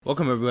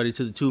Welcome everybody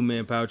to the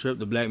two-man power trip,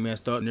 the Black Man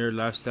Start Nerd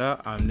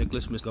Lifestyle. I'm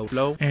Nicholas Misco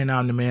Flow. And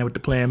I'm the man with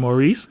the plan,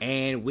 Maurice.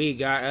 And we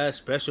got a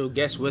special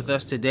guest with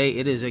us today.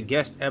 It is a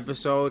guest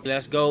episode.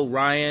 Let's go,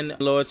 Ryan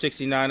Lord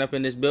 69 up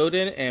in this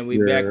building, and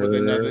we back with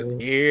another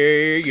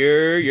We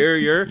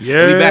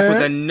back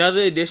with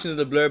another edition of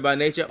the Blurred by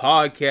Nature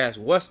podcast.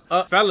 What's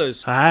up,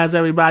 fellas? How's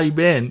everybody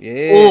been?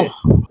 Yeah.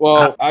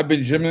 Well, I've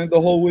been gymming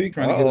the whole week,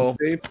 trying to get in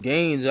shape.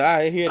 Gains,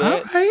 I hear that.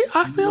 All right,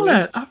 I feel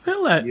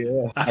that.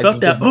 Yeah. I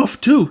felt that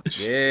oof too.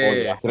 Yeah.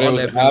 Today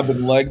was ab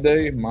and leg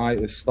day.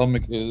 My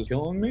stomach is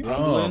killing me.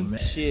 Oh, man.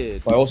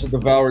 Shit. I also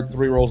devoured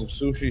 3 rolls of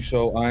sushi,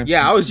 so I'm...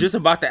 Yeah, I was just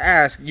about to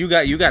ask.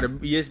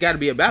 It's got to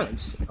be a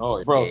balance.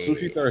 Oh, bro,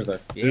 Sushi Thursday.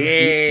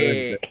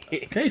 Okay,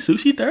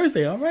 Sushi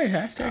Thursday. All right,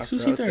 hashtag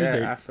Sushi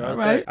Thursday. I felt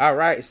that. All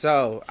right,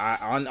 so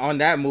on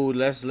that mood,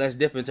 let's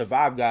dip into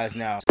Vibe Guys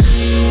now.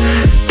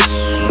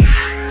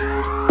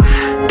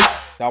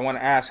 I want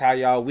to ask how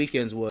y'all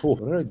weekends was. Cool.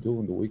 What did I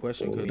do in the week?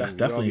 Question. That's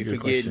definitely a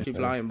good question. Keep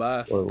flying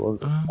by. What was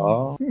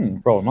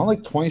it? Bro, am I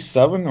like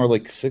 27 or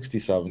like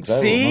 67?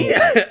 See?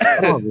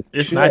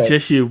 It's not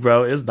just you,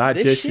 bro. It's not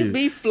This just shit you.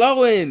 be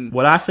flowing.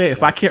 What I say,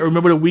 if I can't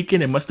remember the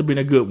weekend, it must have been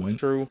a good one.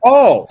 True.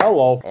 Oh,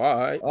 hello. All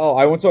right. Oh,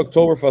 I went to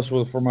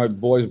Oktoberfest for my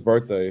boy's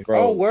birthday.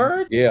 Bro. Oh,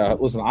 word? Yeah,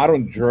 listen, I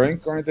don't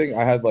drink or anything.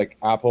 I had like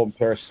apple and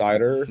pear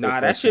cider. Nah,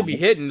 that should be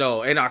hitting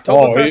though. In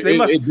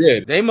Oktoberfest, it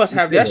did. They must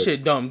have that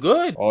shit done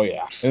good. Oh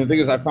yeah. And the thing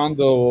is, I found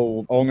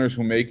the owners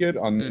who make it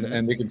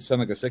and they can send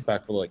like a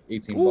 6-pack for like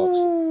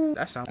 $18.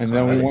 That sounds. And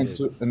then we went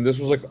to, and this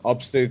was like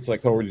upstates,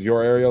 like towards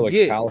your area, like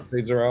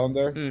Palisades around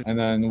there. And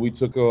then we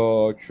took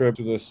a trip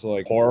to this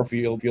like horror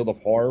field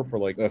of horror for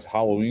like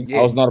Halloween. Yeah.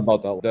 I was not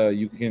about that.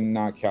 You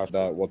cannot catch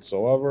that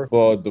whatsoever.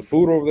 But the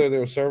food over there they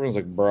were serving was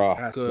like, bruh.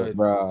 That's good.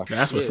 Bruh.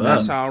 That's what's That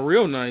up. sound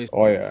real nice.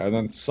 Oh yeah, and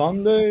then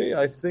Sunday,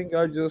 I think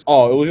it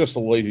was just a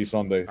lazy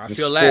Sunday. I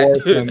Just feel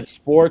that.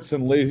 sports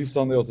and lazy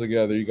Sunday all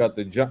together. You got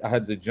I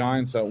had the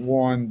Giants at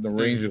 1, the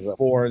Rangers at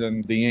 4,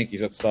 and the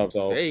Yankees at 7.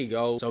 So There you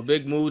go. So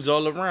big moods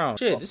all around.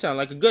 Shit, this sound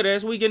like a good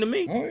ass weekend to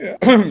me. oh yeah,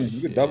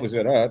 you could definitely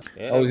say that.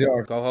 Yeah. How was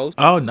yours? Co-host.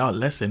 Oh no,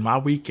 listen, my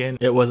weekend,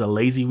 it was a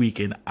lazy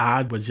weekend.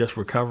 I was just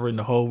recovering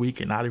the whole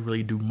week and I didn't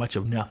really do much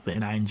of nothing,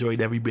 and I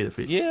enjoyed every bit of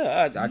it.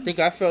 Yeah, I think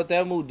I felt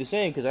that mood the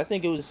same because I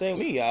think it was the same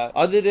with me.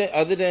 Other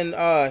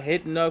than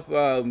hitting up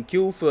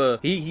Q for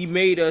he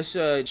made us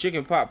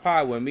chicken pot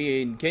pie when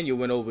me and Kenya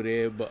went over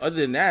there, but other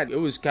than that, it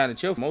was kind of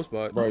chill for the most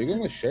part. Bro, you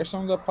gonna share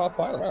some of that pot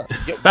pie?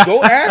 Yo,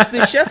 go ask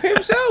the chef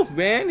himself,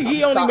 man.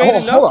 He only made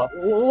enough. Hold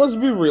on.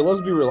 Let's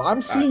be real.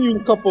 I'm seeing you in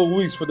a couple of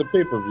weeks for the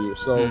pay-per-view,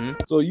 so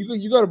so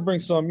you got to bring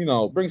some,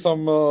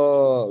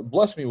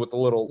 bless me with a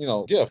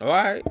little, gift. All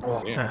right.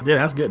 Oh, yeah.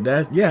 Yeah, that's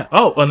good.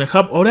 Oh, on the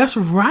cup. Oh, that's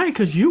right,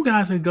 because you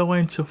guys are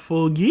going to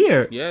Full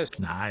Gear. Yes.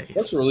 Nice.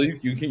 That's really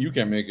you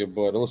can't make it,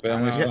 but let's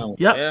family.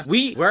 Yep. Yeah.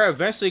 We're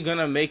eventually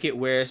gonna make it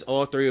where it's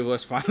all three of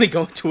us finally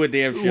go to a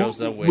damn show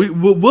somewhere.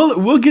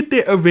 We'll get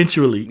there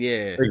eventually.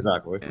 Yeah.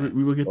 Exactly.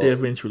 We will get there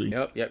eventually.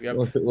 Yep.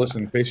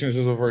 Listen, patience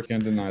is a virtue.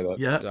 Can't deny that.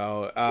 Yeah.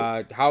 So,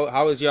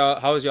 how was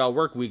y'all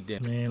work week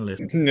then? Man,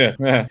 listen.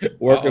 Yeah.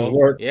 Work is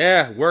work.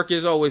 Yeah, work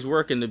is always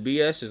work, and the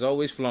BS is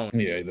always flowing.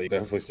 Yeah, they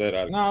definitely said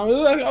that.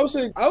 No, I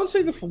would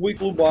say the week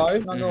flew by.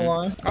 Not gonna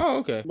lie. Oh,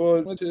 okay.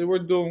 But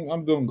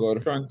I'm doing good.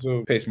 I'm trying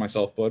to pace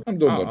myself, but I'm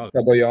doing good. Okay.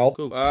 How about y'all?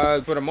 Cool.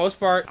 For the most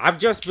part,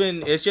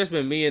 it's just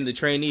been me and the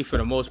trainee for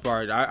the most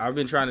part. I've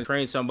been trying to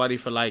train somebody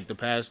for like the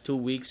past 2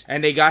 weeks,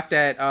 and they got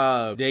that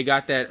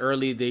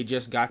early. They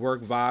just got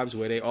work vibes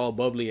where they all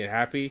bubbly and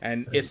happy,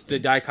 and it's the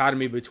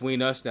dichotomy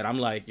between us that I'm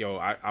like, yo,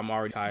 I'm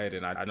already tired,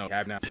 and I don't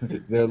have now.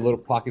 There are little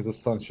pockets of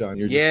sunshine.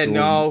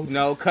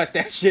 No, cut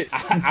that shit.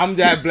 I'm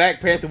that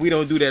Black Panther. We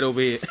don't do that over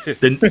here.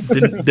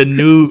 The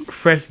new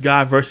fresh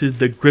guy versus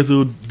the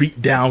grizzled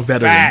beat down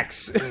veteran.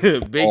 Facts.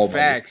 Big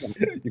facts.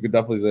 You could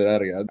definitely say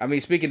that again. I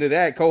mean, speaking of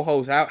that,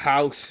 co-host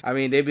House. I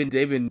mean, they've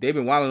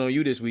been wilding on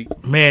you this week.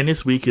 Man,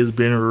 this week has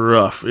been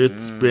rough.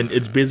 It's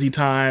busy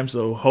time,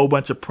 so a whole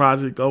bunch of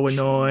projects going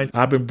on.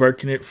 I've been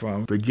working it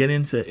from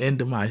beginning to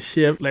end of my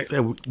shift. Like I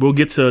said, we'll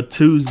get to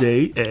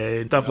Tuesday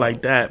and stuff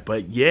like that.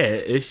 But yeah,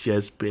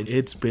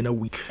 it's been a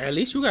week. At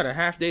least you got a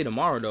half day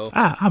tomorrow, though.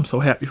 I'm so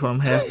happy for them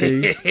half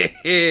days.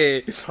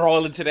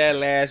 Crawling to that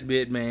last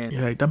bit, man.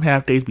 Yeah, them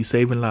half days be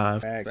saving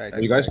lives. Are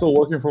you guys still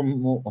working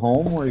from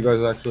home, or are you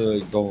guys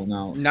actually going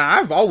out? Nah,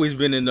 I've always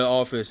been in the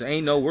office.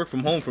 Ain't no work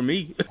from home for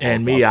me.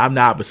 And me, I'm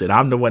the opposite.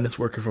 I'm the one that's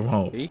working from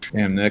home.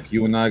 Damn, Nick,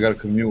 you and I got to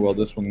commute while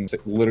this one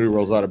literally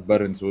rolls out of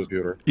bed into his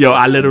computer. Yo,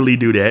 I literally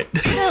do that.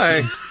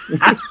 Right.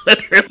 I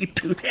literally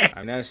do that.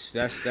 And that's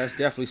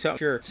definitely something.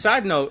 Sure.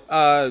 Side note,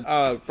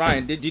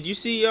 Brian, did you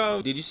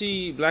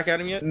see Black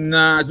Adam yet?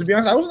 Nah, to be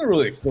honest, I wasn't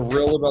really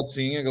thrilled about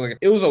seeing it. Like,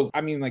 it was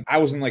I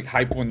wasn't like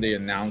hyped when they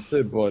announced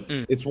it, but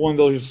it's one of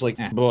those just like.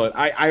 But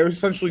I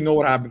essentially know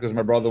what happened because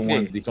my brother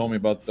he told me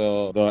about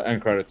the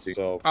end credits scene.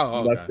 So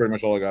that's pretty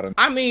much all I got.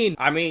 I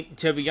mean,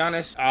 to be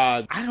honest,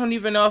 I don't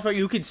even know if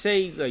you could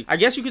say like. I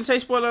guess you can say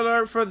spoiler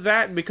alert for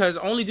that because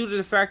only due to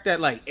the fact that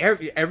like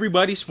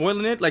everybody's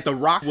spoiling it. Like The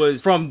Rock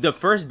was from the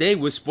first day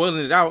was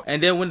spoiling it out,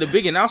 and then when the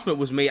big announcement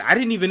was made, I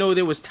didn't didn't even know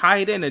they was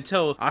tied in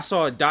until I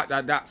saw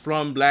a ...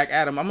 from Black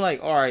Adam. I'm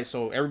like, all right,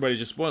 so everybody's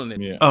just spoiling it.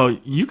 Yeah. Oh,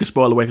 you can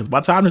spoil away because by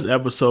the time this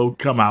episode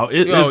come out,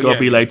 it's gonna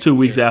be like 2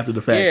 weeks after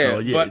the fact. Yeah, So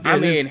yeah, but I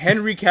mean,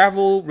 Henry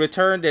Cavill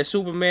returned as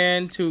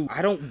Superman to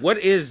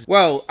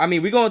well, I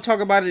mean, we're gonna talk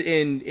about it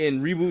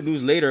in reboot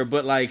news later,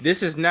 but like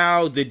this is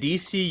now the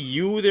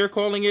DCU they're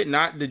calling it,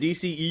 not the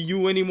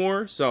DCEU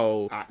anymore.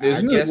 So I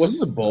guess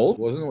wasn't it both?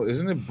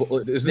 Isn't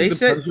it they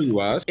said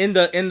US? in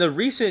the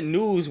recent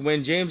news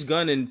when James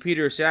Gunn and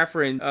Peter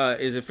Safran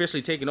is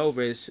officially taking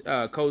over as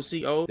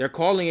co-CEO, they're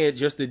calling it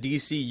just the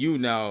DCU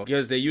now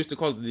because they used to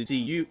call it the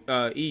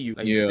DCU EU,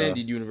 like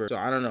extended universe. So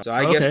I don't know. So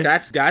I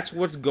guess that's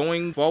what's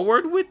going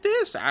forward with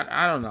this.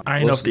 I don't know. I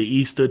don't know if the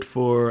E stood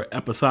for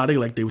episodic,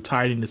 like they were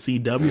tied into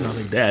CW, and I was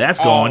like, that's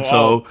gone.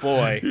 So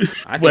boy,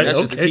 I think that's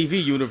just the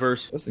TV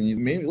universe.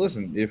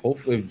 Listen,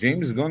 if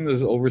James Gunn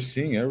is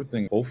overseeing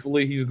everything,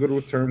 hopefully he's good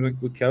with terms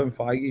with Kevin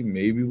Feige.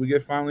 Maybe we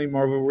get finally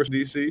Marvel vs.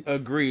 DC.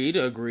 Agreed.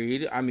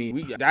 I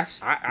mean,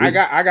 I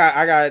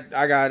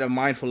got a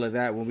mindful of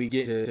that when we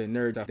get to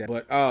nerd stuff.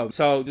 But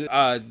so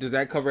does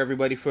that cover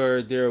everybody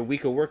for their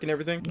week of work and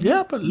everything?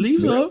 Yeah, but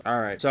leave it up.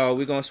 All right, so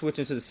we're gonna switch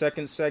into the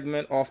second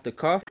segment off the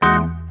cuff.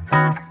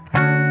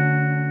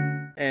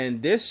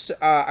 And this,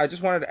 I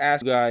just wanted to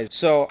ask you guys,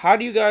 so how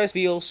do you guys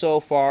feel so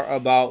far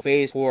about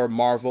Phase 4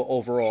 Marvel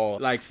overall?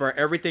 Like, for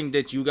everything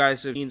that you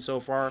guys have seen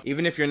so far,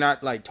 even if you're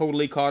not, like,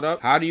 totally caught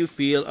up, how do you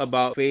feel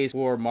about Phase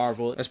 4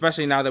 Marvel,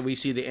 especially now that we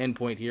see the end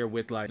point here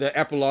with, like, the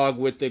epilogue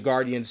with the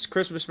Guardians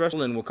Christmas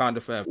special and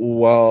Wakanda Forever?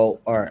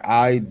 Well, all right,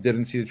 I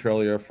didn't see the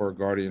trailer for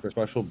Guardians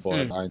special,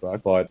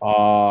 but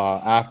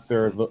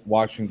after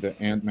watching the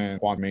Ant-Man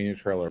Quantumania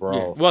trailer,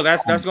 bro. Yeah. Well,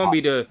 that's gonna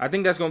be I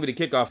think that's gonna be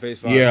the kickoff Phase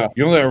 5. Yeah,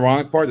 you know the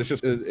ironic part? It's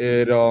just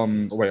wait,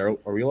 are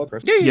we allowed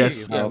to?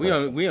 Yes. Yeah,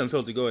 we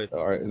unfiltered. Go ahead.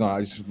 All right, no, I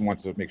just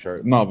wanted to make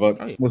sure. No,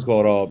 but what's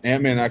called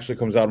Ant-Man actually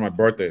comes out on my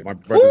birthday. My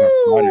birthday's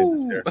on Friday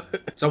this year.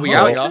 So we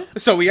out, y'all.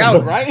 So we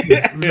out, right?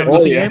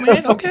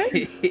 Ant-Man?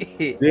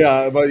 Okay.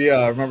 Yeah,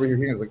 I remember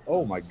hearing it's like,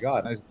 oh my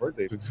god, nice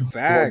birthday.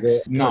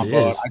 Facts. No,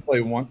 but I tell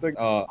you one thing.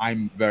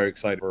 I'm very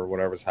excited for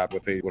whatever's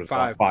happened with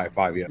Phase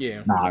 5. Yeah.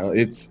 Yeah. Nah,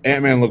 it's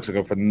Ant-Man looks like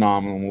a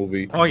phenomenal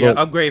movie. Oh yeah,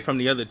 upgrade from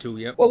the other two.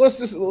 Yep. Well,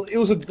 listen.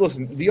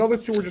 The other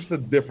two were just a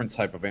different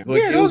type of Ant-Man.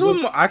 Like,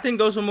 I think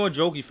those were more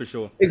jokey for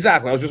sure.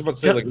 Exactly. I was just about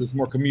to say like it was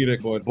more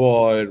comedic,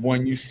 but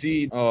when you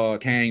see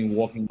Kang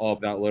walking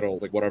up that little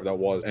like whatever that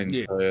was and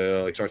he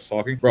starts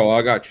talking, bro,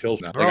 I got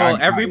chills now. Bro,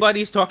 like,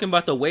 everybody's talking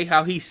about the way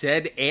how he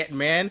said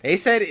Ant-Man. They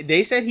said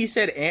he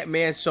said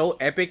Ant-Man so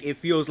epic it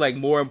feels like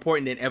more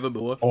important than ever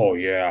before. Oh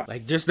yeah.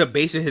 Like just the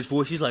bass in his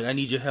voice, he's like, I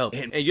need your help.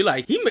 And you're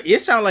like,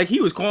 it sounded like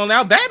he was calling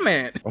out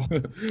Batman.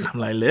 I'm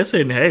like,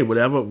 listen, hey,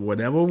 whatever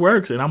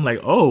works. And I'm like,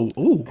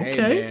 okay.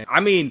 Hey, I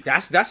mean,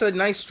 that's a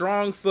nice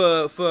strong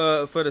for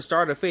the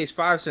start of Phase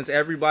 5 since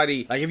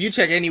everybody, like if you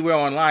check anywhere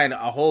online,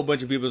 a whole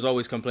bunch of people is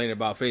always complaining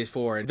about Phase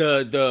 4 and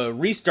the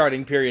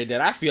restarting period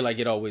that I feel like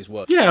it always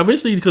was. Yeah,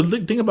 obviously, because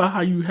think about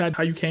how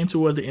you came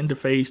towards the end of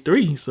Phase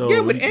 3. So yeah,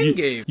 with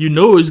Endgame,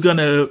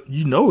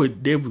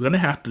 they were gonna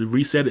have to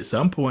reset at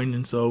some point,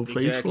 and so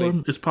Phase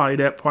 4 is probably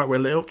that part where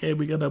like, okay,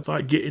 we're gonna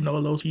start getting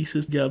all those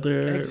pieces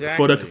together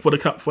for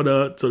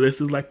the so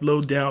this is like a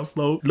little down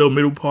slope, little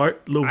middle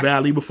part, little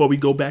valley before we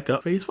go back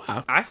up Phase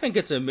 5. I think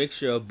it's a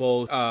mixture of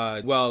both.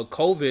 Well,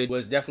 COVID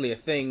was definitely a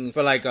thing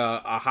for like a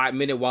hot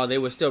minute while they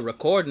were still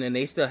recording, and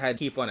they still had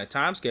to keep on a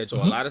time schedule.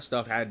 So a lot of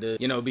stuff had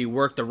to be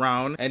worked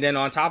around, and then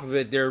on top of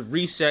it, they're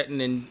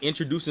resetting and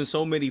introducing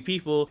so many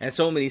people and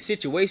so many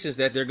situations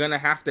that they're gonna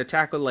have to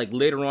tackle like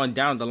later on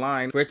down the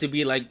line for it to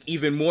be like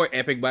even more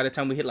epic by the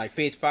time we hit like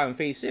Phase 5 and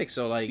Phase 6.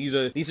 So like these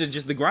are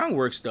just the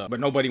groundwork stuff, but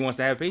nobody wants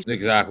to have patience.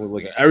 Exactly.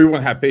 Like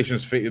everyone had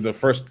patience the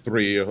first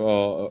three,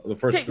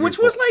 which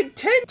was like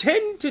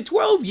 10 to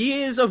 12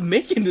 years of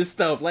making this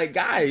stuff. Like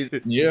guys,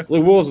 yeah.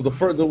 Like what was it? The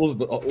first was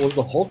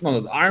the Hulk? No,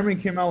 the Iron Man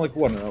came out like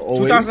what?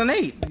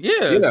 2008.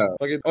 Yeah.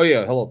 Like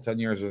hello, 10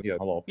 years. Yeah,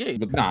 hello. Yeah.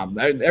 But nah,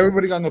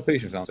 everybody got no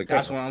patience now. It's like,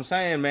 that's what I'm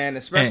saying, man.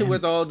 Especially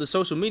with all the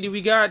social media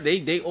we got,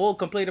 they all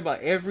complain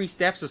about every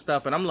steps of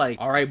stuff, and I'm like,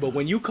 all right, but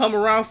when you come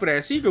around for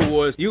that Secret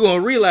Wars, you're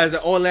gonna realize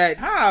that all that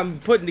time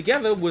putting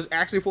together was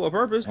actually for a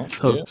purpose.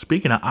 So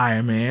speaking of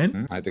Iron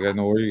Man, I think I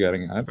know where you're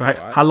getting at. Right?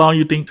 How long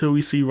you think till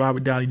we see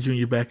Robert Downey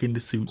Jr. back in the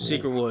suit?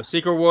 Secret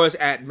Wars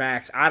at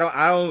max. I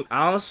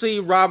don't see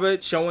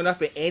Robert showing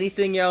up in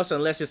anything else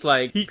unless it's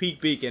like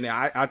peak, and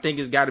I think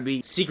it's got to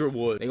be Secret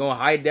Wars. They're gonna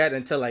hide that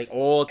until like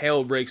all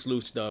hell breaks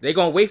loose stuff. They're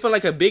gonna wait for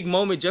like a big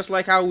moment, just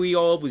like how we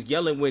all was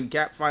yelling when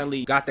Cap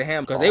finally got the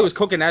ham, because they was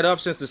cooking that up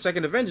since the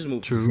second Avengers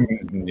movie. True.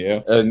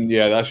 Yeah, and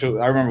yeah,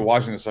 I remember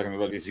watching the second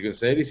Avengers. Is he gonna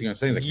say this? He's gonna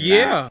say like,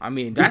 yeah. I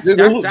mean, that's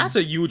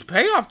a huge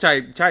payoff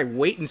type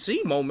wait and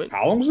see moment.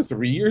 How long was it?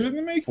 3 years in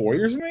the make? 4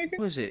 years in the making?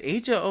 What was it?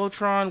 Age of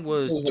Ultron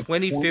was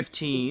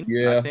 2015.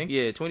 Yeah. I think.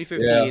 Yeah,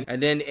 2015. Yeah.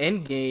 and then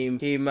Endgame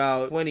came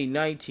out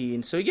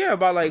 2019. So yeah,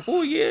 about like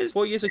 4 years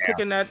of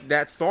cooking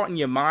that thought in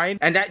your mind,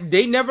 and that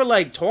they never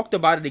like talked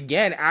about it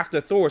again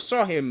after Thor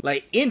saw him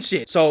like in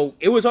shit. So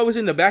it was always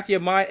in the back of your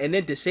mind, and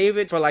then to save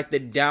it for like the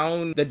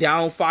down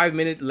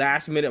 5-minute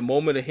last minute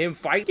moment of him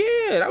fight,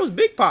 yeah, that was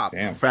big pop.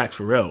 Damn. Facts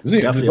for real. Doesn't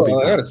even- Definitely a big I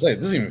pop. gotta say, it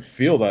doesn't even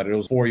feel that it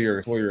was 4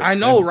 years. 4 years. I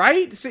know,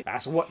 right? See,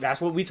 that's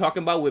what we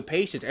talking about with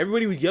patience.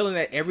 Everybody was yelling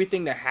at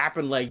everything that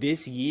happened like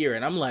this year,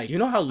 and I'm like, you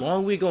know how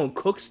long we gonna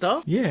cook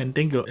stuff? Yeah, and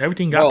think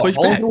everything got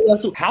pushed back.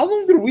 How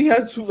long did we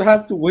have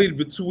to wait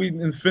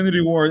between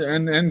Infinity War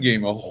and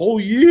Endgame? A whole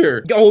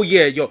year. Oh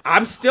yeah, yo,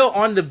 I'm still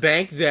on the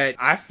bank that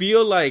I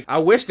feel like I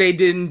wish they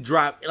didn't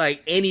drop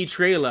like any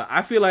trailer.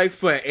 I feel like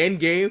for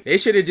Endgame, they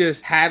should have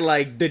just had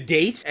like the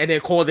date and then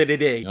called it a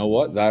day. You know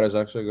what? That is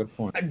actually a good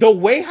point. The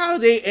way how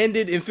they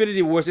ended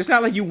Infinity Wars, it's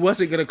not like you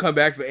wasn't gonna come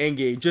back for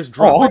Endgame. Just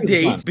drop a 100%.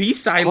 date, be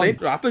silent,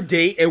 drop a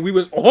date, and we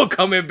was all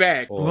coming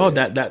back. Well,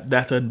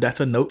 that's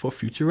a note for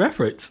future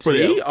reference.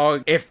 See,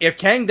 if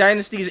Kang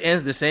Dynasties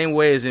ends the same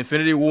way as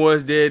Infinity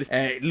Wars did,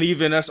 and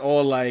leaving us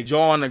all like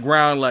jaw on the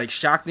ground, like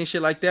shocked and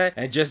shit like that,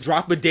 and just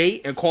drop a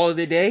date and call it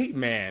a day,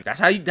 man, that's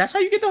how you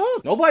get the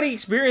hook. Nobody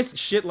experienced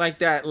shit like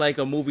that, like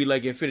a movie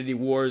like Infinity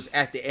Wars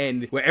at the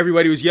end where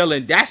everybody was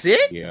yelling, "That's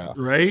it." Yeah.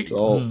 Right?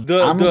 So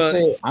I'm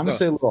gonna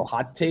say a little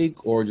hot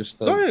take or just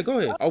Go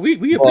ahead. Oh,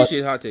 we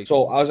appreciate hot takes.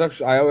 So I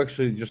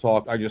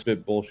just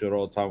did bullshit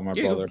all the time with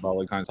my brother about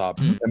like kind of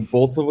topics, and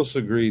both of us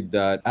agreed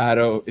that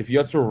if you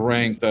had to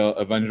rank the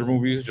Avenger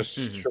movies, just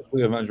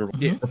strictly Avenger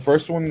movies, the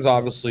first one is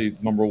obviously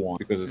number one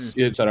because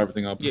it set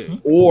everything up. Yeah.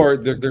 Or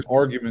there's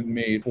argument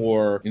made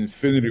for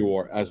Infinity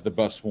War as the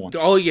best one.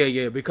 Oh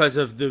yeah, because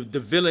of the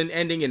villain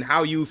ending and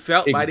how you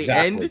felt by the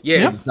end.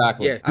 Yeah,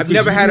 exactly. Yeah, I've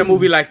never had a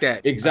movie like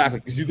that.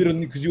 Exactly,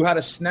 because you had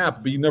a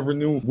snap, but you never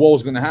knew what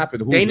was gonna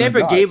happen. They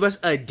never gave us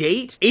a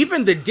date.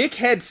 Even the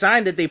dickhead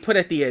sign that they put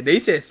at the end, they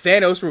said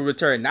Thanos will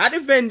return. Not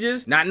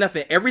Avengers, not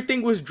nothing.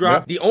 Everything was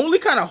dropped. The only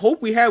kind of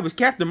hope we had was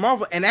Captain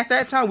Marvel, and at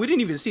that time we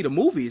didn't even see the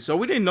movie, so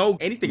we didn't know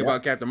anything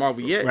about Captain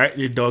Marvel yet. Right,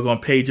 your doggone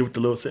page with the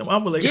little symbol.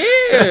 I'm like,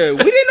 yeah, we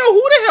didn't know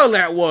who the hell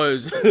that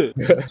was.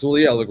 So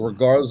yeah, like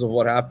regardless of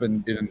what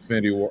happened in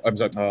Infinity War, I'm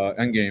sorry,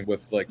 Endgame,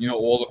 with like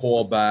all the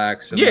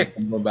callbacks and like,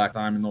 going back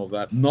time and all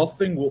that,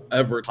 nothing will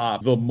ever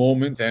top the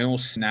moment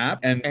Thanos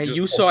snapped and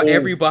you saw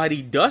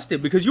everybody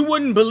dusted because you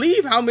wouldn't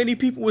believe how many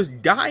people was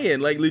dying,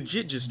 like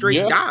legit, just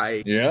straight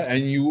die. Yeah,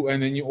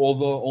 and then all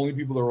the only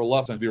people that were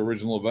left are the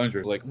original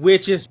Avengers, like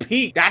which is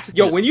peak. That's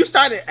when you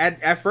started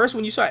at first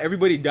when you saw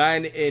everybody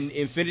dying in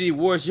Infinity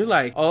Wars, you're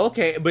like, oh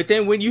okay, but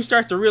then when you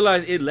start to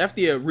realize it left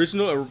the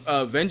original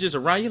Avengers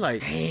around, you're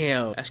like,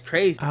 damn, that's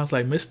crazy. I was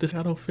like, Mr.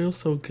 I don't feel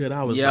so good.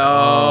 I was like,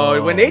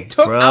 oh, when they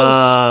took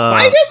out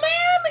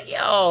Spider-Man,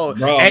 yo,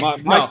 bro,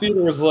 my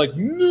theater was like,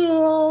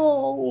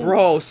 no,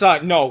 bro,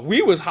 son, no,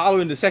 we was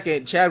hollering the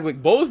second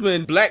Chadwick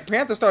Boseman Black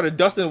Panther started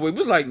dusting away. We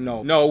was like,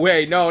 no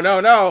way, no.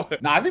 Nah,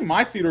 I think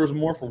my theater was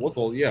more for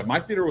my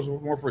theater was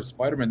more for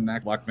Spider-Man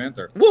than Black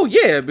Panther. Well,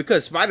 yeah,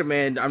 because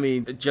Spider-Man, I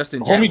mean, just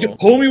in general.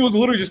 Homie was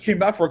literally just came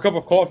back for a cup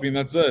of coffee and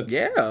that's it.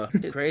 Yeah,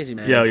 it's crazy,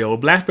 man. Yo, when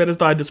Black Panther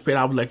started dissipating,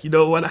 I was like, you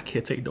know what? I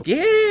can't take no.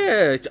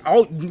 Yeah,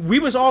 we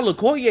was all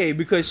Okoye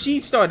because she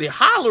started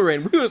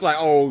hollering. We was like,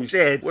 oh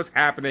shit, what's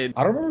happening?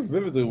 I don't remember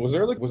vividly. Was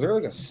there like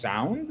a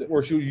sound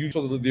or you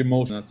saw the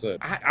emotion? That's it.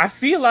 I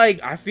feel like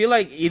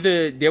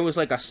either there was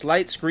like a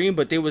slight scream,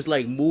 but they was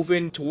like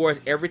moving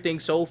towards everything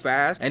so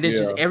fast, and then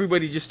just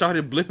everybody just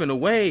started blipping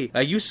away.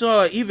 Like you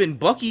saw even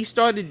Bucky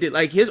started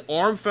like his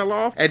arm fell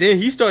off, and then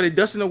he started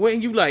dusting away,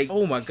 and you like,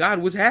 oh my god,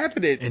 what's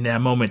happening? In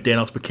that moment,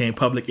 Thanos became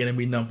public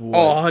enemy number one.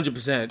 Oh,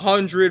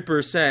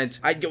 100%.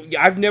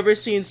 I've never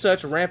seen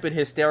such rampant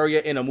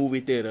hysteria in a movie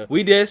theater.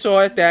 We did saw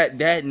it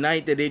that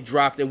night that it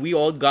dropped, and we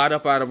all got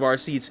up out of our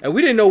seats, and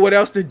we didn't know what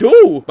else to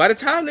do. By the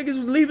time niggas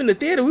was leaving the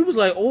theater, we was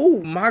like,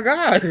 oh my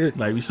god.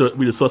 Like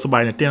we just saw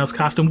somebody in a Thanos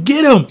costume.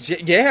 Get him!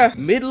 Yeah,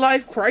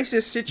 midlife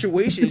crisis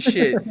situation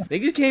shit.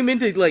 Niggas came in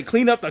to like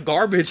clean up the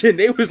garbage, and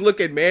they was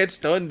looking mad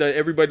stunned at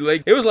everybody.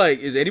 Like it was like,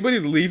 is anybody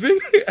leaving?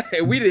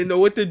 And we didn't know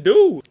what to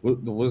do.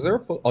 Was there a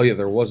post? Oh yeah,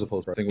 there was a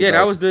post. I think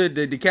that was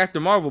the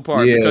Captain Marvel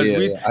part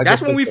because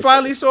that's when we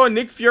finally saw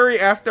Nick Fury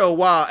after a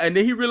while, and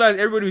then he realized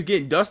everybody was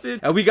getting dusted,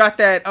 and we got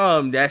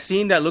that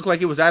scene that looked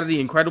like it was out of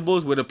The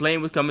Incredibles where the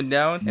plane was coming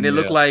down, and it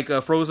looked like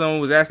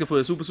Frozone was asking for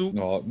a super suit.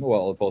 No,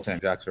 well, both Sam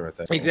Jackson right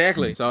there.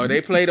 Exactly. So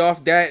they played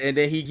off that, and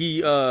then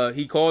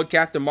he called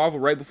Captain Marvel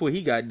right before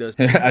he got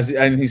dusted.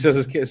 And he says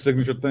his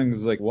signature thing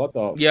is like, what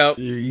the?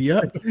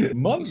 Yep.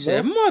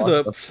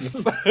 Mother.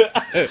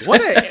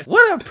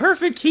 What a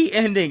perfect key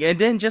ending, and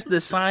then just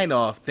the sign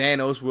off.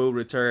 Thanos will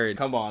return.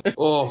 Come on.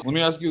 Oh, let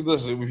me ask you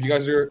this: if you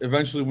guys are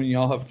eventually, when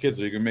y'all have kids,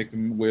 are you gonna make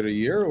them wait a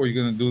year, or are you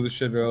gonna do this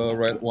shit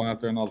right one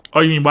after another?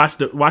 Oh, you mean watch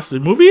the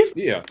movies?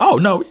 Yeah. Oh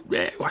no.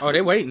 They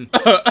waiting.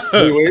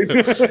 They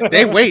waiting.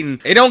 They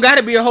waiting. They don't got got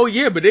to be a whole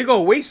year, but they're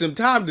gonna wait some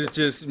time to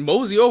just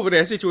mosey over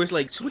that situation.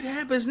 Like, so what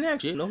happens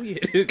next? You know,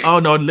 yeah. Oh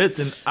no,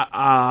 listen,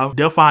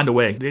 they'll find a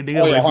way. They're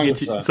gonna yeah,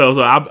 forget you. 100%. So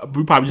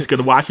we're probably just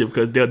gonna watch it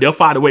because they'll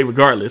find a way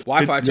regardless.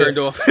 Wi-Fi turned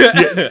off.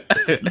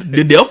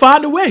 They'll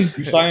find a way,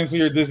 You sign into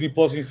your Disney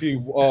Plus and you see,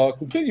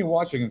 continue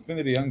watching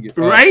Infinity Endgame.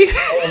 right?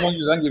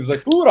 Avengers Endgame. It's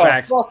like, who the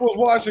Facts. fuck was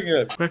watching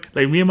it?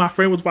 Like me and my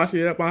friend was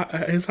watching it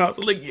at his house.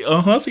 Like,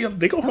 see,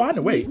 they gonna find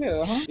a way.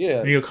 Yeah,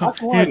 yeah. You'll come- I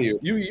can lie to you.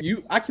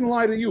 You, I can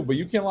lie to you, but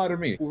you can't lie to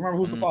me. Remember,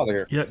 who's the father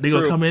here? Yeah, they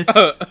True. gonna come in.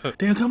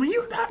 They gonna come in.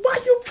 Why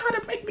you trying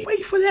to make me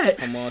wait for that?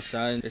 Come on,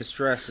 son. It's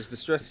stress. It's the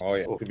stress. Oh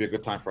yeah, it could be a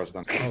good time for us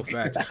then. Oh,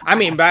 facts. I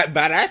mean, by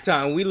that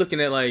time, we looking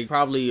at like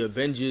probably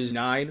Avengers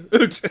 9.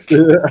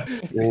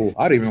 Oh,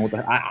 I don't even know what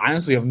I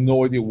honestly have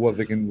no idea what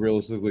they can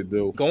realistically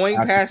do. Going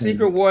past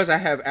Secret Wars, I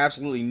have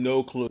absolutely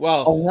no clue.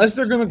 Well, Unless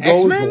they're gonna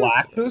go with X-Men?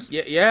 Galactus.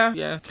 yeah.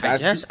 I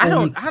That's guess the I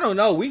only- don't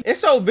know. It's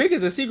so big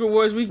as a Secret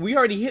Wars. We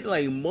already hit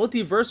like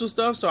multiversal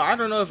stuff, so I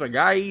don't know if a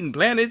guy eating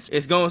planets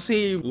is gonna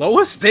seem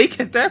lower stake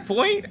at that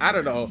point. I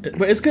don't know.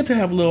 But it's good to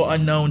have a little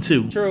unknown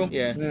too. True.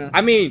 Yeah. Yeah.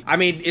 I mean,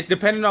 it's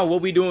depending on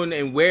what we doing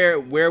and where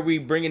we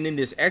bringing in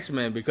this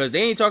X-Men, because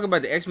they ain't talking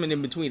about the X-Men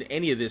in between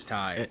any of this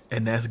time.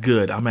 And that's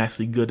good. I'm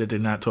actually good that they're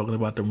not talking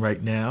about them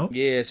right now.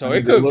 Yeah. So I mean,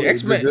 it could they're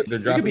X-Men. they're You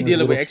could dropping be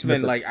dealing with little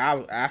X-Men like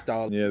snippets. after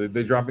all. Yeah,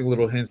 they're dropping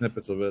little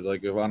snippets of it.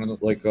 Like if I don't know,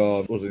 like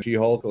was it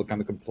She-Hulk?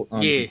 Kind of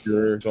Yeah.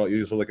 computer. So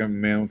you saw like a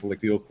man with like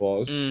steel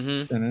claws.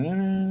 Mm-hmm.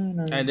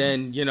 And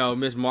then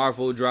Miss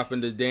Marvel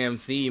dropping the damn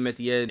theme at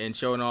the end and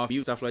showing off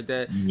you stuff like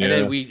that. Yeah.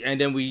 And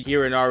then we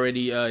hearing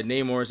already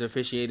Namor is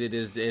officiated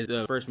as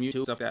the first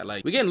Mewtwo, stuff like that.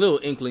 Like we getting little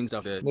inkling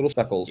stuff that. little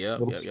speckles. Yep.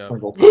 Little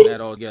sprinkles. Putting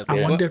that all together. I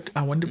Yeah.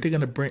 wonder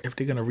if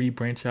they're gonna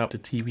re-branch out the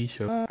TV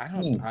show.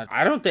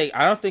 I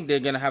don't think they're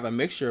gonna have a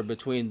mixture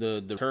between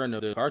the turn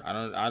of the cart.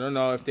 I don't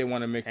know if they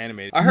want to mix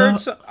animated.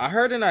 I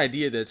heard an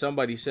idea that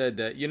somebody said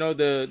that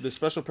the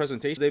special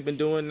presentation they've been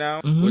doing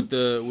now with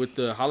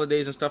the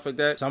holidays and stuff like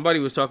that. Somebody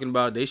was talking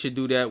about they should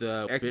do that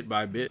bit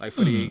by bit, like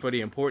for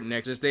the important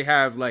extras. They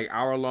have like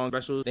hour-long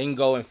specials. They can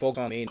go and focus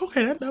on main.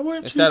 Okay, that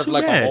wouldn't Instead of too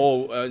like bad.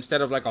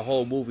 a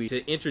whole movie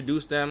to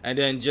introduce them, and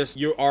then just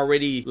you're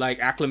already like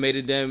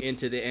acclimated them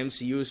into the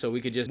MCU, so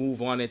we could just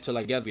move on into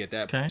like together at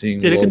that point. Okay. Seeing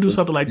Yeah, they can do Logan.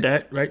 something like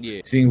that, right?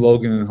 Yeah. Seeing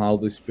Logan in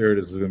Holiday Spirit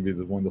is going to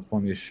be one of the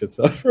funniest shits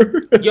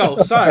ever. Yo,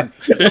 son,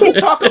 can we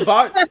talk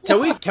about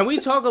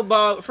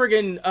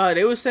friggin'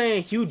 they were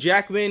saying Hugh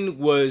Jackman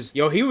was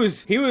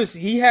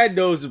he had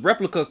those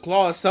replica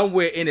claws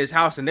somewhere in his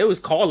house, and they was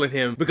calling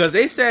him because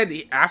they said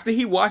after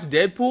he watched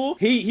Deadpool,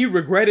 he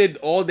regretted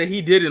all that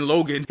he did in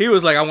Logan. He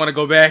was like, I want to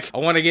go back, I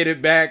want to get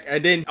it back.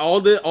 And then all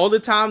the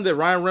time that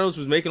Ryan Reynolds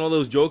was making all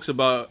those jokes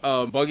about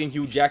bugging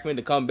Hugh Jackman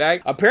to come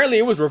back, apparently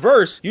it was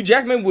reversed. Hugh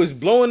Jackman was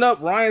blowing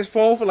up Ryan's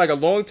phone for like a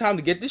long time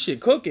to get this shit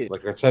cooking.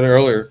 Like I said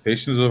earlier,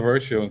 patience is a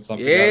virtue and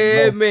something.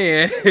 Yeah,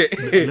 man.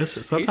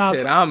 Listen, He sometimes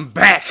said, I'm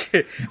back.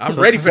 I'm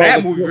ready for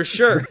that movie for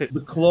sure.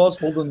 The claws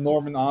holding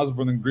Norman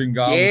Osborn and Green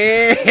Goblin.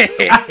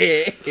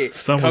 Yeah.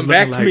 Someone's Come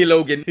back looking to me, like-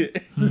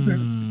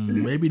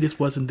 Logan. maybe this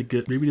wasn't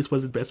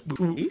the best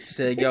movie. He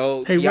said,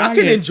 yo, Hey, y'all Ryan.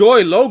 can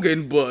enjoy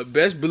Logan, but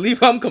best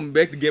believe I'm coming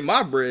back to get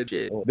my bread.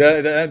 Shit.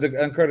 The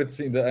end credit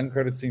scene,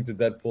 to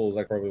Deadpool is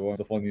like probably one of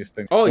the funniest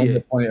things. Oh, one yeah. of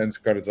the funny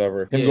end credits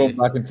ever. Him Yeah. going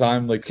back in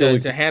time, like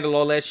To handle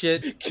all that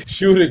shit.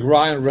 shooting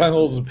Ryan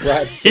Reynolds,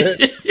 Brad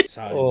Pitt.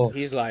 So Oh.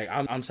 he's like,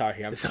 I'm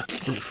sorry. I'm sorry.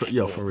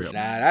 Yo, for real.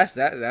 Nah, that's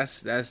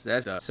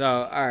so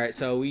all right.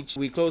 So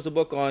we closed the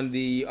book on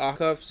the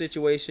Cuff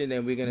situation,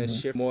 and we're gonna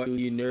shift more to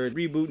your nerd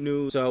reboot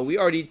news. So we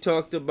already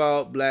talked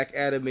about Black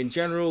Adam in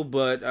general,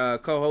 but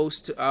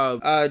co-host,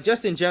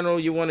 just in general,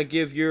 you want to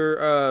give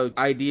your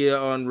idea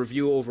on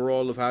review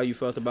overall of how you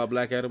felt about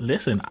Black Adam?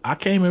 Listen, I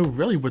came in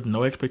really with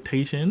no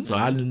expectations, so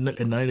I didn't look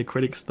at none of the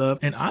critic stuff,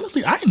 and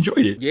honestly, I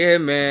enjoyed it. Yeah,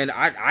 man,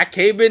 I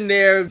came in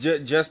there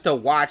just to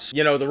watch,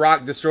 The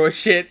Rock destroy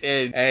shit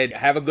and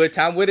have a good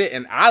time with it,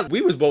 and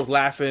we was both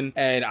laughing,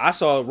 and I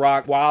saw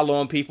Rock wild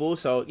on people,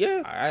 so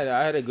yeah,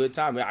 I had a good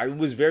time. It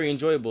was very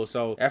enjoyable.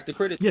 So after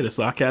critics, Yeah, the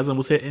sarcasm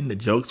was hitting, the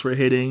jokes were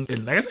hitting,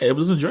 and like I said, it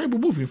was an enjoyable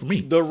movie for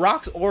me. The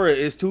Rock's aura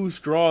is too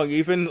strong.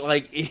 Even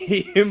like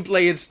him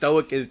playing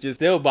stoic is just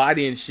still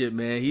bodying shit,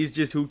 man. He's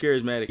just too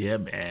charismatic. Yeah,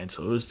 man.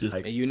 So it was just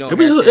like And it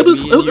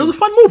was a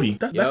fun movie.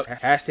 Yep.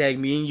 Hashtag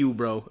me and you,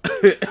 bro.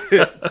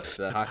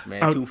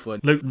 Man, too funny.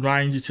 Look,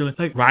 Ryan just chilling.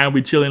 Like Ryan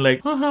be chilling.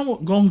 Like,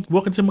 going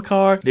walk into my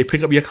car. They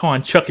pick up your car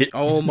and chuck it.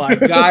 Oh my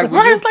god,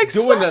 when Ryan's you like,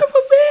 doing son the of a bitch.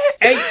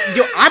 Hey,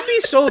 yo, I'd be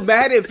so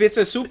mad if it's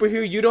a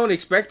superhero you don't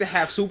expect to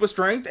have super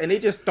strength and they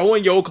just throw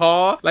in your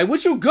car. Like,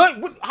 what you good?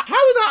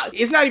 How is that?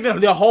 It's not even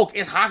the Hulk,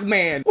 it's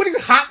Hawkman. What is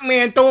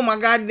Hawkman throwing my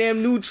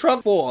goddamn new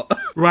truck for?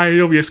 Ryan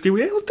over here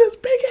screaming, it was this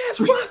big ass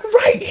rock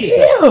right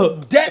here.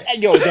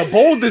 The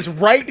bold is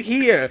right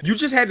here. You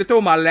just had to throw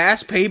my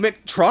last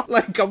payment truck?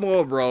 Like, come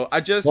on, bro.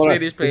 I just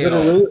finished paying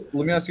off.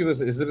 Let me ask you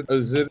this: Is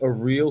it a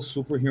real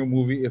superhero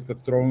movie if the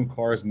throwing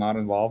car is not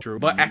involved? True.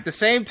 But at the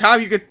same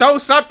time, you could throw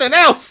something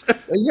else.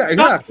 Yeah,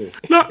 exactly.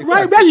 No,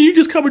 right, imagine you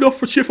just coming off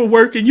for shift for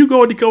work and you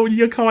go in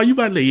your car, you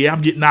might like, yeah, I'm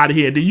getting out of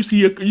here. Then you see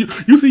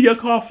your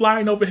car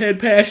flying overhead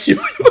past you.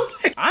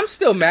 I'm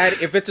still mad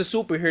if it's a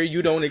superhero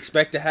you don't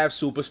expect to have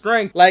super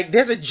strength. Like,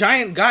 there's a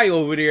giant guy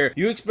over there.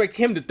 You expect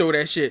him to throw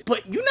that shit,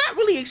 but you're not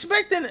really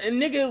expecting a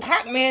nigga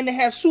Hawkman to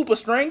have super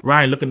strength.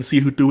 Ryan looking to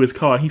see who threw his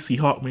car. He see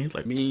Hawkman. He's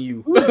like, Me and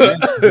you.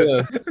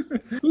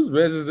 Whose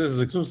bed is this?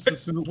 Like, so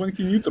when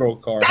can you throw a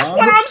car? That's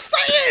what I'm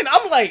saying.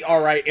 I'm like,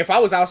 all right, if I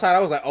was outside, I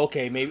was like,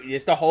 okay, maybe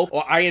it's the Hulk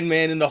or Iron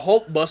Man in the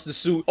Hulk buster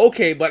suit.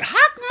 Okay, but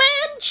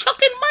Hawkman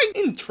chucking Mike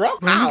in truck?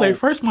 he's Ow. like,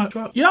 first my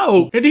truck.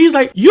 Yo. And then he's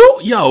like,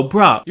 yo,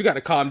 bro. You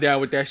gotta calm down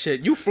with that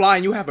shit. You fly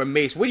and you have a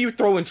mace. What are you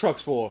throwing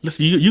trucks for?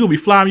 Listen, you gonna be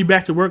flying me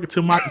back to work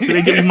until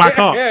they get me my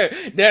car.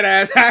 That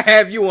ass, I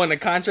have you on the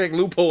contract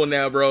loophole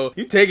now, bro.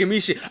 You taking me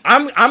shit.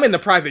 I'm in the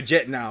private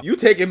jet now. You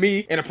taking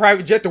me in a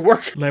private jet to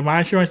work? Like, my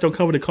insurance don't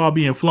cover the car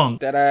being flung.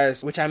 That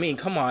ass. Which I mean,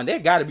 come on, there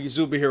gotta be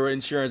superhero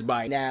insurance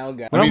by now,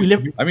 guys. Well,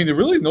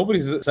 really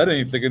nobody's said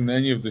anything in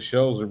any of the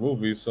shows or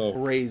movies, so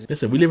Crazy.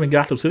 Listen, we live in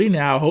Gotham City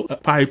now.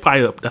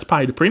 That's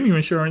probably the premium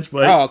insurance,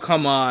 but Oh,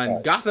 come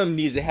on. Gotham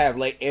needs to have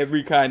like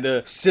every kind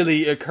of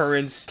silly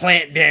occurrence,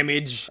 plant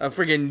damage,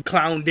 freaking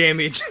clown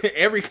damage,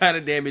 every kind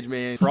of damage,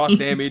 man. Frost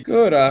damage.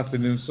 Good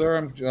afternoon, sir.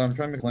 I'm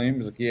trying to claim.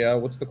 He's like, yeah,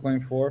 what's the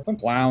claim for? Some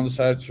clown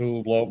decided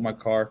to blow up my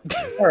car.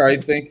 All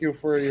right, thank you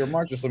for your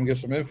march. Just let me get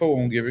some info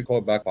and we'll give you a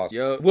call back. Possible.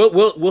 Yo,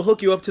 we'll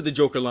hook you up to the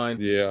Joker line.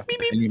 Yeah.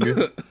 And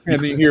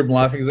then you hear him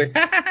laughing. He's like,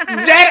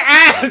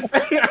 That ass.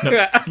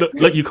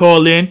 look, you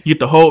call in, you get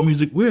the whole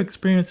music. We're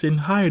experiencing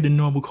higher than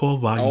normal call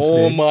volume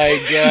Oh today.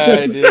 my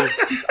god,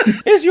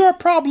 dude. Is your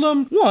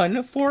problem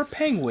 1 for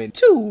Penguin,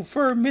 2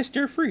 for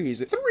Mr.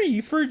 Freeze,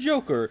 3 for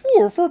Joker,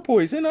 4 for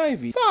Poison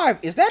Ivy, 5,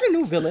 is that a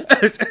new villain?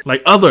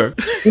 Like other.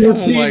 Oh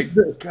my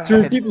god. to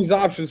repeat these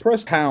options,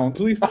 press pound.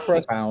 Please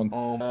press pound.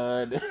 Oh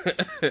god.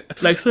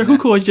 Like, sir, who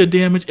caused your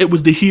damage? It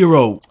was the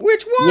hero.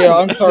 Which one? Yeah,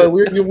 I'm sorry.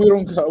 We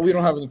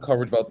don't have any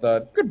coverage about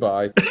that.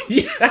 Goodbye.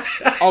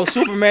 Oh,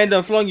 Superman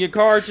done flung your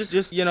car. Just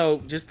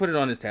put it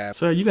on his tab.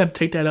 Sir, you gotta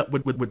take that up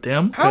with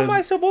them. How am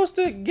I supposed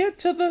to get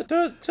to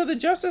the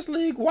Justice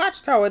League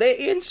Watchtower?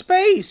 They in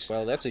space.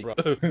 Well, that's a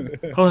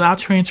Hold on, I'll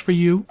transfer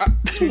you.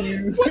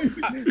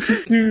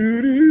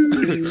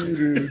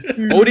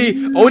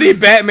 OD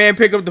Batman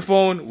pick up the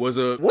phone. Was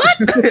a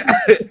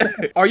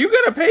what? Are you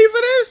gonna pay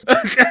for this?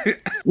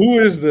 Who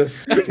is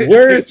this?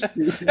 Where is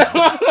she?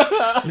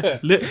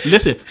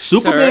 Listen,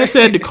 Superman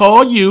said to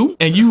call you,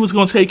 and you was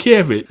gonna take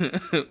care of it.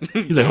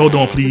 He's like, hold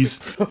on,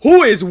 please.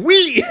 Who is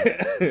we?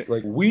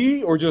 Like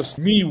we or just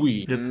me?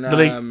 We.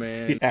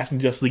 Man. He asking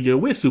Justice League,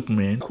 where's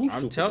Superman?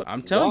 I'm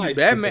telling you,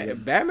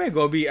 Batman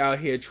gonna be out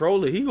here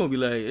trolling. He gonna be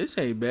like, this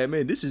ain't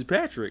Batman, this is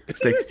Patrick.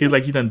 He's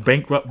like, he done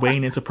bankrupt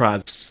Wayne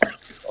Enterprises.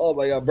 Oh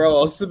my god, bro!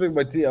 I was sipping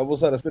my tea. I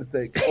almost had a spit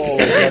take. Oh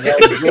my god, that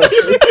was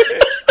good.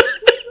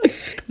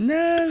 Nah,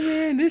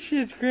 man, this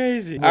shit's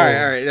crazy. All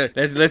right.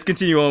 Let's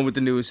continue on with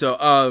the news. So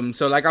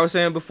like I was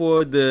saying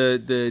before, the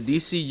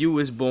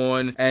DCU is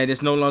born, and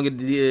it's no longer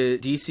the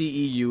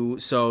DCEU.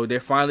 So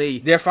they're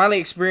finally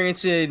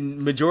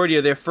experiencing majority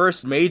of their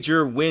first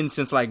major win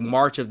since like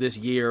March of this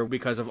year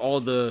because of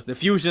all the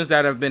fusions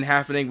that have been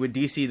happening with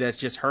DC. That's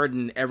just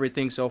hurting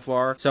everything so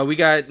far. So we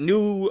got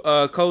new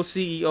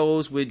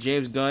co-CEOs with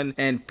James Gunn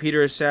and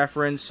Peter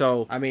Safran.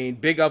 So I mean,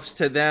 big ups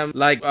to them.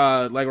 Like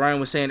Ryan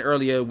was saying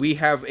earlier, we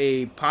have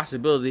a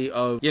possibility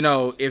of,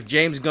 if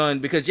James Gunn,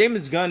 because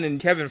James Gunn and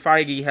Kevin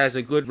Feige has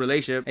a good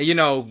relationship,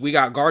 and we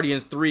got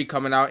Guardians 3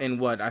 coming out in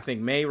what, I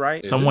think May,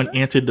 right? Someone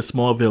answered the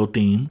Smallville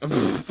theme.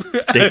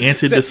 They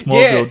answered the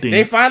Smallville theme.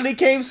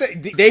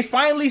 They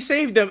finally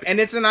saved them, and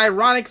it's an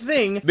ironic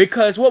thing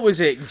because what was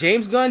it?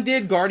 James Gunn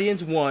did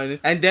Guardians 1,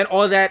 and then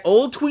all that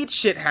old tweet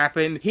shit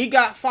happened. He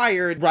got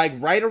fired like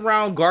right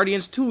around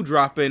Guardians 2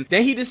 dropping.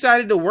 Then he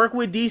decided to work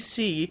with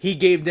DC. He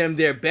gave them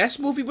their best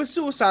movie with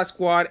Suicide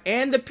Squad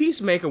and The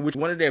Peacemaker, which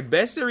one of their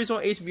best series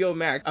on HBO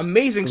Max.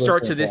 Amazing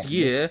start to this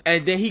year.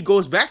 And then he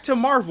goes back to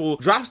Marvel,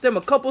 drops them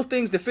a couple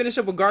things to finish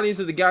up with Guardians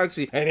of the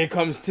Galaxy, and then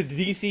comes to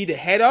DC to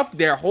head up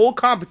their whole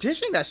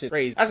competition. That shit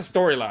crazy. That's a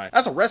storyline.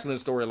 That's a wrestling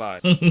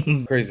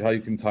storyline. Crazy how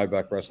you can tie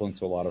back wrestling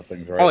to a lot of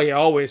things, right? Oh yeah,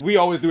 always. We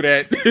always do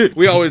that.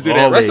 We always do that.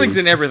 Always. Wrestling's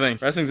in everything.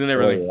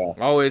 Oh,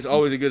 yeah. Always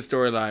a good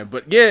storyline.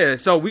 But yeah,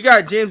 so we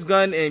got James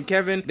Gunn and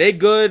Kevin. They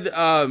good.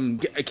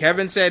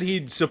 Kevin said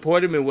he'd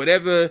support him in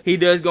whatever he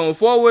does going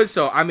forward.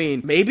 So I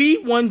mean, maybe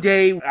one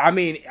day,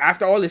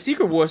 after all the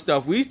Secret War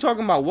stuff, we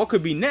talking about what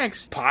could be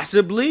next.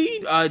 Possibly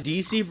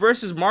DC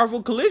versus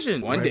Marvel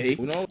collision one day.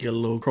 Who knows? Get a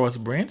little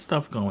cross-brand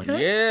stuff going.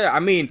 Yeah, I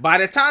mean, by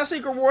the time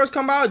Secret Wars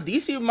come out,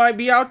 DC might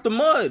be out the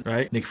mud.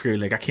 Right? Nick Fury,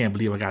 like, I can't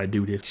believe I gotta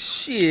do this.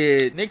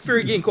 Shit, Nick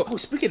Fury getting caught. Oh,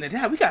 speaking of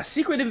that, we got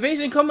Secret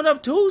Invasion coming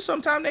up too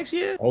sometime next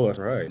year. Oh, that's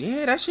right.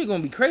 Yeah, that shit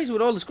gonna be crazy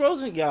with all the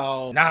scrolls in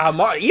y'all.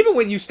 Nah, even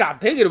when you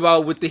stop thinking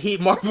about with the heat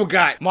Marvel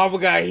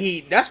got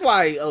heat. That's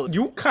why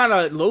you kind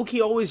of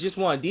low-key always just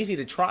want DC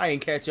to try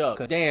and catch up.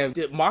 Cause damn,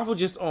 Marvel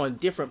just on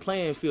different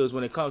playing fields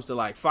when it comes to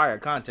like fire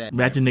content.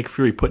 Imagine Nick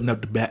Fury putting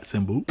up the bat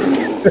symbol.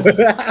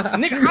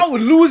 Nigga, I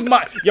would lose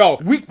my... Yo,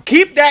 we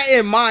keep that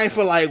in mind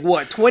for like like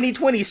what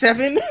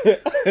 2027.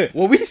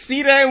 When we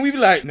see that, and we be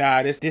like,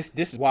 nah, this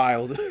is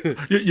wild.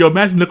 Yo,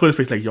 imagine Nicolas'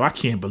 face like, yo, I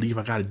can't believe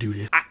I gotta do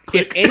this.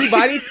 If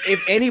anybody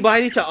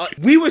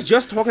we was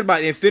just talking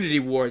about Infinity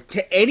War,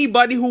 to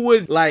anybody who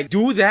would like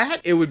do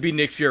that, it would be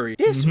Nick Fury.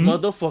 This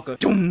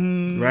motherfucker,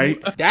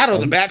 Right? That or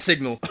the bat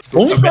signal.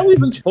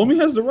 Homie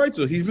has the right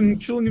to. He's been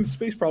chilling in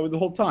space probably the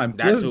whole time. He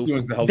doesn't see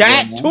what the hell's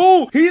going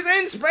on. He's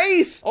in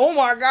space. Oh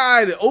my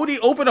god. Odie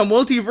open a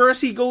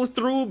multiverse. He goes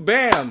through.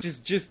 Bam.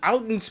 Just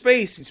out in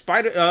space.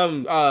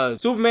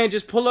 Superman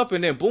just pull up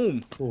and then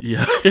boom.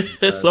 Yeah.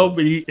 There's so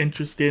many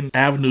interesting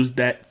avenues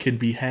that can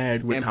be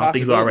had with And how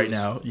things are right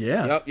possibilities.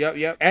 now. Yeah.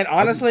 Yep. And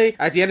honestly,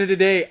 at the end of the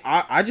day,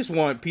 I just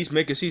want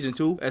Peacemaker season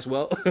 2 as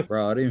well.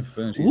 Bro, I didn't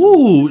finish.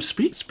 Ooh,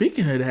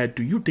 speaking of that,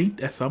 do you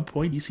think at some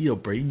point DC will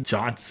bring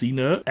John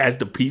Cena as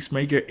the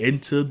Peacemaker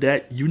into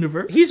that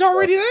universe? He's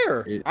already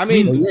there. I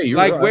mean, you're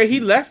like right. where he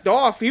left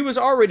off, he was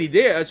already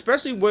there.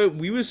 Especially when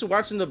we was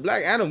watching the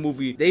Black Adam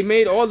movie, they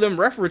made all them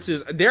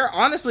references. They're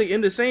honestly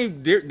in the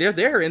same. They're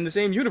there in the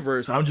same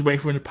universe. So I'm just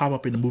waiting for him to pop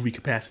up in the movie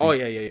capacity. Oh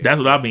yeah. That's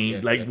what I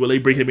mean. Will they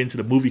bring him into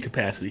the movie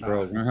capacity?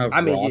 Bro, we're gonna have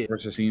Rock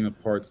versus Cena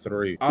Part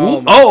 3.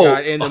 Oh my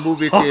god, in the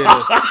movie theater.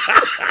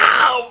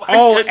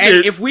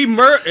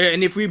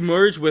 And if we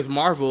merge with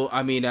Marvel,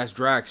 I mean that's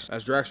Drax.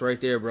 That's Drax right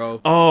there,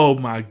 bro. Oh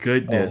my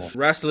goodness.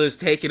 Wrestlers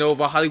taking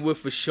over Hollywood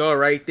for sure,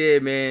 right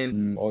there,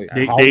 man. Oh yeah.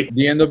 They-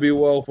 The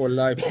NWO for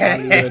life.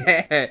 Hollywood.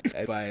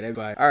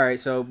 Everybody. All right,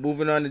 so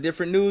moving on to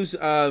different news.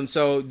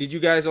 So did you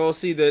guys all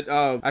see that?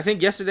 I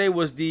think yesterday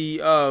was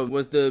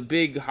the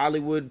big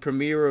Hollywood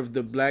premiere of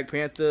the Black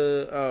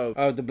Panther,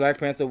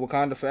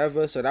 Wakanda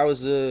Forever. So that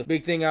was a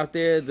big thing out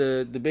there.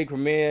 The big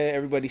premiere.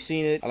 Everybody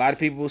seen it. A lot of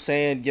people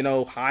saying,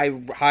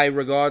 high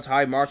regards,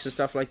 high marks and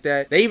stuff like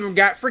that. They even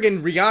got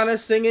friggin' Rihanna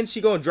singing.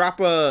 She gonna drop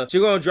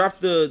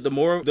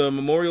the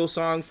memorial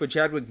song for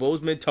Chadwick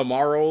Boseman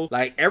tomorrow.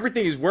 Like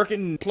everything is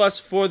working plus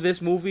for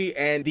this movie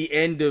and the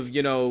end of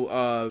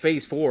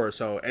phase 4.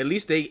 So at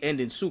least they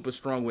ended super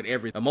strong with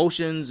every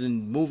emotions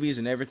and movies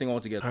and everything all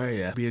together. Oh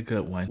yeah, be a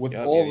good one. With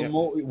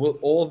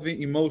all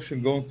the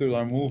emotion going through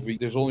our movie,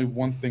 there's only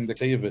one thing to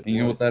save it. And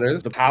you know what that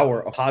is? The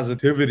power of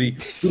positivity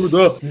through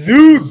the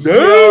new day.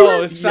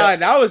 Yo, son,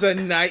 that was a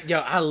night. Yo,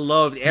 I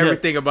loved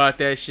everything about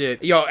that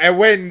shit. Yo, and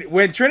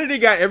when Trinity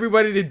got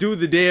everybody to do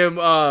the damn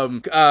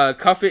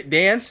cuff it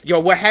dance, yo,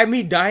 what had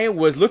me dying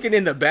was looking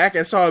in the back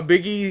and saw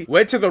Biggie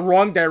went to the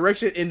wrong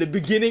direction in the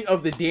beginning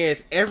of the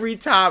dance every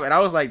time, and I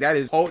was like, that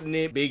is holding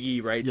it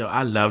Biggie right. Yo,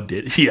 I loved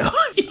it. Yo,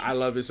 I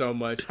love it so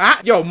much.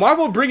 Yo,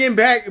 Marvel bringing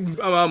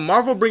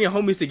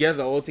homies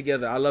together all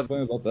together. I love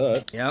Something about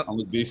that. Yep. On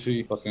the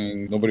DC,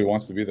 fucking nobody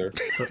wants to be there.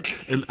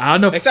 I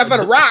don't know. except for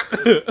the Rock.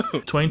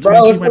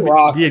 2023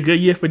 might be a good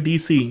year for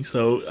DC.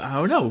 So I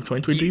don't know.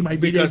 2023 might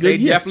be because a good they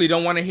year. definitely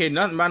don't want to hear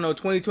nothing about no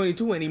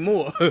 2022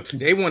 anymore.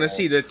 They want to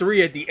see the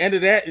 3 at the end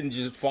of that and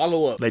just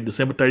follow up. Like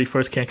December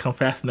 31st can't come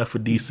fast enough for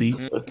DC.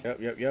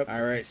 Yep.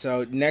 All right.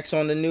 So next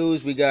on the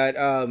news, we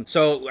got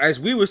so as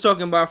we was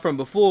talking about from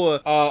before,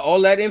 all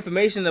that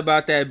information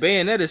about that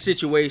Bayonetta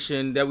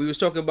situation that we was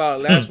talking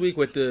about last week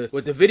with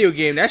the video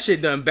game, that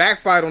shit done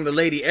backfired on the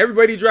lady.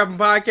 Everybody dropping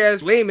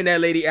podcasts blaming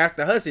that lady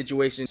after her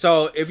situation.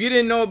 So if you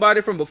didn't know about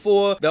it from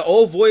before, the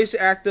old voice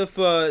actor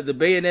for the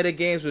Bayonetta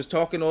games was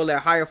talking all that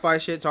higher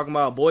fight shit, talking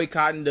about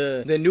boycotting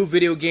the new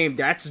video game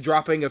that's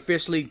dropping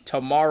officially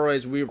tomorrow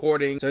as we're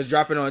recording. So it's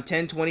dropping on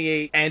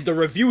 10/28, and the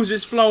reviews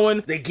is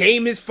flowing. The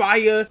game is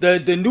fire. The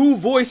new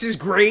voice is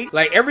great.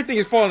 Like everything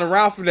is falling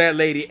around for that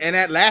lady. And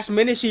at last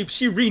minute, she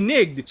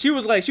reneged. She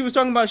was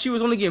talking about she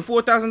was only getting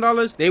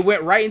 $4,000. They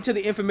went right into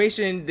the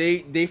information.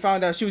 They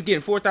found out she was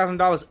getting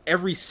 $4,000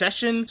 every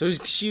session. So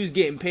she was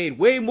getting paid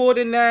way more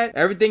than that.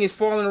 Everything is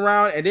falling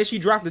around. And then she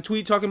dropped the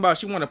tweet talking about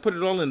she want to put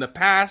it all in the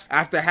past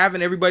after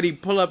having everybody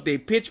pull up their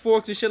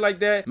pitchforks and shit like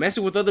that,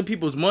 messing with other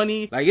people's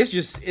money. Like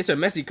it's a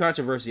messy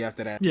controversy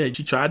after that. Yeah,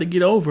 she tried to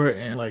get over it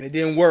and like it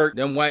didn't work.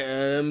 Them white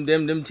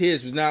them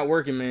tears was not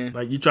working, man.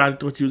 Like you tried to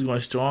thought you was going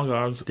strong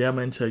arms them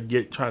and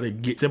try to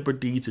get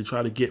sympathy to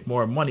try to get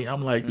more money.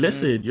 I'm like,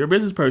 listen, you're a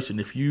business person.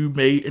 If you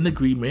made an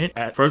agreement,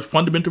 at first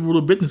fundamental rule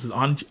of business is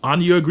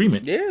on your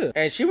agreement. Yeah,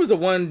 and she was the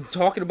one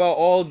talking about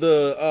all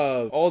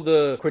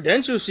the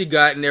credentials she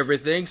got and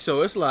everything.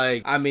 So it's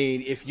like, I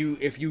mean, if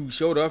you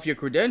showed off your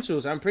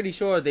credentials, I'm pretty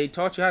sure they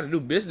taught you how to do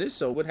business.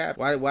 So what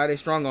happened? Why they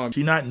strong arm?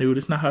 She not new.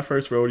 This not her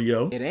first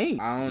rodeo. It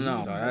ain't. I don't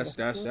know.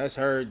 So that's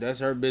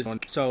her business.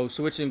 So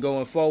switching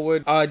going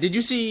forward. Did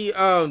you see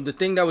the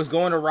thing that was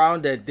going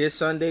around that this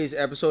Sunday's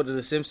episode of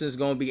The Simpsons is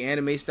gonna be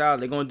anime style?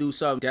 They're gonna do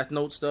some Death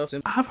Note stuff.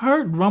 I've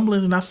heard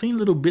rumblings and I've seen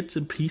little bits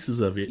and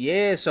pieces of it.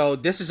 Yeah, so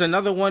this is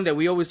another one that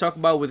we always talk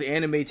about with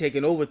anime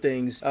taking over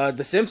things.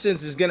 The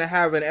Simpsons is gonna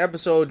have an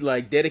episode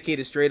like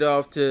dedicated straight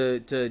off to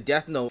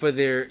Death Note for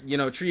their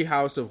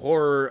Treehouse of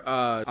Horror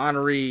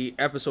honorary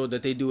episode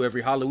that they do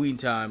every Halloween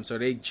time. So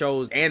they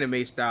chose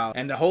anime style,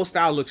 and the whole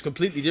style looks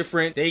completely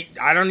different.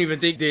 I don't even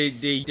think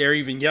they're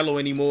even yellow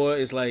anymore.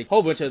 It's like a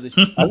whole bunch of this.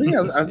 I think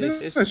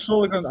I saw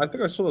like I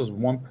think I saw this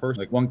one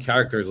person, like one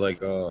character is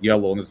like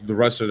yellow, and the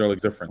rest of it are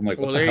like different. I'm like,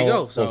 well, what the there you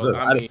hell go. So was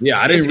I mean,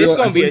 I didn't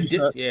realize.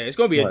 It's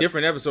gonna be a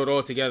different episode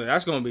altogether.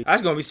 That's gonna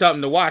be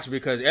something to watch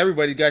because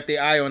everybody's got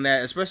their eye on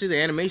that. Especially the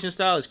animation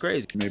style is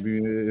crazy. Maybe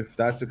if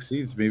that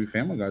succeeds, maybe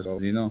Family Guy's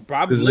all, you know.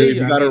 Probably.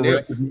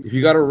 If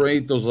you gotta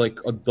rate those like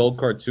adult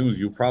cartoons,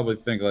 you probably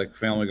think like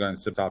Family Guy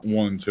and top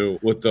 1 and 2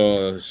 with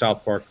the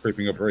South Park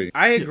creeping up rate.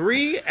 I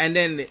agree, and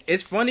then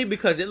it's funny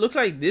because it looks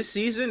like this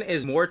season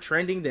is more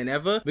trending than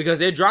ever because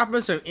they're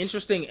dropping some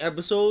interesting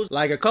episodes.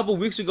 Like a couple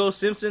weeks ago,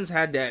 Simpsons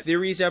had that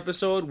theories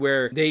episode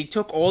where they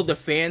took all the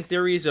fan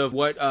theories of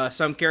what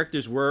some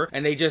characters were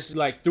and they just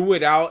like threw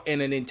it out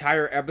in an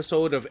entire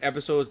episode of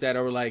episodes that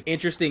are like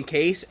interesting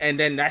case, and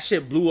then that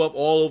shit blew up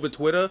all over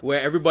Twitter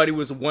where everybody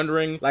was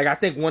wondering. Like I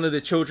think one of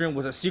the children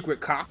was a secret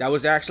cop that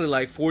was actually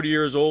like 40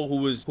 years old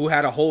who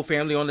had a whole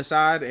family on the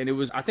side, and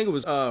I think it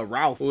was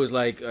Ralph who was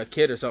like a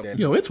kid or something.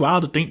 Yo, it's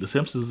wild to think the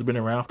Simpsons has been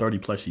around 30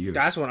 plus years.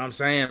 That's what I'm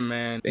saying,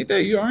 man. Ain't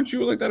that you? Aren't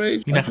you like that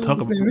age? We not gonna talk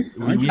about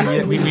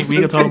we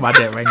can talk about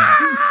that right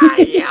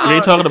now. They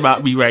ain't talking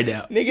about me right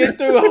now. Nigga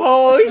threw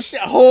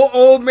a whole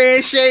old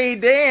man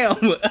shade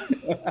down.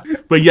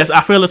 But yes,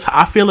 I feel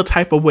a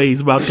type of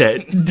ways about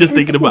that. Just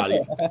thinking about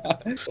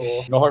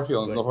it. No hard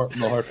feelings. No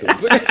hard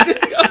feelings.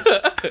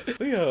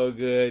 We all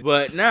good.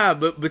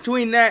 But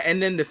between that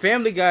and then the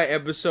Family Guy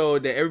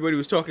episode that everybody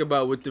was talking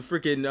about with the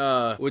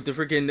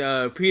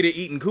freaking Peter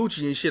eating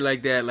coochie and shit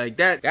like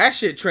that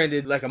shit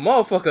trended like a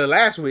motherfucker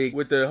last week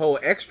with the whole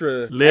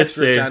extra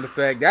sound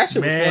effect. That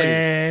shit was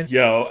funny.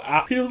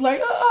 Yo, Peter was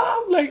like,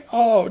 oh, I'm like,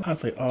 oh. I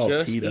was like, oh,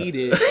 just Peter. eat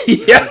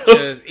it. Yeah.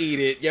 Just eat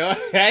it. Yo,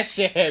 that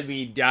shit had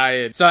me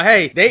dying. So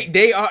hey,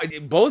 they are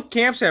both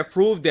camps have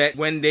proved that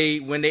when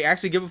they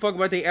actually give a fuck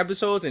about their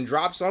episodes and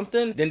drop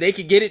something, then they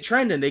could get it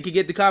trending. They could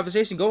get the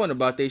conversation going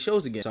about their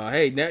shows again. So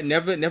hey,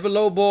 never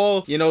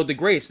lowball, the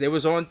greats. They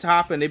was on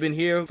top and they've been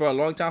here for a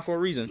long time for a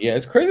reason. Yeah,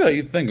 it's crazy how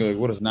you think like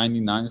what is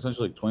 99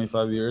 essentially like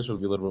 25 years would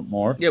be a little bit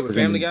more. Yeah, with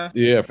Family Guy.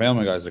 Yeah,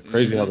 Family Guy is like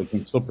crazy how they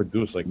can still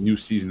produce like new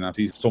season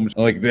after season. So much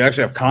like they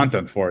actually have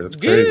content for it. That's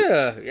crazy.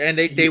 Yeah, and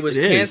they was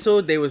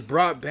canceled. They was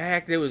brought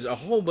back. There was a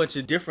whole bunch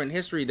of different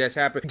history that's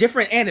happened,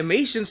 different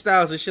animation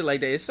styles and shit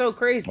like that. It's so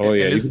crazy. Oh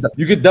yeah,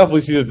 you could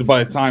definitely see that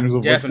by the times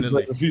of definitely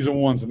like the season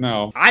 1s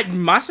now.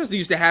 My sister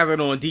used to have it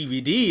on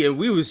DVD, and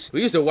we used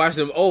to watch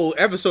them old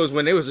episodes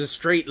when there was just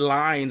straight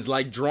lines,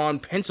 like drawn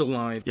pencil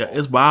lines. Yeah,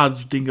 it's wild.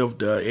 You think of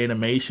the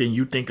animation,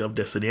 you think of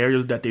the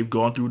scenarios that they've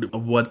gone through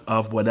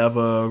of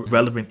whatever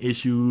relevant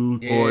issue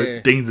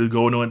or things that are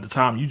going on at the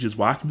time. You just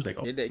watch them, it's like,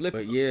 oh.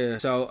 But yeah.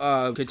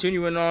 So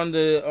continuing on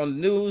the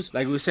news,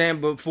 like we were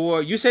saying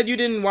before, you said you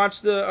didn't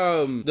watch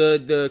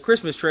the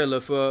Christmas trailer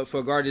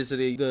for Guardians of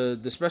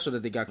the special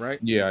that they got, right?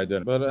 Yeah, I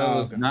did. But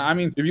I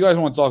mean, if you guys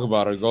want to talk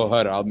about it, go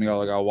ahead.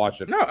 I'll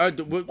watch it.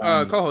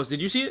 No, co-host,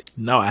 did you see it?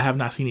 No, I have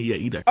not seen it yet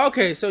either.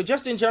 Okay, so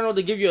just in general,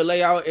 to give you a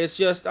layout, it's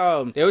just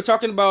they were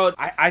talking about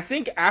I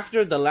think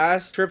after the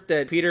last trip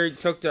that Peter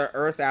took to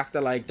Earth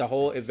after like the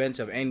whole events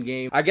of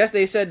Endgame, I guess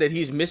they said that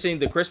he's missing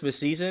the Christmas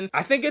season.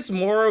 I think it's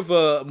more of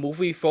a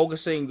movie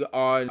focusing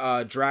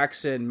on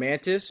Drax and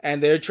Mantis,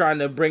 and they're trying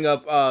to bring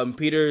up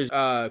Peter's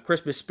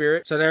Christmas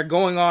spirit. So they're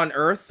going on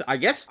Earth. I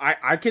guess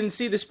I can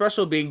see the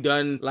special being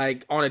done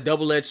like on a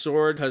double-edged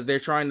sword because they're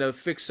trying to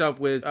fix up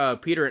with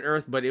Peter and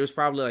Earth, but it was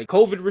probably like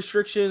COVID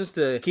restrictions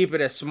to keep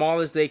it as small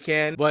as they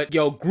can. But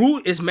yo,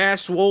 Groot is mad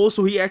swole,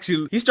 so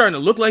he's starting to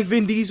look like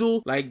Vin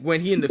Diesel. Like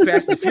when he in the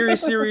Fast and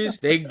Furious series,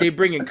 they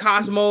bring in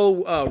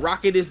Cosmo.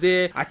 Rocket is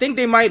there. I think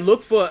they might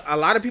look for. A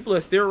lot of people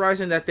are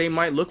theorizing that they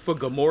might look for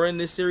Gamora in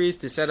this series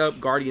to set up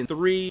Guardian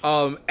 3.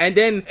 And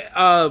then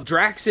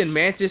Drax and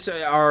Mantis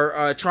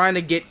are trying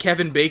to get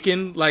Kevin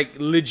Bacon, like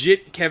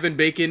legit Kevin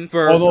Bacon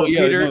for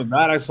Peter. No,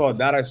 that I saw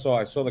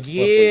the clip.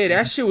 Yeah,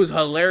 that shit was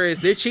hilarious.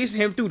 They're chasing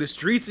him through the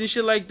streets and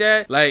shit like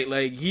that.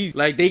 Like he's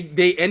like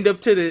they end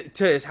up to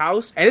his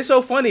house, and it's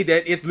so funny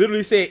that it's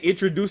literally saying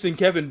introducing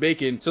Kevin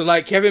Bacon. So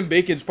like Kevin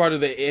Bacon's part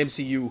of the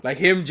MCU, like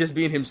him just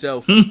being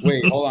himself.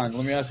 Wait, hold on.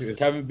 Let me ask you: is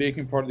Kevin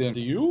Bacon part of the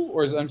MCU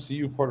or is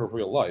MCU part of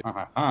real life?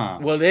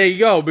 Well, there you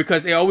go,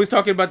 because they always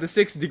talking about the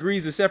 6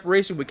 degrees of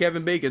separation with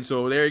Kevin Bacon.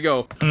 So there you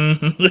go.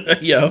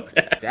 Yo,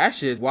 that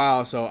shit,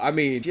 wow. So I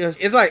mean,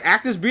 it's like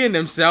actors being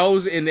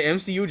themselves in the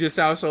MCU just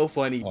sounds so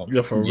funny.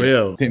 Yeah, for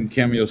real. Him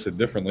cameo said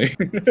differently.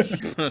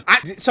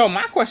 So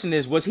my question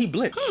is, was he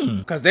blipped?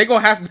 Because they're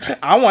gonna have.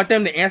 I want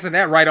them to answer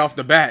that right off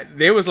the bat.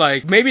 They was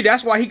like, maybe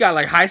that's why he got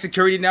like high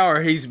security now,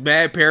 or he's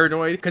mad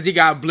paranoid because he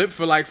got blipped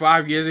for like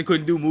 5 years and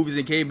couldn't do movies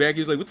and came back. He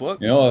was like, what the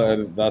fuck? You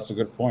know, that's a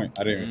good point.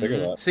 I didn't even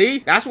think of that. See,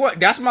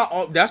 that's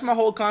my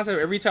whole concept.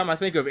 Every time I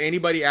think of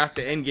anybody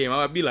after Endgame,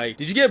 I'd be like, like,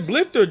 did you get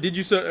blipped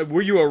or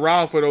were you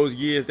around for those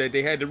years that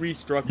they had to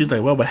restructure? He's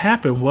like, well, what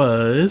happened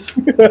was.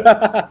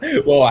 Well,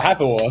 what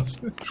happened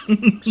was.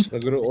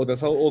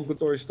 That's how old good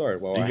stories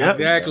start. Well, Yep.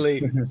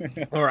 Exactly.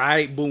 All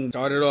right, boom.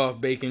 Started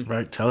off, Bacon.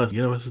 Right, tell us,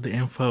 give us the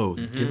info.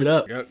 Give it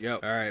up.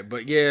 Yep. All right,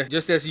 but yeah,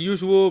 just as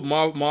usual,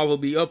 Marvel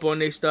be up on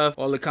their stuff,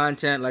 all the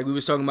content like we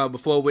was talking about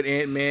before with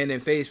Ant-Man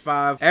and Phase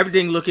 5.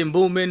 Everything looking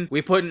booming.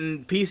 We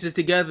putting pieces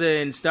together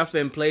and stuff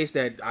in place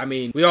that, I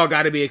mean, we all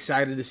got to be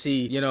excited to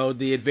see, you know,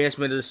 the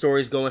advancement of the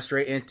stories going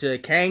straight into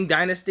Kang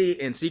Dynasty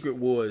and Secret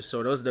Wars.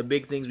 So those are the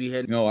big things we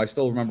had. No, I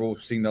still remember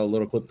seeing that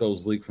little clip that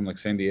was leaked from like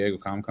San Diego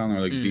Comic-Con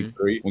or like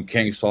D3 when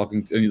Kang's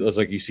talking and it was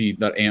like you see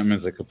that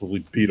Ant-Man's like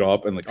completely beat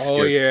up and like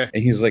scared. Oh yeah.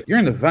 And he's like, "You're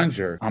an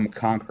Avenger, I'm a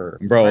conqueror."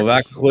 Bro,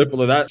 that clip,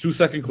 that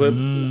 2-second clip.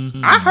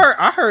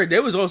 I heard they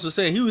was also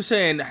saying, he was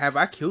saying, "Have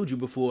I killed you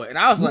before?" And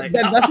I was like,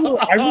 that's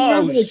what I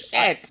remember. Like,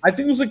 shit. I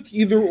think it was like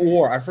either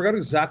or. I forgot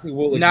exactly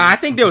what. Like, Nah, I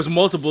think there was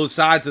multiple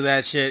sides of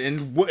that shit,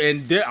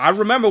 I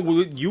remember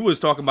what you was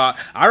talking about.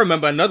 I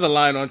remember another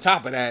line on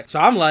top of that. So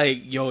I'm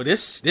like, yo,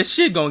 this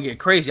shit gonna get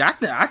crazy. I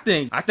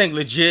think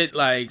legit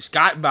like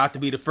Scott about to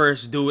be the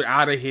first dude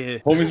out of here.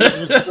 Homie's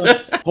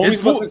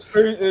about to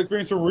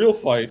experience a real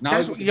fight.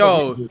 Now,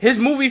 His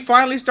movie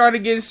finally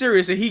started getting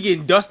serious, and he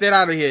getting dusted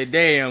out of here.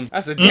 Damn,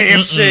 that's a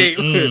damn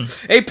shame.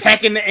 They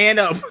packing the ant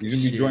up. He's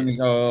gonna be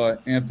joining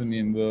Anthony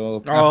in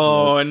the.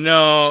 Oh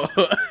no!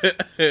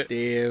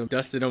 Damn,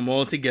 dusted them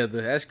all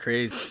together. That's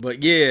crazy.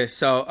 But yeah,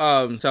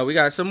 so we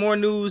got some more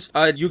news.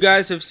 You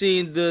guys have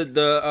seen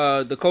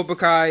the Cobra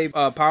Kai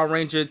Power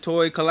Ranger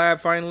toy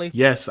collab finally?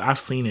 Yes, I've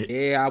seen it.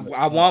 Yeah,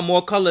 I want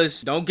more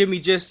colors. Don't give me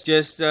just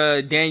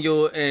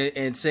Daniel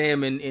and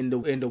Sam in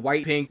the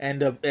white pink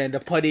and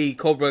the putty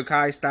Cobra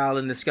Kai style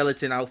and the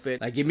skeleton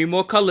outfit. Like, give me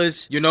more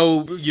colors. You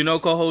know,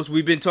 co-host,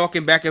 we've been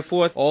talking back and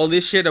forth all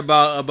this shit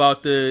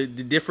about the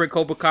different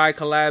Cobra Kai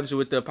collabs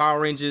with the Power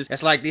Rangers.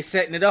 It's like they're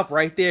setting it up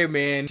right there,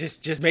 man.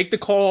 Just make the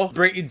call.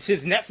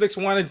 Since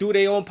Netflix want to do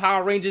their own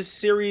Power Rangers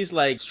series,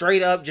 like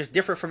straight up, just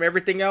different from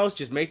everything else,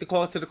 just make the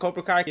call to the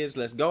Cobra Kai kids.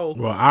 Let's go.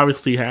 Well,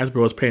 obviously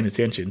Hasbro is paying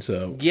attention,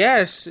 so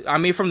yes. I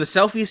mean, from the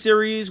selfie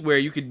series where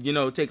you could,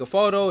 take a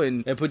photo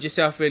and put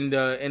yourself in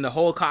the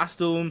whole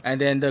costume, and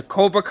then the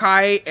Cobra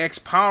Kai X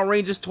Power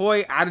Rangers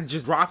toy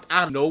just dropped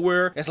out of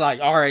nowhere. It's like,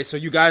 all right, so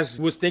you guys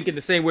was thinking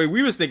the same way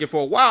we was thinking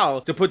for a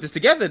while to put this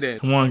together then.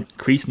 Come on,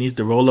 Kreese needs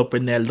to roll up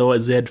in that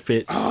Lord Zed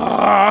fit.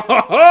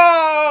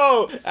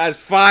 Oh, that's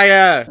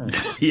fire.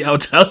 Yeah, I'll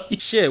tell you.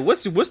 Shit,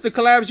 what's the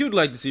collabs you'd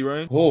like to see,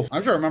 Ryan? Oh,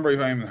 I'm trying to remember if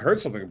I even heard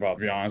something about it,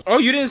 to be honest. Oh,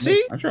 you didn't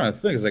see? I'm trying to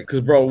think. It's like,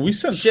 because, bro, we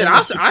sent shit,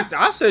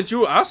 I'll send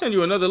you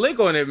another link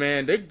on it,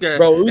 man. They got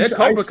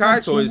Cobra Kai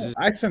toys.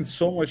 I sent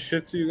so much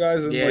shit to you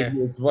guys, and yeah. like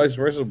it's vice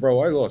versa,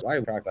 bro. I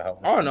tracked the hell.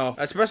 Oh no,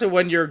 especially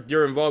when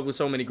you're involved with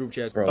so many group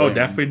chats, bro. Oh,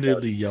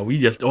 definitely, yo. We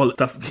just all the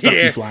stuff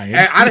be flying,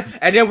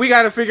 and then we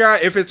got to figure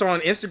out if it's on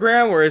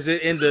Instagram or is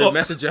it in the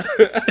messenger.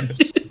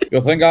 Yo,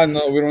 thank God,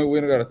 no, we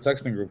don't got a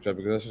texting group chat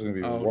because that's just gonna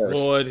be worse.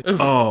 Lord.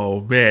 Oh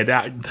man,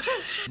 that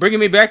bringing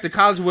me back to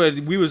college where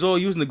we was all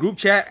using the group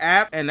chat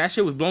app and that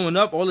shit was blowing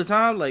up all the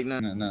time. Like, no,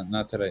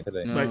 not today.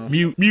 No. Like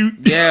mute.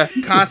 Yeah,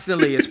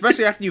 constantly,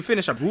 especially after you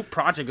finish a group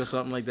project or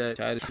something like that.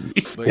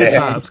 But good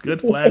times,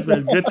 good flags,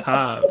 good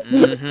times.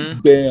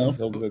 Mm-hmm. Damn,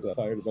 I got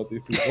tired about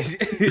these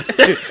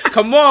people.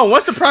 Come on,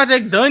 once the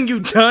project done, you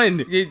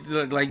done.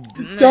 Like,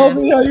 tell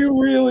me how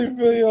you really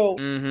feel.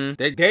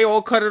 Mm-hmm. They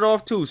all cut it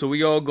off too, so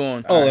we all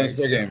gone. Oh, that's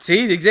the game.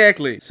 See,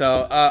 exactly.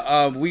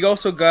 So, we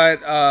also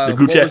got the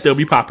group chat still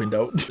be popping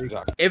though.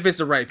 Exactly. If it's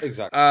the right.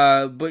 Exactly.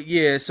 But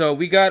yeah, so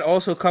we got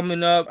also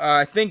coming up.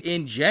 I think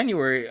in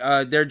January,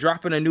 they're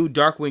dropping a new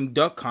Darkwing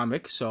Duck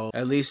comic. So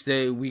at least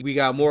we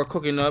got more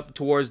cooking up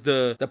towards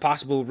the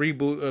possible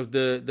reboot of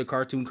the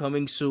cartoon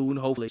coming soon.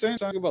 Hopefully. Saying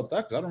something about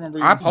that because I don't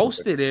remember. I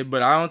posted it,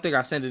 but I don't think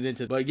I sent it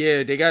into. But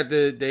yeah, they got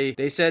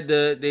they said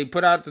they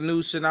put out the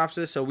new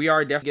synopsis, so we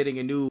are definitely getting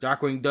a new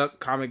Darkwing Duck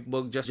comic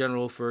book, just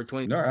general for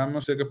 20. All right, I'm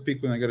gonna take a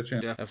peek when I get a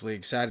chance. Yeah, definitely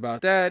excited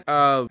about that.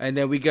 And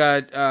then we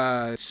got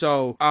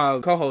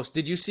co-host.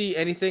 Did you see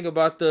anything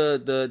about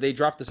they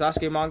dropped the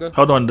Sasuke manga?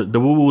 Hold on, the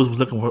woo was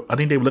looking for. I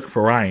think they were looking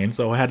for Ryan,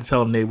 so I had to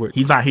tell them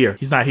he's not here.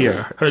 He's not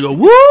here. I go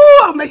woo.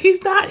 I'm like,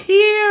 he's not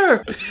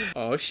here.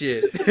 Oh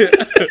shit.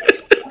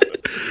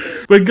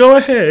 But go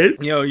ahead.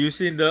 Yo, you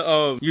seen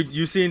the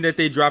you seen that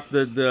they dropped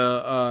the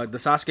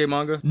Sasuke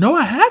manga? No,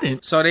 I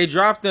hadn't. So they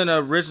dropped an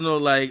original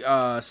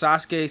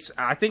Sasuke.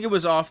 I think it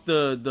was off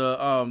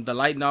the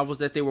light novels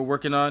that they were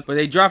working on, but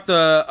they dropped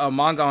a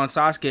manga on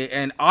Sasuke,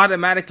 and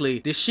automatically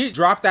this shit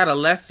dropped out of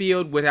left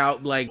field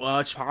without like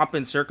much pomp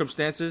and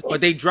circumstances.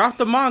 But they dropped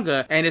the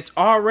manga, and it's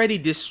already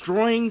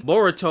destroying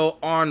Boruto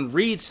on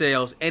read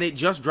sales, and it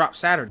just dropped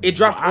Saturday. It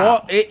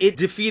dropped it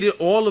defeated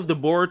all of the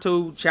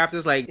Boruto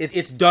chapters. Like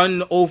it's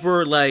done over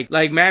over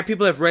like mad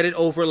people have read it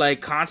over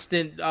like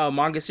constant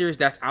manga series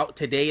that's out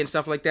today and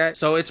stuff like that.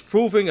 So it's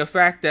proving a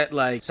fact that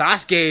like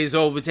Sasuke is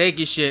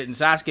overtaking shit and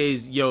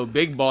Sasuke's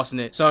big boss in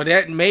it. So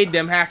that made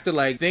them have to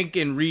like think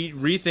and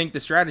rethink the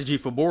strategy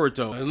for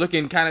Boruto. It's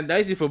looking kind of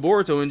dicey for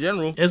Boruto in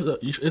general.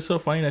 It's so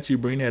funny that you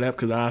bring that up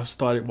because I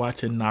started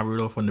watching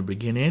Naruto from the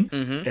beginning,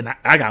 and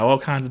I got all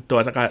kinds of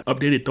thoughts. I got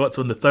updated thoughts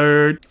on the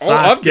third.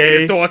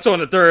 Updated thoughts on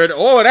the third.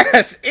 Oh,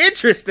 that's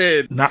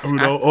interesting.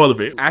 Naruto, all of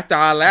it. After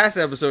our last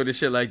episode and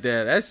shit like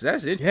that,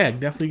 that's it. Yeah,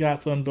 definitely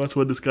got some thoughts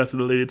we'll discuss at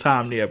a later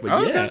time there. But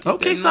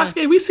okay,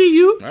 Sasuke, we see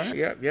you. All right,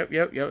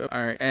 yep.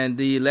 All right, and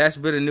the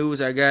last bit of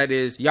news I got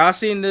is y'all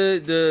seen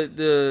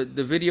the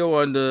video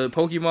on the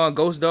Pokemon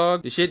Ghost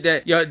Dog? The shit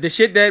that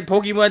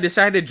Pokemon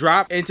decided to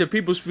drop into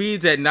people's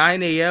feeds at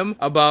 9 a.m.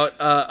 about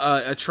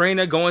a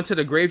trainer going to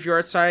the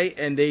graveyard site,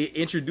 and they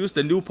introduced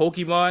a new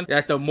Pokemon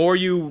that the more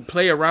you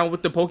play around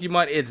with the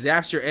Pokemon, it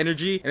zaps your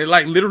energy and it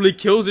like literally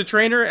kills the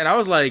trainer. And I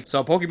was like,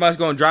 so Pokemon's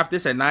gonna drop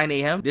this at 9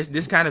 a.m.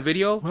 This kind of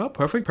video? Well,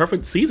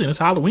 perfect season. It's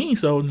Halloween,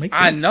 so it makes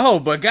sense. I know,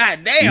 but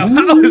goddamn,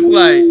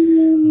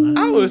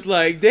 I was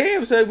like,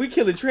 damn, son, we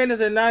killing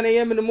trainers at 9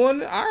 a.m. in the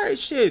morning. All right,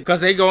 shit, because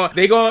they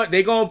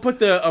gonna put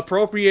the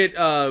appropriate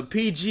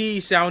PG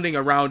sounding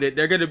around it.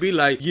 They're gonna be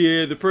like,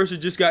 yeah, the person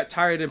just got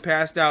tired and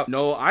passed out.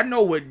 No, I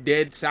know what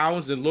dead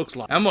sounds and looks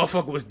like. That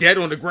motherfucker was dead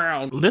on the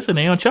ground. Listen,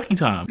 they on Chucky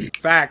time.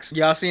 Facts.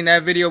 Y'all seen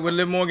that video with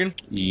Liv Morgan?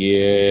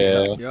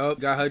 Yeah. Yup,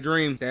 got her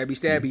dream.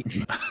 Stabby.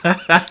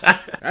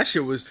 That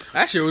shit was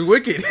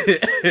wicked.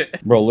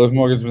 Bro, Liv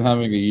Morgan's been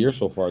having a year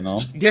so far, no?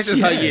 This is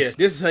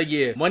her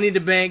year. Money in the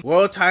Bank,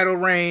 world title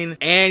reign,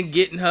 and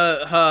getting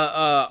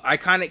her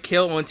iconic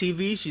kill on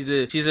TV.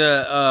 She's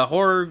a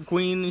horror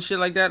queen and shit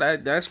like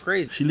that. That's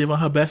crazy. She living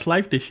her best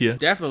life this year.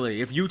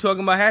 Definitely. If you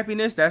talking about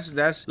happiness,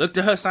 that's look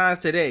to her signs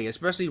today,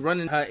 especially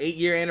running her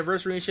 8-year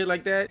anniversary and shit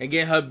like that, and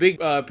getting her big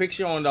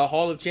picture on the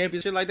Hall of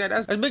Champions shit like that.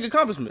 That's a big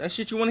accomplishment. That's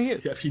shit you want to hear.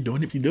 Yeah, she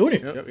doing it.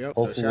 Yep.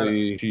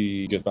 Hopefully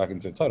she gets back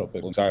into the title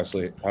pick.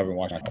 Honestly, I haven't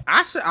watched that.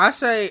 I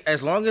say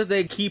as long as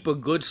they keep a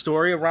good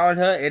story around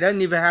her, it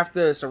doesn't even have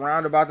to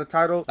surround about the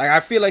title. Like I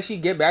feel like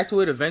she'd get back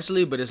to it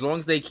eventually, but as long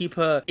as they keep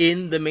her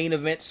in the main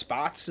event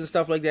spots and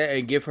stuff like that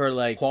and give her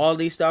like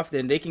quality stuff,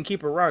 then they can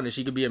keep her around and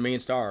she could be a main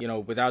star,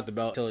 without the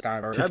belt till the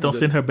time. Just don't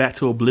send her back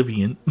to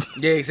oblivion.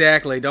 Yeah,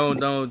 exactly. Don't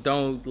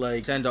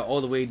like send her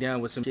all the way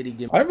down with some shitty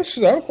gimmick. I have a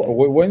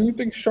when do you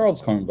think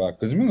Charlotte's coming back?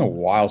 Because it's been a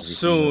while.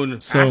 Soon.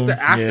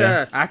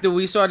 After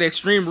we saw the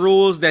Extreme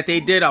Rules that they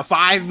did a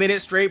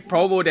 5-minute straight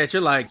promo that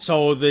you're like,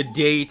 so the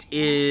date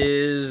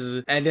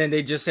is, and then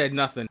they just said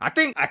nothing. I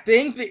think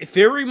the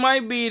theory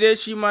might be that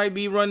she might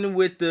be running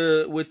with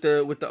the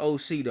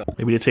OC though.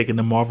 Maybe they're taking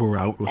the Marvel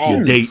route. We'll see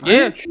a date.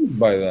 Yeah,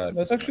 by that.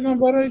 That's actually not a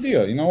bad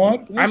idea. You know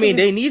what? I mean,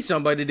 they need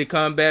somebody to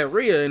combat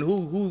Rhea, and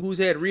who's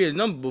had Rhea's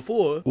number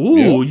before.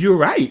 Ooh, you're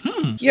right.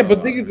 Yeah,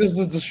 but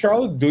does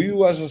Charlotte do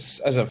you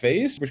as a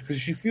face? Because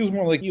she feels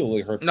more like heel,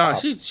 like her. No,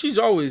 she's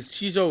always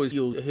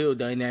heel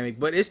dynamic,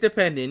 but it's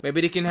dependent.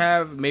 Maybe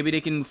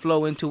they can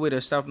flow into it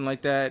or something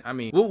like that. I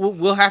mean,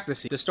 we'll have to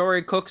see. The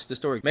story cooks the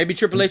story. Maybe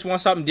Triple H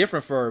wants something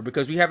different for her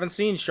because we haven't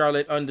seen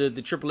Charlotte under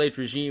the Triple H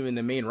regime in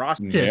the main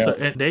roster. Yeah, so,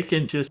 and they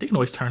can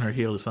always turn her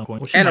heel at some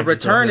point. Well, and a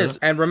return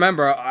and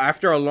remember,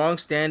 after a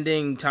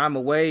long-standing time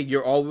away,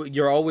 you're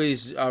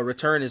always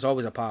return is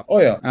always a pop. Oh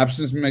yeah,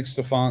 absence makes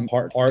the fun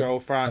part.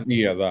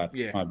 Yeah, that.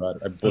 Yeah, my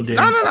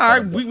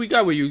bad. We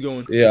got where you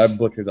going. Yeah, I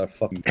butchered that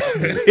fucking.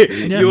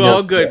 You're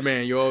all good,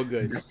 man. You're all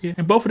good. Yeah,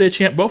 and both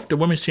the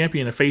women's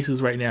champion are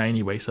faces right now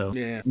anyway. So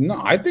yeah. No,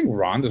 I think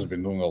Ronda's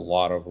been doing a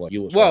lot of like.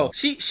 Well,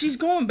 she's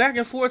going back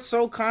and forth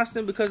so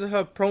constant because of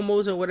her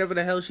promos and whatever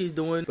the hell she's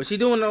doing. But she's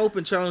doing an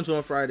open challenge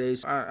on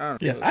Fridays. I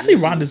see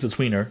Ronda's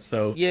between her.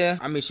 So yeah,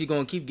 I mean she's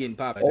gonna keep getting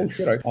popped. Oh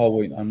shit!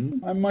 Wait,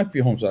 I might be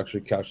home to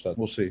actually catch that.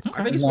 We'll see.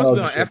 I think it's supposed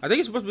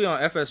to be on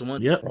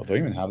FS1. Yep. Bro, do I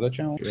even have that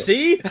channel?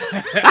 See.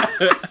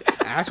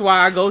 That's why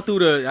I go through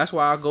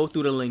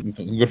the link.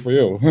 Good for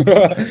you.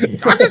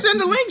 I can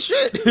send the link.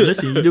 Shit.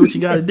 Listen, you do what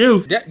you gotta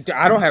do.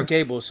 I don't have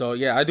cable, so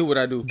yeah, I do what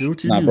I do. Do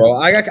what you do. Bro,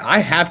 I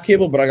have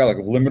cable, but I got like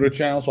a limited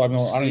channel, so I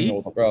don't even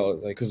know, bro.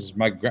 Like, because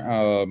my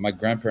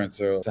grandparents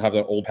have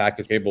that old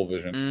package cable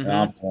vision, and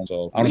I'm one,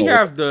 so I don't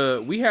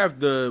know. We have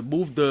the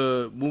move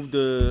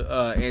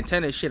the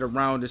antenna shit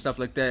around and stuff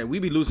like that. We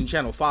be losing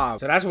channel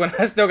 5, so that's when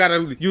I still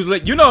gotta use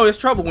like it's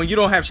trouble when you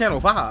don't have channel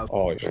 5.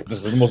 Oh, this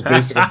is the most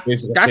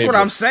basic. That's what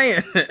I'm saying.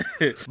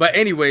 But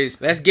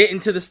anyways, let's get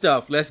into the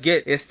stuff.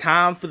 It's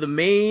time for the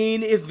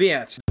main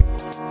event.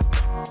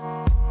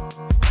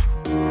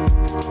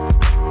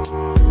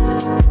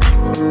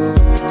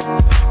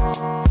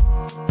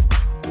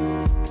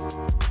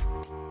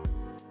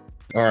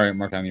 All right,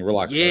 Mark Anthony,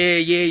 relax. Yeah.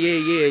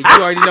 You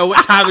already know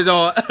what time it's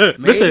on.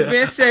 Main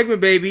event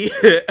segment, baby.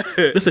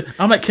 Listen,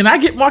 I'm like, can I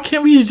get Mark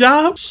Henry's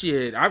job?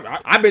 Shit,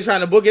 I've been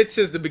trying to book it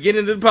since the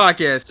beginning of the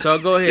podcast. So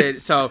go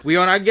ahead. So we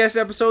on our guest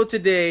episode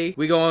today.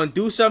 We gonna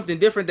do something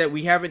different that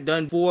we haven't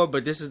done before,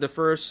 but this is the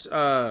first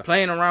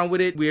playing around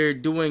with it. We're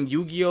doing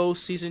Yu-Gi-Oh!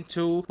 Season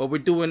 2, but we're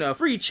doing a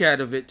free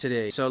chat of it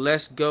today. So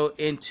let's go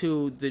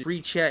into the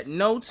free chat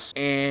notes.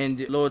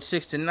 And Lord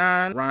 6 to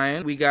 9,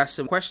 Ryan, we got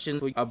some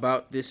questions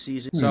about this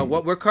season. So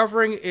what we're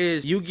covering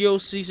is Yu-Gi-Oh!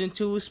 Season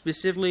 2,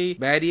 specifically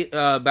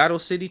Battle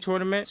City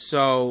Tournament.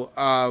 So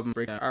all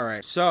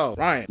right. So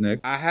Ryan, Nick,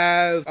 I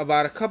have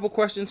about a couple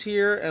questions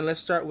here, and let's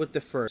start with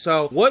the first.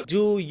 So what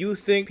do you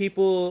think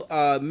people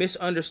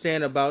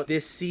misunderstand about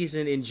this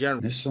season in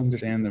general?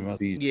 misunderstand about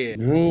these. Yeah.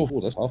 Ooh,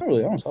 that's tough.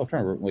 Really, I'm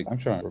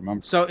trying to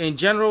remember. So in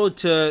general,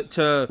 to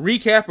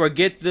recap or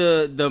get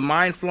the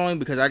mind flowing,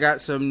 because I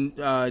got some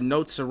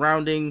notes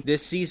surrounding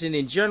this season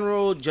in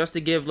general, just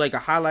to give like a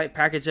highlight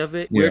package of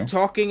it. Yeah. We're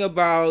talking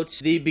about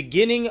the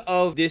beginning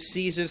of this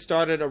season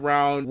started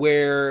around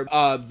where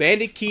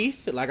Bandit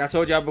Keith, like I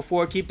told y'all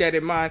before, keep that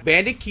in mind.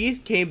 Bandit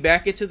Keith came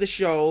back into the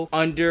show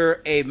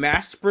under a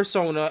masked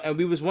persona, and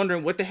we was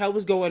wondering what the hell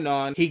was going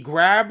on. He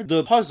grabbed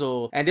the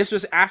puzzle, and this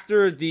was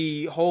after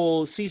the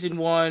whole season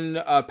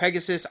 1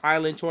 Pegasus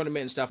Island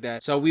tournament and stuff like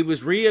that. So we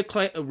was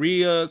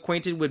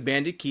reacquainted with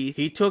Bandit Keith.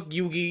 He took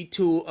Yugi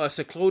to a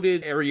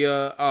secluded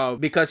area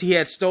because he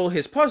had stole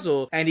his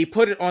puzzle, and he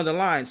put it on the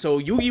line. So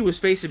Yugi was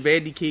facing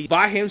Bandit Keith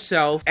by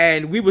himself,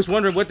 and we was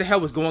wondering what the hell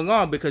was going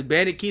on because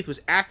Bandit Keith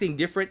was acting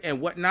different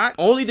and whatnot,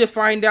 only to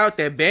find out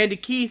that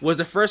Bandit Keith was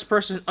the first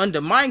person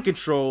under mind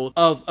control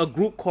of a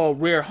group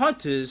called Rare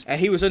Hunters, and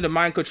he was under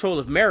mind control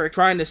of Merrick,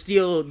 trying to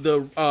steal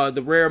the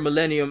rare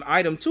Millennium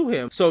item to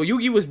him. So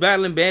Yugi was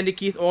battling Bandit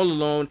Keith all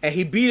alone, and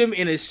he beat him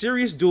in a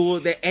serious duel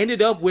that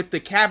ended up with the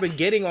cabin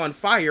getting on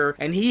fire,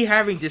 and he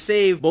having to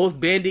save both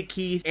Bandit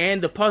Keith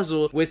and the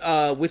puzzle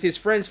with his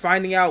friends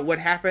finding out what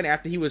happened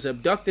after he was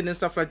abducted and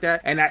stuff like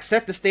that. And that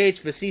set the stage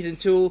for season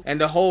 2 and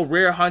the whole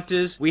Rare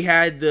Hunters. We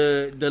had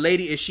the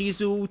lady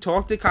Ishizu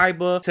talk to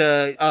Kaiba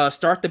to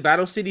start the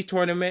Battle City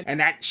tournament, and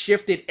that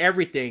shifted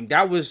everything.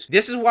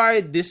 This is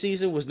why this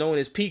season was known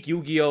as peak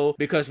Yu-Gi-Oh,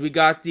 because we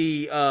got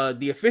the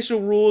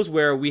official rules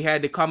where we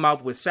had to come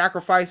up with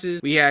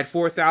sacrifices. We had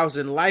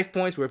 4,000 life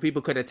points where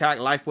people could attack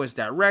life points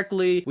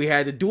directly. We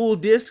had the dual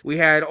disc. We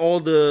had all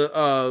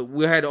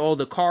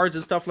the cards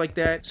and stuff like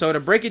that. So to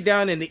break it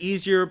down in the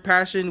easier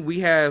passion, we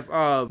had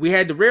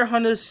the Rare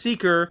Hunter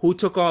Seeker who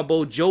took on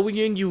both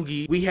Joey and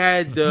Yugi. We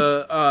had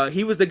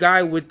he was the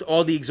guy with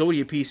all the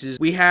Exodia pieces.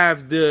 We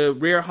have the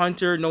Rare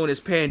Hunter known as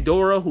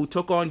Pandora who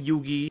took on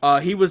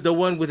Yugi. He was the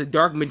one with the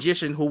Dark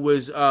Magician who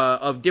was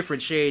of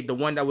different shade, the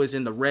one that was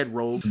in the red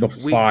robe. The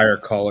fire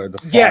color.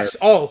 Yes.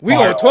 Oh, we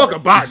gonna talk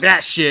about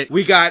that shit.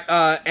 We got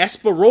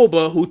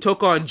Esperoba who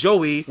took on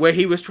Joey, where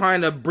he was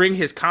trying to bring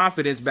his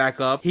confidence back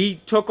up. Joey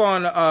took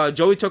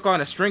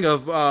on a string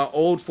of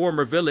old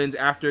former villains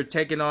after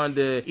taking on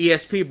the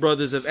ESP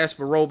brothers of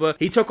Esperoba.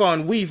 He took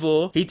on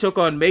Weevil. He took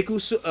on Mako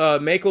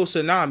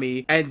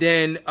Tsunami, and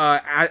then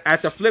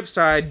at the flip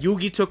side,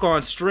 Yugi took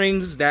on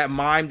Strings, that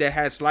mime that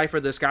had Slifer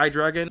the Sky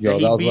Dragon. Yo,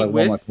 that was like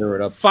one of my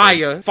favorite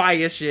episodes.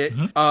 Fire shit.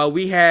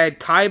 We had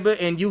Kaiba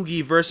and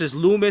Yugi versus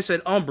Loomis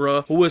and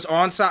Umbra, who was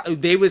on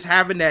side. They was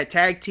having that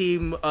tag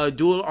team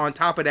duel on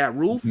top of that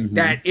roof.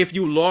 That if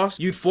you lost,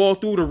 you'd fall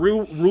through the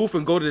roof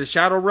and go to the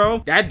Shadow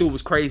Realm. That dude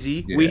was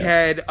crazy.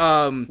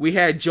 Yeah. We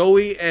had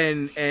Joey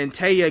and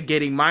Taya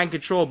getting mind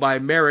controlled by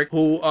Merrick,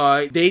 who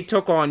they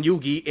took on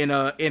Yugi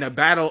in a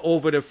battle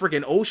over the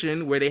freaking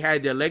ocean where they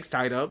had their legs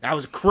tied up. That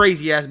was a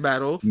crazy ass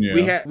battle.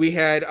 Yeah. We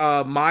had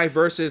Mai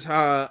versus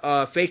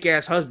fake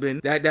ass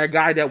husband, that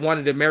guy that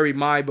wanted to marry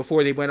Mai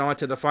before they went on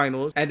to the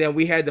finals. And then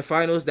we had the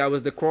finals that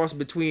was the cross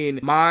between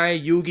Mai,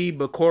 Yugi,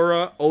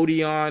 Bakura,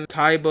 Odeon,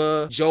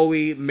 Kaiba,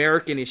 Joey,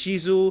 Merrick, and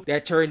Ishizu.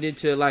 That turned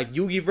into like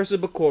Yugi versus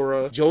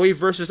Bakura, Joey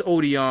versus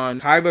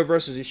Odeon, Kaiba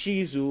versus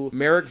Ishizu,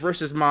 Merrick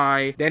versus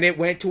Mai. Then it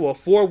went to a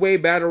 4-way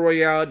battle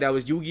royale that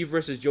was Yugi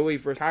versus Joey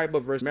versus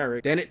Kaiba versus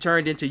Merrick. Then it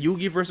turned into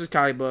Yugi versus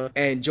Kaiba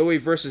and Joey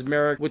versus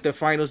Merrick, with the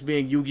finals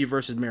being Yugi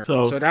versus Merrick.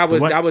 So that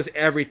was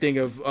everything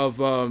of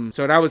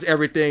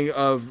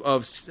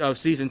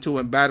season 2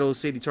 and Battle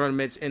City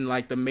tournaments and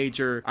like the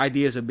major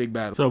ideas of big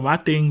battle. So my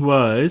thing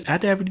was,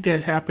 after everything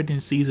that happened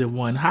in season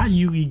 1, how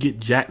Yugi get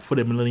jacked for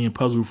the Millennium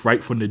Puzzle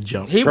right from the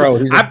jump?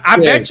 I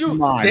bet you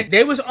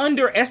they was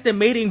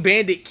underestimating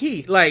Bandit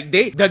Keith. Like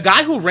the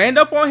guy who ran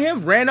up on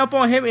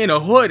him in a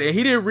hood, and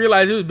he didn't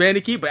realize it was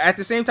Bandit Keith. But at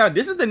the same time,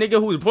 this is the nigga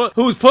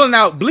who was pulling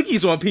out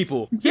blickies on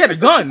people. He had a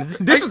gun.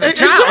 This is a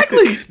child.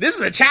 Exactly. This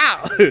is a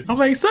child. I'm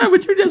like, son,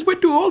 but you just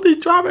went through all this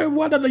drama and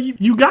whatnot. Like,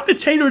 you got the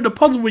chainer in the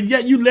puzzle, but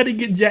yet you let it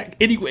get jacked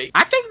anyway.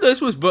 I think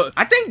this was, but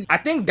I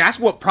think that's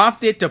what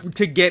prompted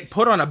to get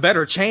put on a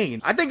better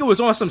chain. I think it was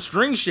on some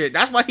string shit.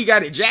 That's why he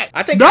got it jacked.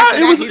 I think he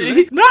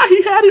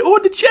had it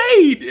on the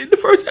chain in the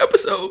first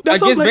episode.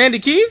 That's against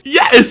Bandit Keith?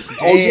 Yes.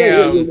 Damn. Oh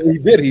yeah,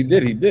 he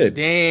did.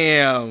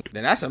 Damn.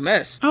 Then that's a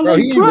mess. Bro,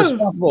 he ain't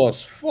responsible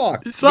as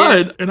fuck.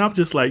 Son, and I'm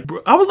just like, bro,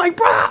 I was like,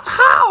 bro,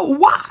 how?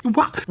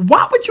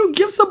 Why would you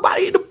give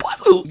somebody the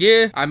puzzle?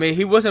 Yeah, I mean,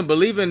 he wasn't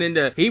believing in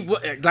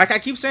like I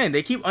keep saying,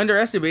 they keep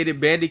underestimating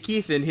Bandit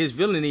Keith and his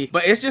villainy,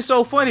 but it's just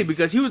so funny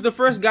because he was the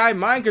first guy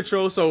mind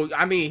control, so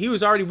I mean, he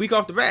was already weak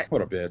off the bat.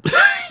 What a bitch.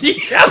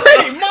 Yeah,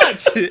 pretty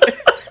much.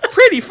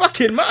 Pretty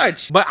fucking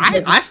much. But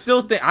I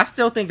still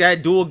think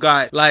that duel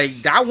got,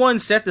 like, that one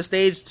set the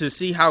stage to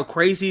see how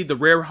crazy the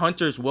Rare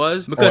Hunters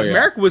was, because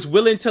Merrick was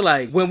willing to,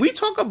 like, when we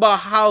talk about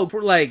how,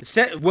 like,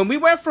 when we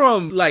went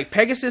from, like,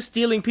 Pegasus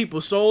stealing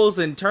people's souls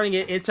and turning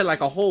it into,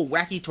 like, a whole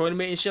wacky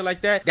tournament and shit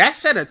like that, that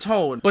set a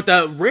tone. But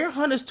the Rare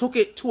Hunters took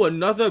it to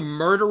another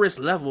murderous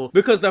level,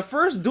 because the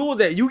first duel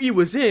that Yugi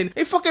was in,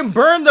 they fucking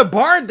burned the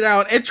barn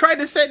down and tried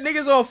to set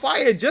niggas on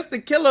fire just to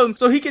kill him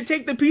so he could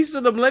take the pieces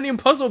of the Millennium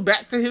Puzzle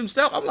back to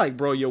himself. I'm like,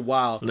 bro, you're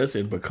wild.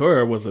 Listen,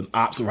 Bakura was an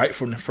ops right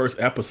from the first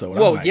episode.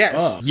 Well, like,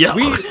 yes. Yeah.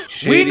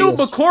 We knew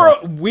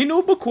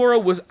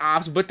Bakura was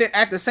ops, but then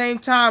at the same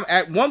time,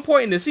 at one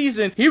point in the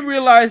season, he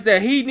realized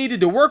that he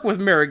needed to work with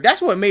Merrick.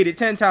 That's what made it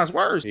 10 times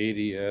worse.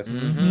 ADS.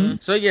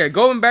 So yeah,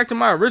 going back to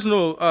my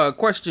original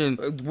question,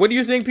 what do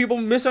you think people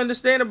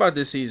misunderstand about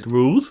this season?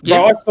 Rules?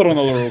 Bro, I still don't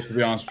know the rules, to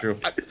be honest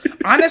with you.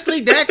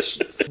 Honestly, that's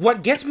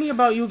what gets me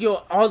about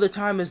Yu-Gi-Oh! All the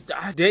time is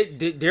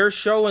their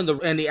show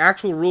and the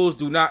actual rules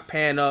do not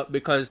pan up,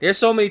 because there's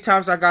so many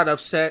times I got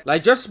upset.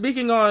 Like, just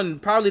speaking on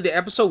probably the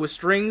episode with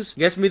Strings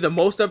gets me the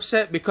most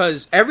upset,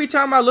 because every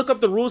time I look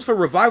up the rules for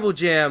Revival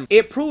Jam,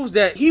 it proves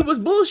that he was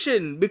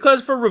bullshitting,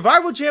 because for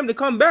Revival Jam to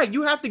come back,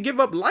 you have to give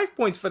up life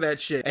points for that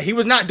shit. And he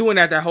was not doing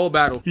that whole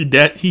battle. He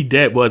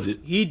dead, was it?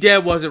 He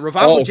dead, was it?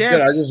 Revival Jam.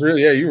 Shit, I just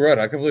really, you're right.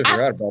 I completely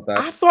forgot about that.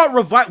 I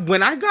thought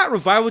when I got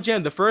Revival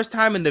Jam the first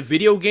time in the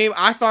video game,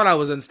 I thought I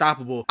was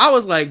unstoppable. I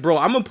was like, bro,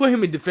 I'm gonna put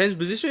him in defense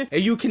position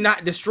and you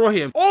cannot destroy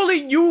him.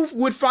 Only you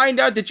would find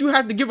out that you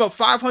have to give up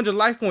 500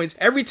 life points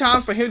every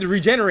time for him to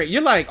regenerate.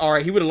 You're like, all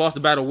right, he would have lost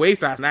the battle way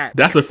faster than that.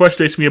 That's what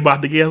frustrates me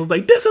about the game. I was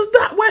like, this is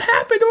not what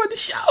happened on the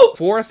show.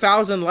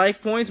 4,000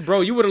 life points,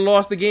 bro. You would have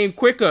lost the game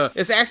quicker.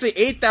 It's actually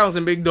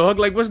 8,000, big dog.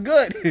 Like, what's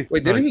good?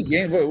 Wait, didn't he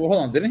gain? Wait, hold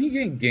on. Didn't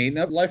he gain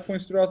up life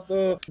points throughout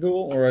the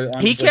duel? Or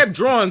he kept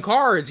drawing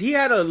cards. He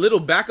had a little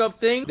backup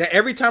thing that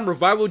every time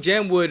Revival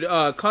Jam would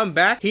come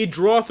back, he'd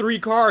draw 3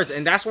 cards,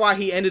 and that's why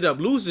he ended up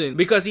losing,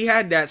 because he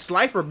had that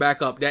Slifer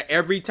backup that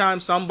every time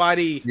some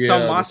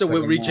monster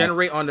would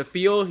regenerate on the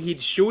field,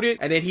 he'd shoot it,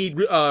 and then he'd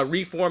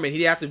reform, and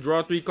he'd have to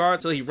draw 3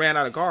 cards till he ran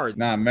out of cards.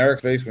 Nah,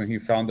 Merrick's face when he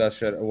found that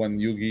shit, when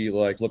Yugi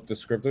like flipped the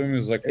script to him, he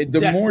was like,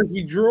 the more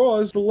he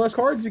draws, the less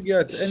cards he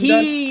gets. And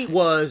he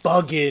was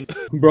bugging.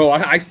 Bro,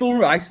 I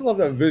still have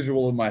that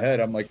visual in my head.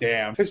 I'm like,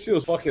 damn, this shit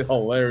was fucking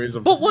hilarious.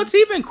 But what's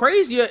even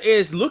crazier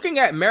is looking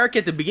at Merrick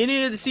at the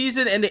beginning of the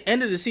season and the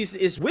end of the season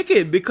is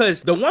wicked,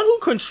 because the one who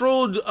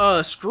controlled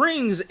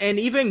Strings and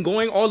even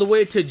going all the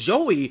way to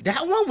Joey,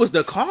 that one was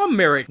the calm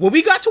Merrick. When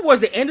we got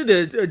towards the end of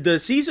the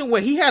season,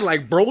 where he had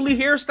like Broly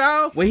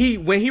hairstyle, when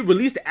he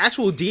released the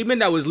actual demon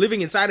that was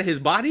living inside of his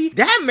body,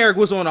 that Merrick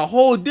was on a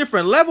whole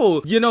different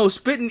level, you know,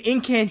 spitting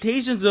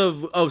incantations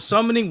of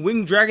summoning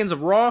winged dragons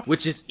of Ra,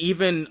 which is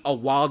even a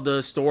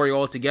wilder story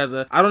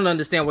altogether. I don't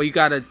understand why you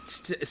gotta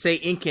say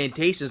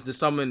incantations to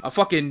summon a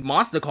fucking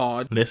monster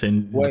card.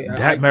 Listen, wait,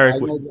 Merrick.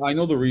 I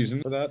know the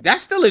reason for that.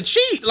 That's still a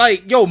cheat.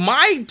 Like, yo,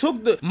 Mai took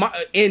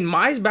in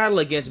Mai's battle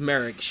against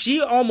Merrick,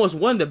 she almost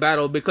won the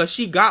battle because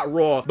she got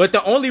Raw, but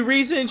the only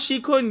reason she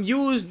couldn't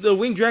use the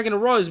winged dragon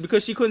of Raw is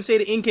because she couldn't say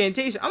the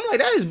incantation. I'm like,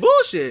 that is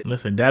bullshit.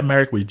 Listen, that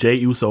Merrick was Jey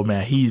Uso,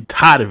 man. He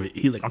tired of it.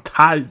 He's like, I'm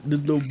tired of this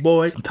little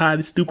boy. I'm tired of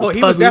this stupid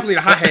he was definitely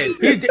the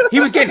hothead. He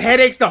was getting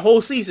headaches the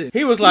whole season.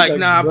 He was like,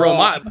 nah, bro.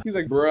 He's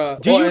like,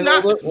 bruh. Do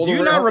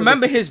you not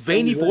remember his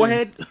veiny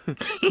forehead?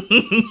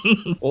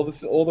 all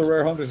the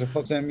Rare Hunters are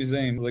fuck Sami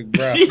Zayn. Like,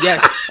 bruh.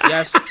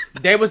 Yes.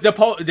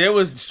 There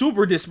was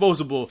super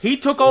disposable. He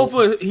took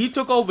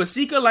over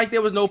Seeker like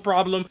there was no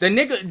problem. The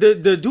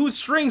nigga, the dude's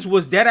Strings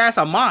was dead ass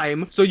a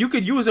mime, so you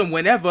could use him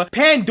whenever.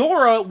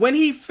 Pandora, when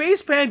he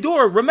faced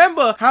Pandora,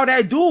 remember how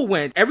that duel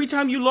went? Every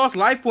time you lost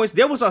life points,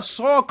 there was a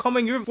saw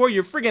coming for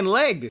your friggin'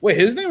 leg. Wait,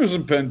 his name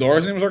wasn't Pandora,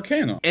 his name was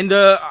Arcana. And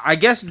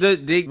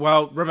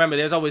remember,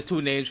 there's always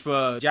 2 names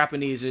for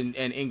Japanese and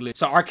English.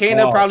 So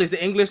Arcana probably is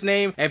the English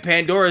name, and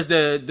Pandora is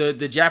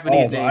the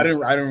Japanese name. I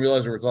didn't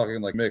realize we were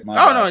talking like Mick.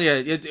 No, yeah,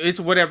 it's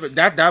whatever.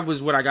 That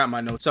was what I got in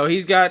my notes. So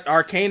he's got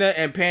Arcana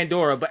and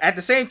Pandora, but at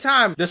the same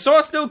time, the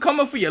saw's still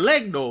coming for your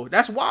leg though.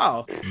 That's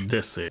wild.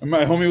 That's it.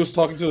 My homie was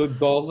talking to the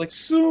dolls like,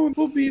 soon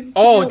we'll be.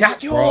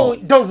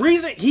 The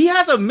reason he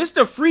has a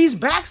Mr. Freeze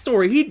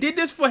backstory. He did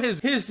this for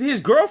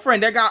his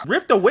girlfriend that got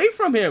ripped away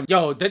from him.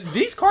 Yo,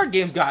 these card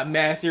games got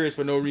mad serious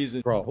for no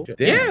reason. Bro,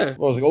 yeah.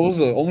 Well, it was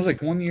almost like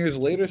 20 years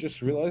later.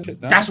 Just realized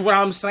it. That's what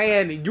I'm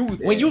saying.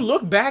 When you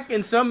look back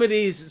in some of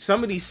these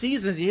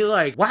seasons, you're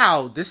like,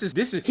 wow, this is.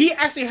 He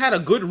actually had a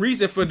good reason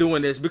reason for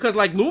doing this because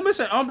like Loomis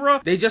and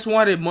Umbra, they just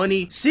wanted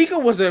money. Sika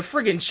was a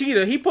friggin'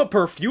 cheater. He put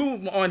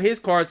perfume on his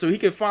card so he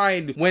could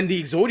find when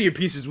the Exodia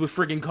pieces were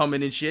friggin'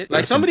 coming and shit.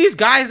 Like some of these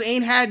guys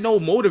ain't had no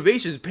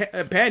motivations.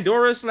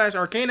 Pandora /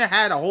 Arcana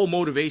had a whole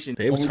motivation.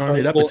 They was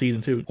turning it up in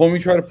season 2.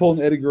 Homie tried to pull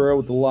an Eddie Guerrero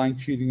with the lying,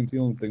 cheating, and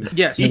stealing things.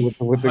 Yes, with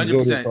the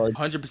 100%, card.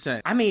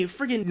 100%. I mean,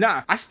 friggin'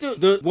 nah. I still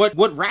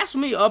what wraps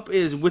me up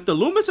is with the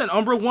Loomis and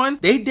Umbra one.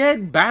 They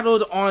dead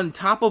battled on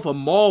top of a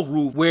mall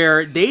roof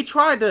where they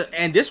tried to,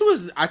 and this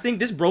was, I think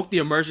this broke the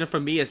immersion for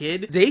me as a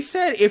kid. They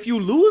said if you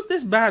lose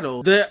this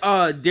battle,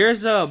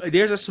 there's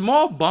a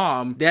small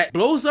bomb that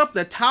blows up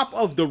the top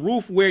of the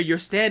roof where you're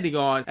standing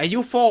on, and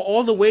you fall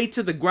all the way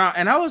to the ground.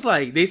 And I was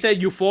like, they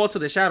said you fall to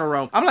the Shadow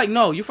Realm. I'm like,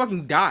 no, you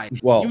fucking died.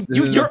 Well,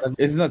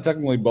 isn't that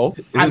technically both?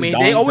 I mean,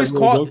 they always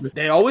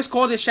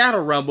called it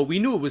Shadow Realm, but we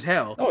knew it was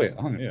hell. Oh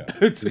yeah,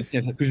 because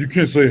you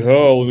can't say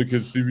hell in the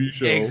kids' TV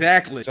show.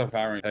 Exactly.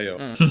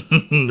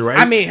 Right?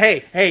 I mean,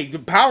 hey, the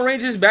Power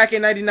Rangers back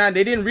in '99,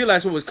 they didn't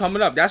realize what was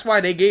coming up. That's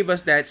why they gave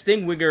us that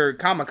Stingwinger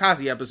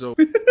Kamikaze episode.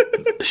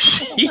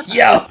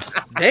 Yo,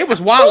 they was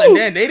wilding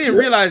then. They didn't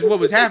realize what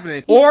was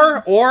happening.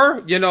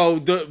 Or you know,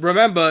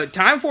 remember,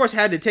 Time Force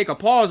had to take a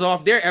pause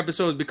off their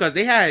episodes because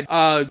they had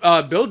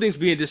buildings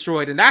being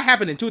destroyed, and that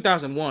happened in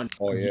 2001.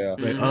 Oh yeah.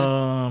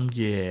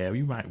 Yeah,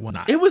 you might want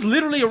to. It was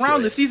literally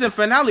around the season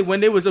finale when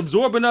they was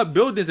absorbing up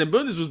buildings and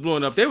buildings was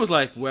blowing up. They was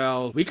like,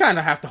 well, we kind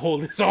of have to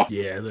hold this off.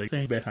 Yeah, like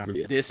ain't bad time.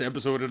 This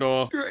episode at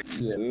all.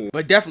 Yeah.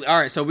 But definitely, all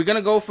right. So we're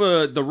gonna go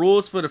for the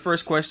rules for the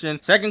first question.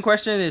 Second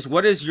question is,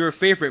 what is your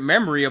favorite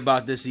memory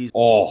about this season?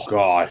 Oh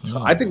God,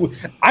 I think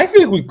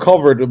we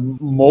covered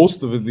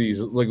most of these,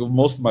 like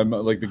most of my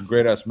the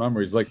great ass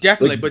memories. Like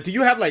definitely, but do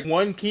you have like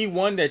one key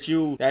one that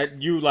you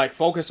like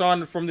focus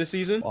on from this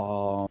season?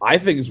 I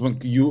think it's when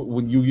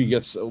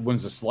Yugi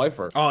wins the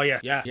Slifer. Oh yeah.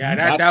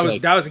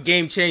 That was a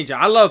game changer.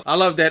 I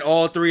love that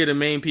all three of the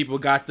main people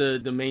got the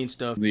main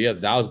stuff. Yeah,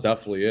 that was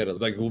definitely it.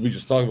 Like we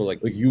just talked about,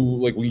 like when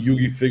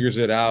Yugi figures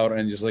it out,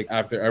 and just like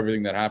after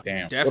everything that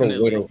happened. Damn,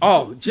 definitely.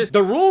 Just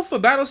the rule for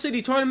Battle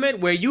City Tournament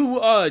where you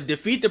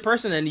defeat the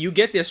person and you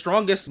get their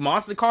strongest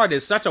monster card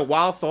is such a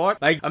wild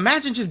thought. Like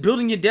imagine just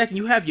building your deck and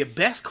you have your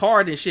best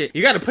card and shit.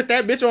 You got to put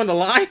that bitch on the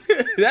line.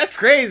 That's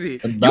crazy.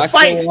 You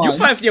fight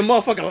for your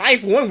motherfucking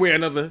life one way or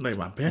another. Like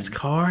my best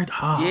card.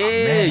 Oh,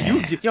 yeah,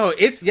 man.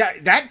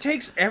 that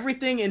takes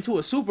everything into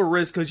a super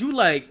risk because you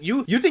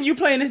think you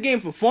playing this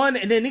game for fun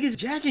and then niggas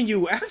jacking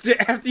you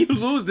after you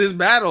lose this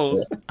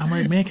battle. I'm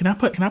like, man, can I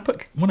put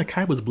one of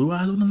Kaiba's blue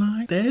eyes on the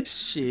line? Dead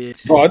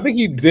shit. Bro, I think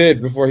he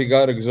did before he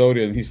got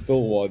Exodia and he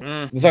still won.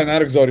 Sorry,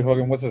 not Exodia.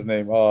 Fucking what's his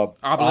name?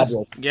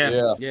 Obelisk.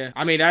 Yeah.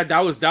 I mean that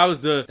was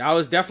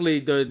definitely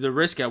the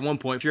risk at one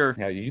point. Sure.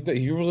 Yeah,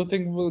 you really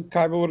think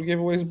Kaiba would have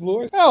given away his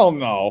blue eyes? Hell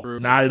no.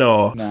 Not at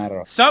all. Not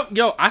at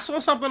all. I saw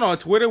something on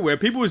Twitter where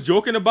people was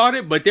joking about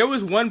it, but there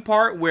was one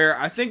part where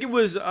I think it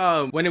was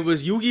when it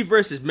was Yugi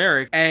versus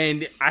Merrick,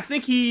 and I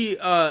think he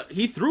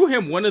threw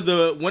him one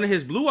of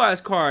his blue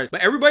eyes cards,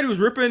 but everybody was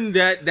ripping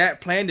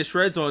that plan to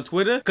shreds on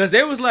Twitter because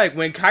they was like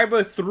when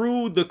Kaiba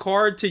threw the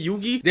card to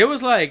Yugi, they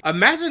was like,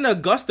 imagine a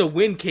gust of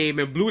wind came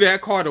and blew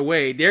that card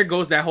away. There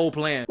goes that whole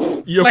plan.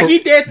 Like he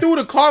there threw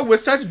the card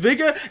with such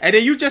vigor, and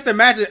then you just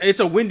imagine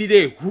it's a windy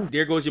day. Whew,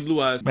 there goes your blue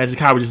eyes. Imagine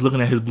Kaiba just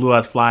looking at his blue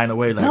eyes flying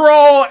away, like,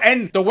 bro.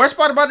 And the worst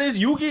part about it is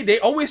Yugi. They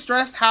always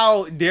stressed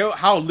how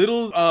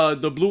little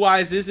the blue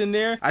eyes is in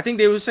there. I think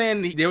they were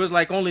saying there was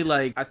like only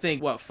like I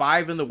think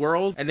 5 in the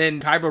world, and then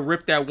Kaiba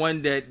ripped that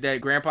one that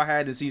Grandpa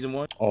had in season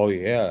 1. Oh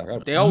yeah.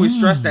 They always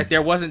stressed that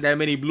there wasn't that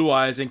many blue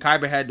eyes, and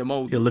Kaiba had the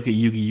most. Yeah, look at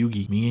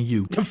Yugi, me and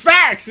you. The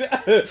facts.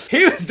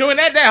 He was doing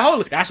that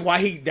whole. That's why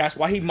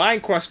he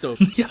mind crushed them.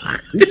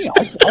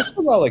 I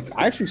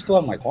actually still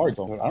have my cards.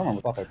 I don't remember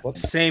if I put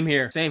them. Same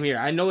here.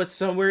 I know it's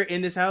somewhere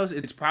in this house.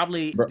 It's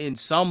probably in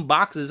some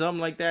boxes, something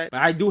like that.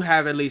 But I do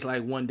have at least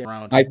like one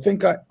around. I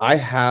think I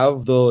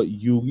have the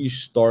Yugi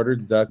starter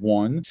deck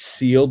one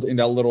sealed in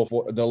the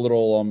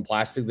little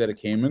plastic that it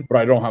came in, but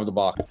I don't have the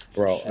box,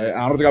 bro.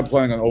 I don't think I'm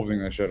planning on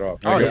opening that shit up.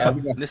 Oh yeah,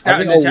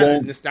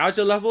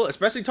 nostalgia level,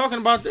 especially talking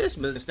about this,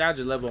 but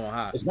nostalgia level on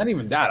high. It's not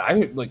even that.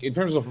 I like in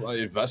terms of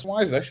investment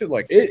wise, that shit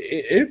like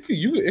you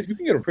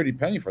can get a pretty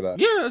penny for that.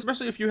 Yeah,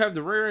 especially if you have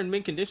the rare and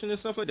mint condition and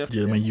stuff like that.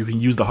 Yeah, man, you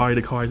can use the heart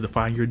of the cards to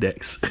find your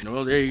decks.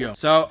 Well, there you go.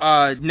 So,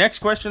 next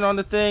question on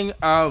the thing.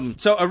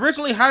 So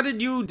originally, how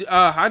did you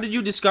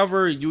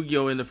discover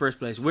Yu-Gi-Oh in the first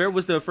place? Where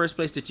was the first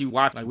place that you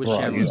watched? Like which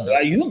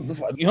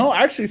channel?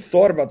 I actually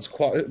thought about this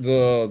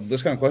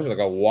kind of question like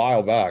a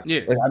while back.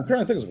 Yeah. Like I'm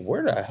trying to think,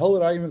 where the hell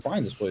did I even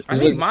find this place? I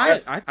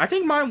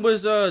think mine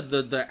was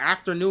the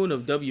afternoon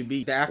of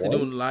WB, the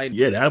afternoon light.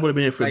 Yeah, that would have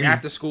been it for like me.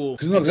 after school.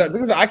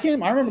 Because I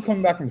remember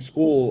coming back from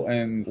school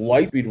and then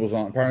Lightspeed was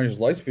on. Apparently, just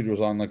Lightspeed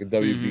was on like a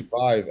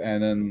WB5,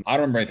 and then I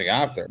don't remember anything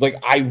after.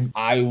 Like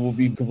I will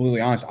be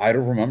completely honest. I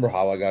don't remember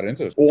how I got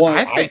into this.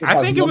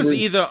 I think it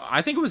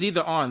was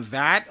either on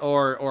that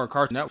or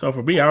Cartoon Network. So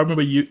for me, I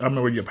remember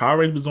your Power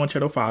Rangers was on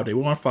Channel 5. They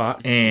were on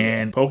Fox,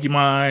 and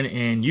Pokemon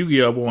and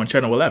Yu-Gi-Oh were on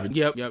Channel 11.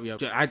 Yep.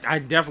 I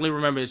definitely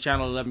remember his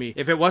Channel 11.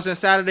 If it wasn't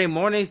Saturday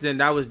mornings, then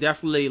that was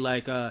definitely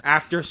like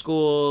after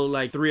school,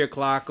 like 3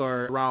 o'clock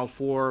or around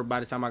 4 by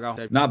the time I got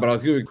home. Nah, but I'll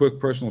give you a quick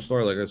personal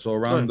story. Like, so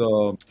around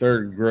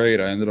third grade,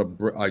 I ended up,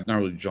 I not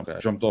really jumped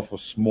off of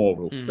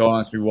Smallville. Don't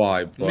ask me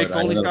why. But Mick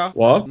Foley style?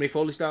 What? Mick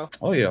Foley style?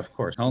 Oh, yeah, of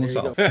course. Hell in the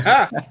South.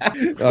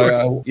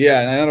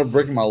 Yeah, and I ended up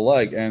breaking my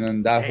leg. And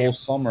then that whole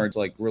summer, it's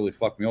like really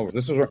fucked me over.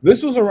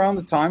 This was around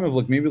the time of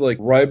like maybe like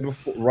right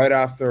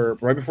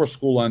before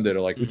school ended.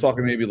 Or like we're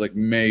talking maybe like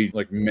May-ish,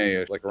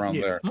 like around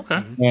there.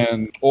 Okay.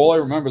 And all I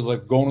remember is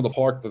like going to the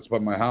park that's by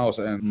my house,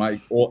 and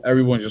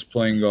everyone's just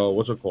playing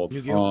what's it called,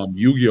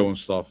 Yu-Gi-Oh and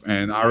stuff.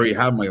 And I already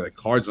have my like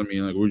cards on me,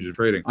 and like we were just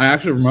trading. I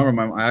actually remember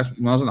when I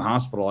was in the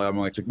hospital. I'm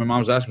like my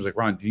mom's asking me, like,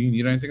 Ron, do you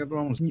need anything at the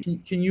moment?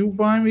 Can you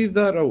buy me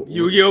that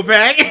Yu-Gi-Oh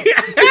pack?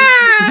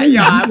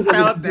 Yeah, I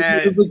felt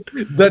that. It's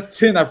like that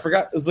tin. I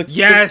forgot. It's like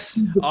yes.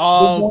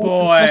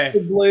 Boy.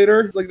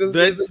 Later, like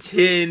the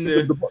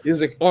tin.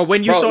 Like, or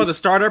when you saw the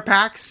starter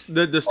packs,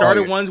 the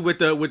starter ones with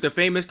the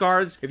famous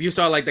cards. If you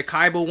saw like the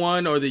Kaiba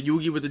one, or the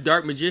Yugi with the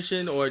Dark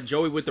Magician, or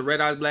Joey with the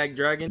Red Eyes Black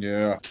Dragon.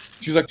 Yeah.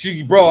 She's like,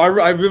 bro,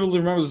 I vividly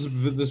remember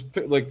this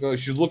like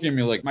she's looking at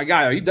me like, my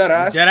guy, are you dead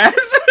ass? Dead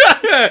ass?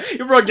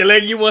 You broke your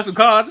leg. You want some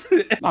cards?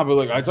 Nah, but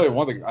like I tell you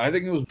one thing. I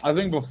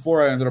think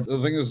before I ended up.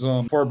 The thing is,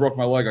 before I broke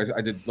my leg,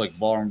 I did like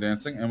ballroom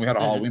dancing, and we had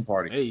a Halloween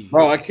party. Hey.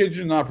 Bro, I kid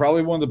you not.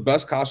 Probably one of the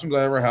best costumes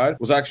I ever had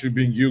was actually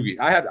being Yugi.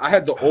 I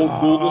had the old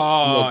duelist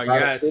from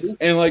yes. City,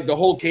 and like the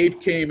whole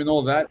cape came and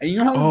all that. And you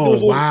know how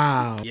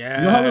wow. Yeah.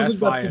 You know how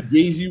there's like that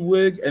Daisy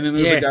wig, and then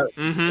there's like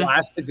that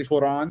plastic they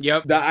put on.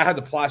 Yep. I had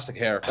the plastic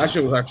hair. That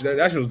shit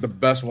was the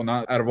best one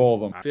out of all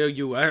of them. I feel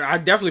you. I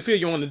definitely feel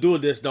you on the dual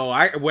disc though.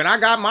 When I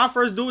got my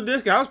first dual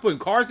disc, I was putting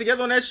cards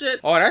together on that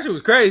shit. Oh, that shit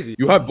was crazy.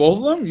 You had both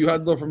of them? You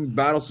had the from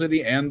Battle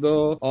City and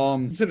the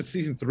is it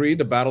season 3,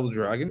 the Battle of the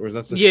Dragon, or is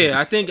that?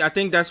 I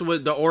think that's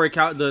what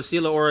the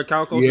Seal of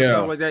Orichalcos and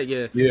stuff like that.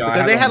 Yeah.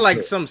 Because they had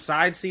like some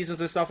side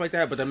seasons and stuff like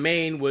that, but the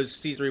main was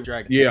season 3 of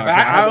Dragon. Yeah,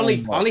 I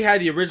only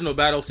had the original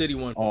Battle City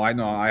one. Oh, I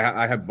know.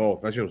 I had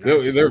both. That shit was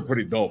they were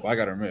pretty dope. I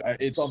gotta admit,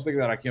 it's something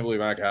that I can't believe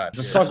I had.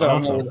 Just sucks that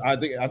I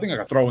think I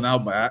got thrown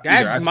out by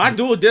that. My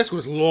dual disc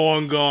was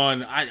long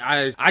gone.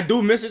 I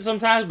do miss it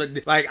sometimes,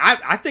 but like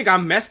I think I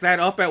messed that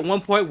up at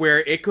one point where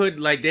it could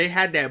like they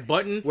had that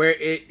button where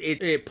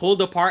it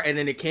pulled apart and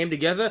then it came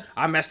together.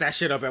 I messed that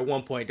shit up at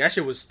one point. That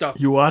shit was stuck.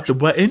 You watch the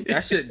button?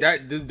 That shit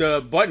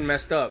the button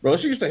messed up. Bro, that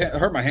shit used to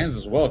hurt my hands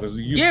as well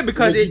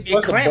because it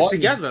clamps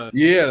together.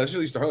 Yeah, that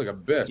shit used to hurt like a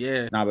bitch.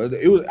 Yeah. Nah, but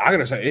it was. I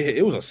gotta say,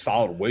 it was a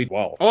solid weight.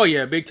 Wow. Oh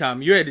yeah, big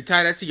time. You had to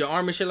tie that to your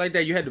arm and shit like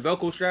that. You had the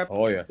Velcro strap.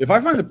 Oh yeah. If I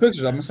find the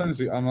pictures, I'm gonna send it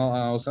to you.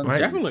 I'll send it to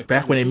you. Definitely.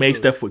 Back when they made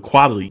stuff with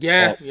quality.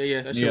 Yeah.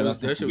 That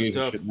shit was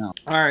tough.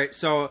 All right.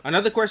 So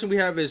another question we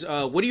have is,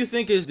 what do you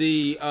think is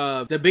the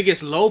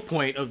biggest low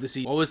point of the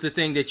season? What was the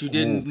thing that you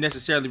didn't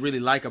necessarily really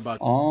like about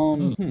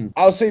it?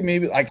 I'll say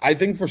maybe like I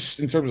think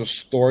in terms of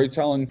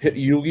storytelling,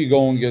 Yugi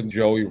going against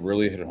Joey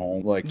really hit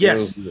home. Like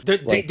yes,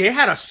 they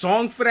had a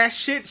song for that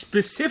shit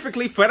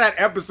specifically for that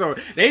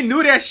episode. They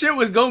knew that shit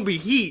was gonna be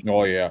heat.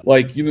 Oh yeah,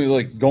 like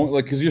like going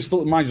like because you're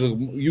still mind you,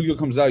 like, Yu-Gi-Oh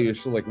comes out, you're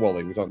still like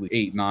like we're talking like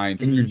 8, 9,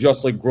 and you're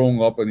just like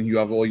growing up and you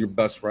have all your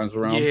best friends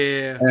around.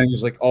 Yeah, and you're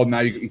just like, oh,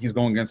 now he's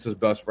going against his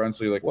best friend,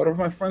 so you're like, what if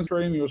my friends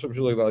train me or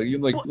something like that? You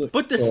like,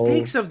 but the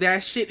stakes of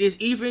that shit is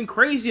even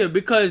crazier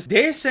because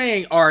they're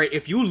saying, all right,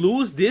 if you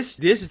lose this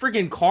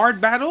freaking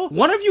card battle,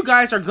 one of you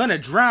guys are gonna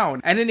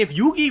drown, and then if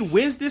Yugi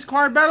wins this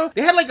card battle,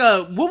 they had like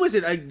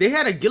they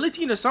had a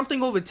guillotine or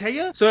something over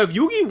Taya. So if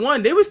Yugi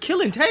won, they was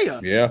killing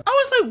Taya. Yeah, I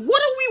was like,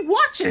 what are we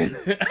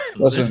watching?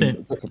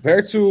 Listen,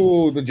 compared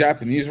to the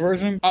Japanese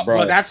version, bro,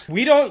 well, that's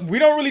we don't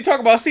really talk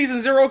about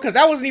season 0 because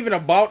that wasn't even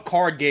about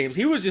card games.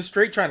 He was just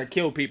straight trying to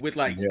kill people with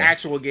like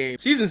actual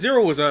games. Season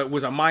 0 was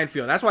a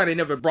minefield. That's why they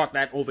never brought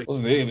that over.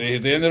 Listen, they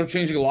ended up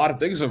changing a lot of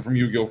things from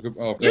Yu-Gi-Oh.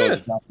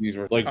 The Japanese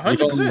version, like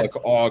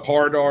 100%.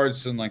 Card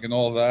arts and like and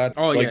all that.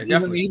 Oh like, yeah,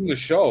 definitely. Even the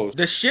shows.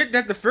 The shit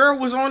that the Pharaoh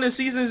was on in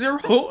season 0,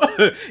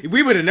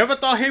 we would have never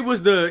thought he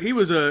was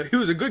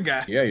a good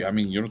guy. Yeah. I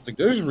mean, you don't think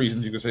there's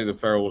reasons you could say the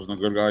Pharaoh wasn't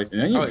a good guy?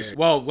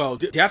 Well,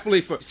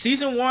 definitely for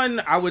season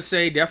 1, I would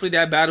say definitely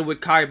that battle with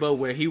Kaiba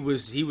where he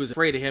was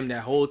afraid of him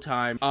that whole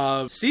time.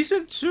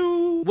 Season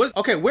 2 was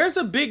okay. Where's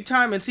the big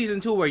time in season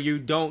 2 where you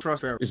don't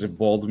trust Pharaoh? Is it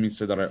bold of me to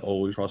say that I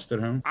always trusted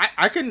him?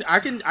 I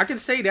can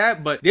say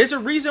that, but there's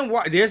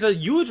a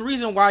huge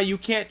reason why you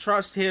can't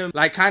trust him,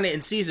 like kind of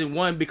in season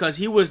 1, because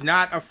he was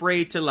not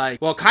afraid to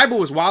Kaiba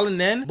was wilding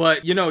then,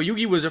 but you know,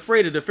 Yugi was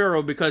afraid of the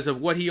Pharaoh because of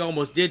what he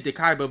almost did to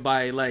Kaiba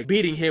by like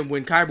beating him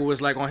when Kaiba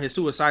was like on his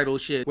suicidal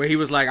shit, where he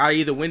was like, I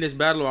either win this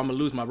battle or I'm gonna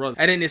lose my brother.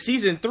 And then in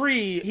season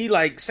 3, he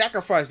like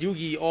sacrificed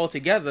Yugi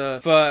altogether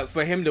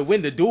for him to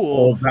win the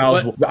duel.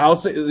 I'll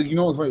say, you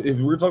know, if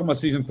we're talking about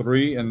season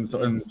 3 in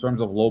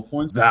terms of low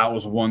points, that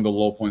was one of the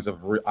low points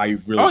of I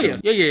really. Oh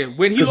yeah.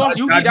 When he lost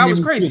Yugi, that was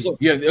crazy.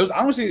 It was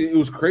honestly it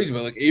was crazy,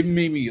 but like it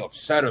made me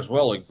upset as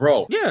well. Like,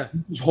 bro, yeah,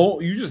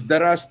 you just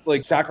dead ass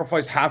like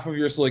sacrificed half of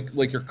your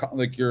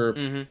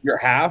your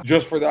half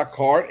just for that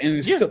card, and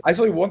it's still. I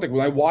tell you one thing,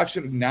 when I watch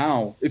it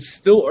now, it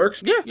still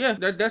irks me. Yeah,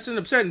 that's an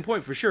upsetting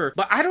point for sure.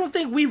 But I don't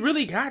think we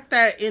really got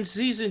that in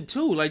season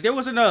 2. Like there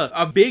wasn't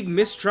a big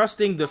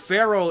mistrusting the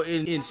Pharaoh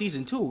in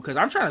season 2. Because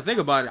I'm trying to think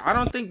about it. I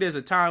don't think there's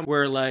a time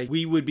where like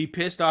we would be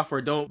pissed off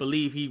or don't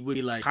believe he would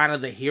be like kind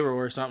of the hero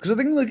or something. Because I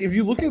think like if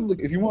you look at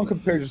if you want to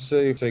compare, just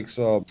say takes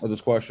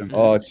this question,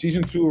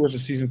 season 2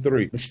 versus season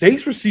 3, the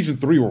stakes for season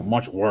 3 were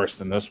much worse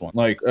than this one.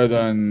 Like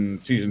than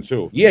season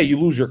 2. Yeah, you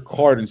lose your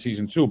card in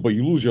season 2, but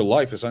you lose your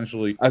life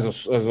essentially as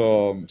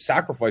a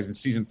sacrifice in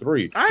season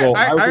 3.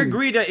 I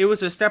agree that it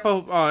was a step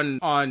up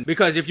on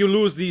because if you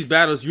lose these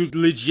battles, you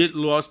legit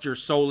lost your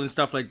soul and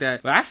stuff like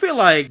that. But I feel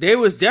like they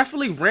was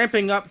definitely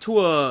ramping up to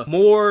a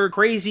more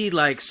crazy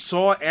like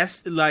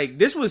Saw-esque, like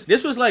this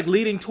was like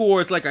leading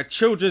towards like a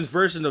children's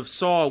version of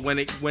Saw when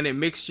it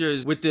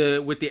mixtures with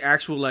the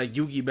actual like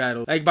Yugi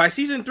battle. Like by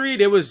season 3,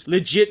 there was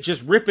legit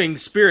just ripping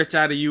spirits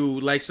out of you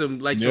like some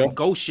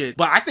ghost shit.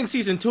 But I think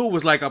season 2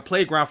 was like a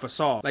playground for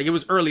Saw. Like it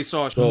was early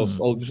Saw. So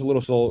just a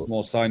little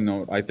small side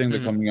note. I think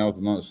they're coming out with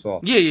another Saw.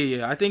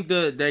 Yeah. I think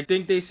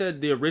they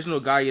said the original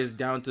guy is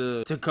down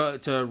to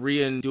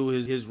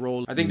redo his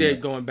role. I think they're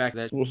going back to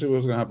that. We'll see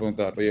what's gonna happen with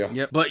that. But yeah.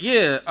 Yep. But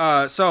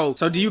yeah. So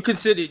do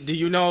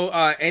you know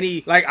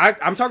any like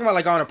I'm talking about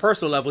like on a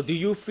personal level? Do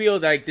you feel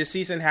like this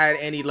season had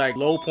any like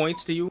low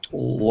points to you?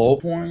 Low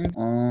point?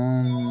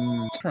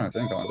 I'm trying to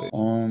think of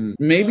it.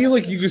 Maybe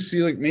like you could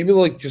see like maybe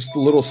like just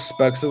little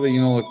specks of it.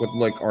 You know, like with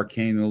like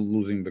Arcane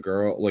losing the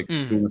girl, like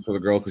doing this for the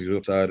girl because he was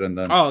upset, and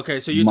then. Oh, okay.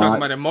 So you're talking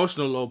about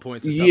emotional low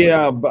points. And stuff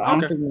yeah, like but I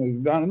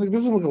don't think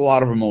there's like a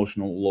lot of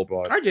emotional low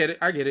points. I get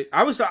it.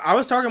 I was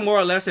talking more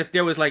or less if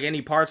there was like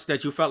any parts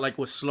that you felt like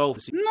was slow.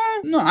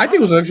 No, I think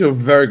it was actually a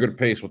very good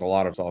pace with a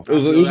lot of stuff. It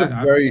was a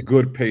very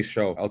good pace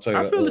show. I'll tell you.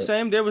 I feel the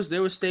same. There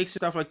was stakes and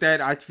stuff like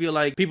that. I feel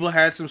like people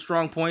had some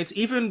strong points.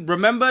 Even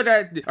remember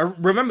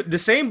the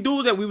same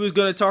dude that we was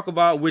gonna talk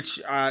about,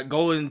 which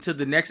go into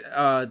the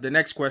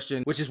next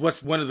question, which is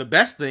what's one of the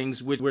best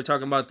things. Which we're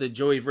talking about the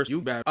Joey versus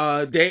you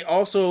battle. They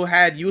also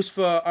had use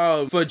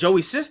for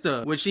Joey's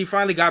sister when she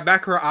finally got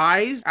back her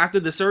eyes after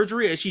the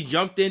surgery and she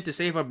jumped in to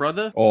save her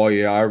brother. Oh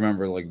yeah, I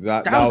remember like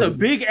that. That was a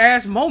big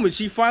ass moment.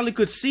 She finally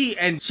could see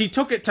and she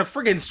took it to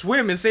friggin'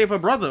 swim and save her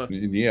brother.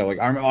 Yeah, like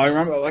I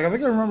remember, like I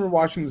think I remember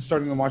watching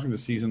the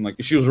season. Like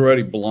she was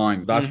already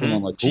blind. That's when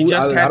I'm like, she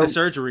just had the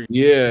surgery.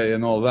 Yeah,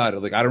 and all that.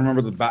 Like I don't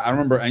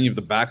remember any of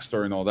the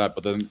backstory and all that.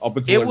 But then up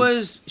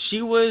until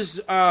she was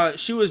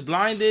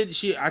blinded.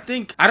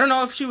 I don't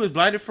know if she was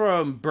blinded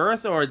from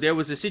birth or there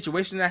was a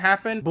situation that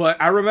happened.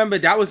 But I remember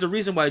that was the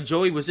reason why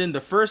Joey was in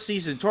the first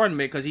season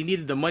tournament because he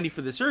needed the money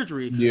for the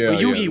surgery. Yeah, but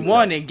Yugi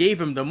won and gave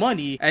him the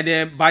money. And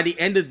then by the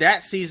end of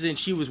that season,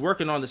 she was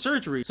working on the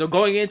surgery. So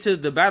going into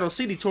the Battle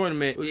City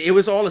tournament, it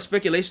was all a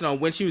speculation on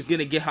when she was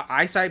gonna get her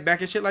eyesight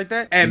back and shit like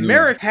that. And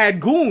Merrick had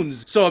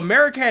goons. So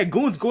Merrick had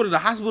goons go to the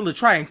hospital to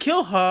try and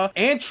kill her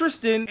and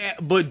Tristan.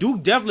 But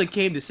Duke Devlin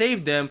came to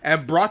save them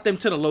and brought them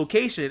to the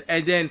location.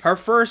 And then her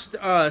first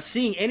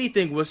seeing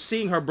anything was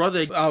seeing her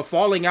brother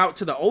falling out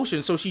to the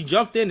ocean. So she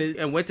jumped in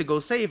and went to go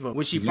save him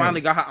when she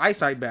finally got her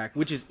eyesight back,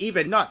 which is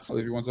even nuts. Well,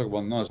 if you want to talk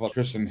about nuts, about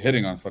Tristan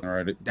hitting on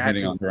Randy.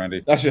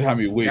 That should have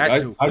me weak.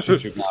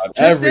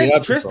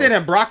 Tristan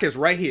and Brock is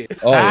right here.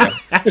 Oh, yeah.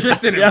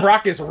 Tristan and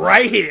Brock is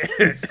right here.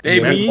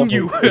 They mean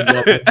you.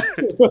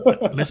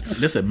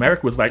 Listen,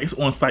 Merrick was like, it's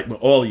on site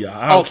with all y'all.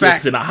 I don't care if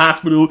it's in a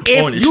hospital,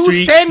 on the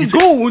street.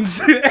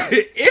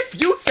 If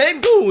you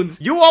send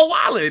goons, you are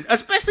wildin'.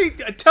 Especially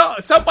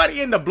tell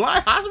somebody in the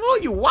blind hospital,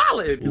 you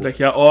wildin'. He's like,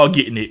 y'all all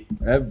getting it.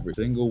 Every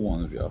single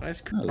one of y'all.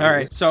 That's cool. All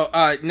right. So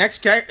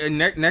next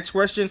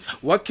question.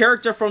 What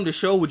character from the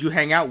show would you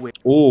hang out with?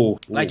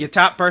 Like your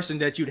top person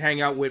that you'd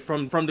hang out with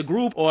from the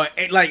group, or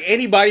like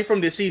anybody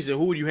from this season,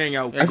 who would you hang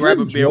out with? I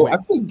feel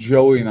like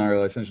Joey and I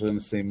are essentially on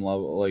the same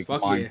level, like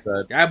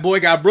mindset. Yeah. That boy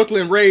got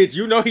Brooklyn Rage.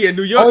 You know he a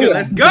New Yorker.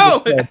 Let's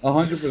go.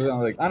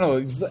 100%. Like I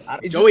don't know.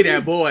 Joey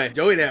that boy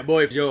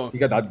for sure. He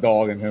got that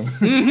dog in him.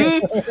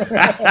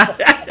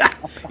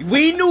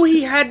 We knew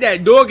he had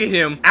that dog in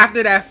him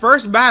after that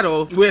first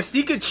battle where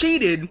Seeker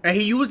cheated and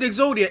he used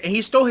Exodia and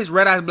he stole his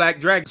Red Eyes Black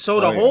Dragon.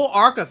 So the whole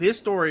arc of his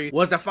story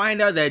was to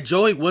find out that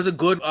Joey was a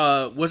good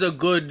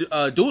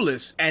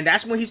duelist, and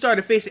that's when he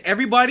started facing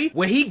everybody.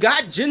 When he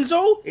got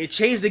Jinzo, it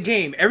changed the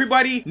game.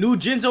 Everybody knew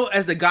Jinzo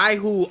as the guy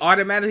who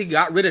automatically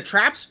got rid of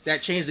traps.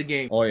 That changed the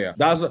game. Oh yeah,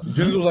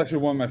 Jinzo was actually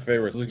one of my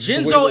favorites. Like,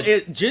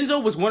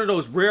 Jinzo was one of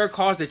those rare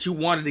cards that you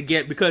wanted to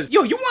get because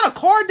you want a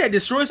card that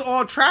destroys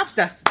all traps.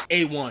 That's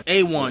A1.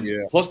 Yeah.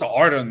 Plus the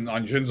art on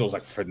Jinzo is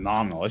like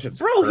phenomenal.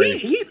 Bro,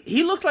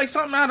 he looks like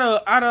something out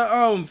of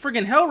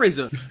friggin'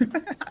 Hellraiser.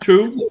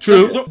 True.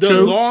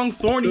 The long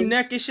thorny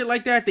neck and shit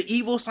like that. The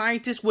evil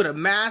scientist with a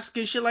mask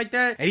and shit like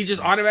that, and he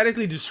just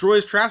automatically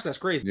destroys traps. That's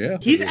crazy. Yeah.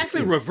 He's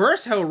actually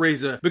reverse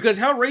Hellraiser because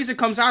Hellraiser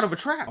comes out of a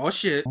trap. Oh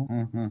shit.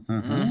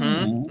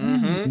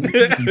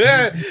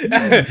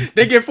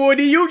 They get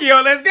 4D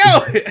Yu-Gi-Oh. Let's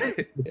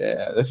go.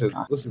 Yeah, this is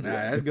Nah,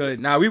 that's good.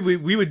 Nah, we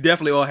would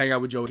definitely all hang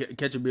out with Joe,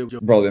 catch a beer with Joe.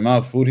 bro. The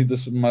amount of food he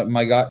does,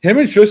 my guy, him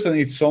and Tristan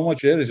eat so much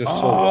shit. It's just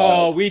so.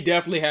 Oh, we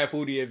definitely have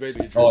foodie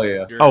adventures. Oh,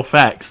 yeah. Oh,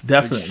 facts,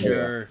 definitely.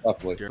 Sure.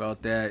 Definitely. Sure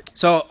about that.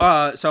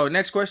 So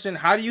next question: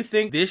 how do you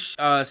think this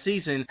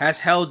season has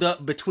held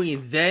up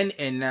between then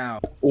and now?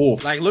 Ooh,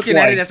 Like looking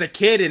at it as a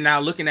kid and now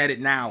looking at it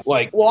now.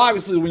 well,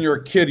 obviously, when you're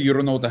a kid, you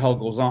don't know what the hell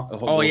goes on.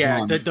 Oh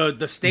yeah, on.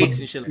 the stakes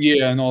and shit.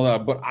 Yeah, and all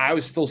that. But I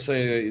would still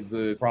say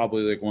the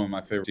probably like one of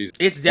my favorite seasons.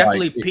 It's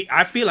definitely Like, peak.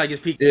 I feel like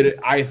it's peak.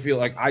 I feel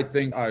like I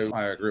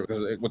agree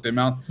because with the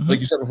amount, like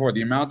you said before,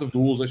 the amount of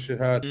duels that shit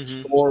had,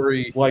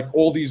 story, like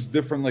all these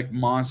different like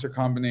monster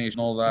combinations,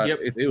 all that. Yep.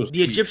 It was The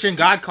peak. Egyptian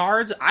God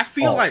cards, I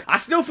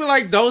still feel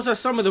like those are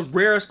some of the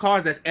rarest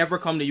cards that's ever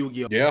come to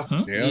Yu-Gi-Oh! Yeah,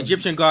 The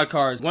Egyptian God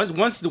cards.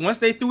 Once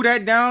they threw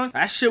that down,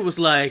 that shit was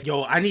like,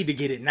 yo, I need to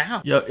get it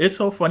now. Yo, it's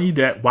so funny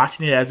that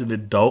watching it as an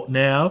adult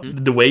now,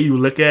 the way you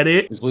look at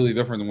it, It's completely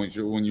different than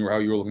when you were how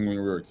you were looking when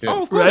you were a kid.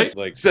 Oh, of course. right?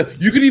 Like so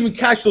you could even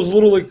catch those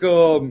little like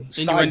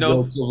side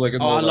Innuendo. jokes of like.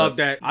 Oh, I love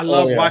that. I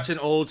love yeah. watching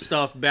old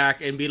stuff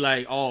back and be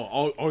like,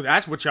 oh,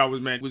 that's what y'all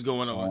was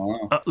going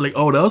on. like,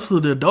 oh, those for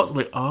the adults.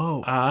 Like,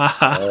 oh,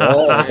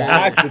 Oh,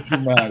 that's what you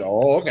meant.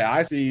 Oh, okay.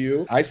 I see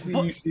you. I see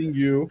you seeing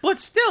you. But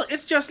still,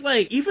 it's just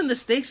like, even the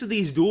stakes of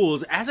these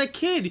duels, as a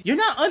kid, you're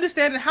not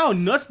understanding how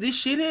nuts this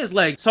shit is.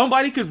 Like,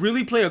 somebody could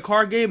really play a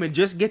card game and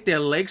just get their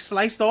legs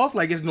sliced off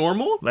like it's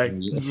normal. like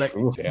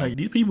Okay.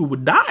 these people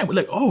would die.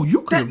 Like, oh,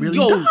 you could have really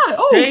Yo, died.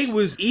 Oh,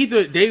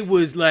 they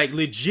was like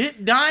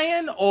legit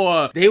dying,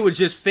 or they would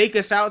just fake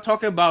us out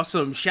talking about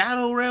some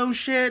Shadow Realm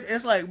shit.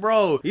 It's like,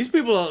 bro, these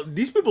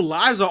people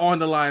lives are on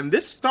the line.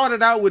 This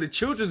started out with a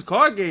children's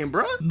card game,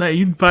 bro. like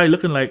you'd probably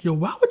looking like, yo,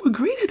 why would we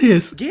agree to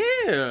this?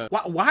 Yeah.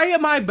 Why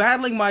am I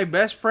battling my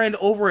best friend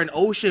over an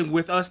ocean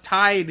with us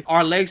tied,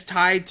 our legs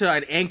tied to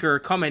an anchor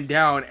coming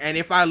down? And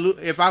if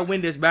I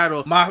win this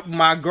battle,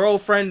 my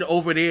girlfriend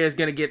over there is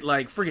gonna get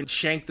like freaking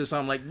shanked or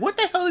something. Like, what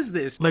the hell is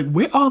this? Like,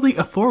 where are the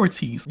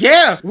authorities?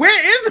 Yeah, where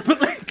is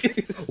the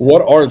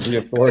What are the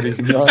authorities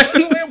in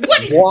that?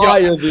 what? Why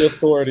Yo, are the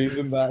authorities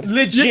in that?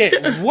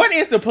 legit, what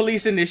is the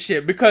police in this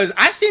shit? Because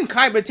I've seen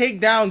Kaiba take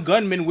down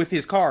gunmen with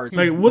his card.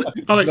 Like, what?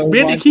 Like, That Bandit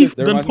reminds Keith me- that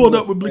done reminds pulled me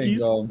up of with this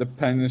Blickies. thing, the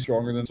pen is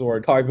stronger than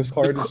sword. Kaiba's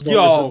card is stronger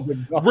Yo,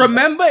 than the gun.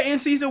 remember in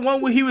season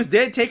 1 when he was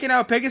dead taking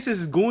out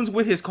Pegasus' goons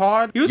with his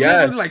card? He was Yes.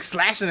 literally like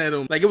slashing at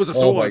him like it was a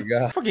Oh my sword.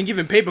 God. Fucking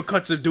giving paper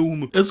cuts of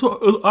doom. It's what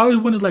I always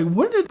wondered, like,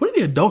 what are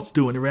the adults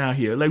doing around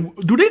here? Like,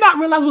 do they not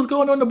realize what's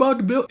going on above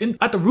the building,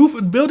 at the roof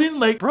of the building?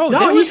 Like, Bro, y'all,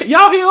 they was-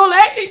 y'all hear all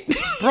that?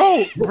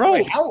 Bro,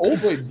 Wait, how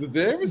old? Wait, did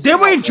they ever they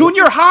were in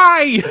junior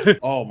high.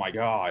 Oh my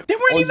god. They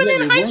weren't even yeah, in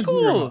they high were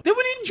school. They were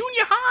in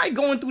junior high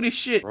going through this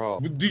shit. Bro,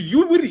 we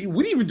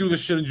didn't even do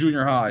this shit in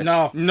junior high.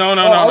 No.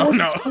 I went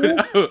to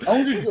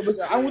school.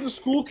 I went to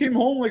school, came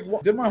home, like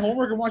did my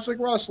homework and watched like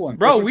wrestling.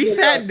 Bro, That's we what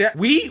sat down.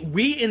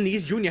 We in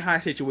these junior high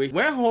situations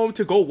went home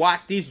to go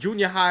watch these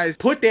junior highs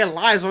put their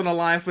lives on the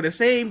line for the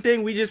same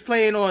thing we just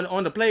playing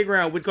on the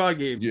playground with card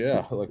games.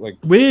 Yeah, like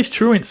Where's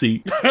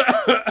truancy?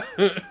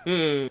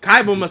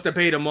 Kaiba must have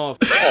paid him off.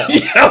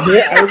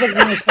 I was like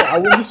gonna say,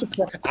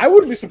 I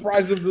wouldn't be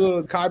surprised if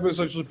the Kaiba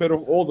essentially paid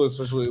off all the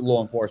essentially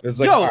law enforcement. It's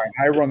like, Yo. all right,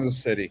 I run this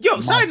city. Yo,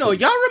 My side note,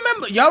 city.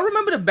 y'all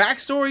remember the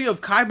backstory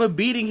of Kaiba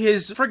beating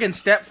his friggin'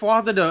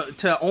 stepfather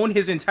to own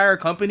his entire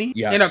company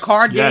Yes. in a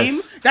card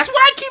Yes. game? That's what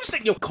I keep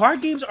saying. Yo,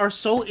 card games are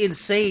so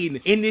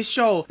insane in this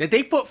show that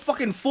they put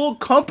fucking full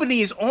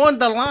companies on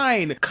the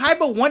line.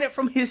 Kaiba won it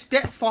from his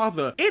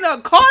stepfather in a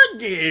card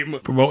game.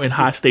 Promoting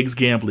high stakes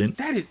gambling.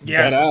 That is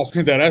yes.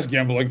 That ass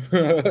gambling.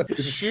 It's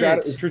a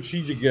Shit.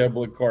 strategic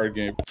gambling card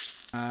game.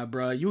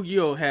 Bro,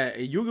 Yu-Gi-Oh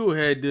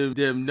had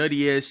them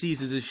nutty ass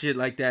seasons and shit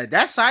like that.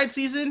 That side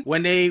season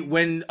when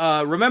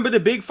remember the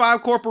Big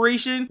Five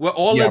Corporation where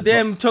all Yeah, of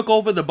them took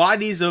over the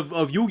bodies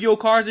of Yu-Gi-Oh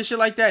cards and shit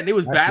like that, and they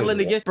was That battling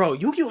shit was- against. Bro,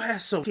 Yu-Gi-Oh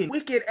has some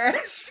wicked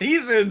ass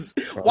seasons.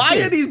 Bro, Why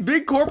shit. are these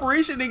big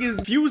corporation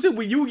niggas fusing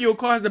with Yu-Gi-Oh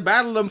cards to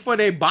battle them for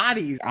their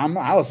bodies?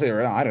 I'll say it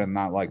right now, I did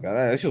not like that.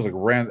 That shit was like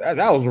random.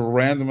 That was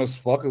random as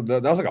fuck.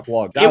 That was like a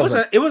plug. That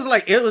It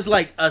was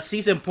like a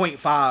season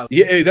 0.5.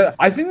 Yeah,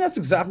 I think that's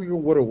exactly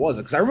what it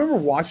was. Because I remember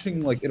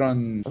watching like it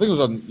on, I think it was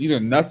on either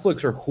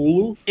Netflix or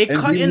Hulu. It and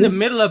cut we in the looked-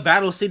 middle of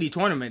Battle City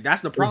tournament.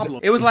 That's the problem.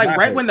 It was like right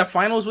Exactly. when the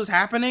finals was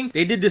happening.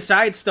 They did the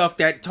side stuff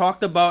that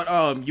talked about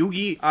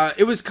Yugi.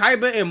 It was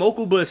Kaiba and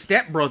Mokuba's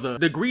stepbrother,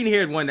 the green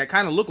haired one that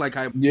kind of looked like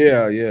Kaiba.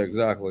 Yeah,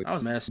 exactly. That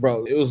was a mess.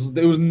 Bro, it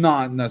was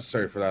not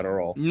necessary for that at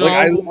all. No.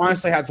 Like, I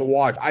honestly had to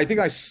watch. I think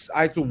I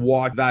had to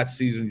watch that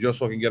season just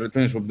so I can get it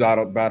finished with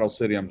Battle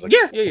City. I'm just like,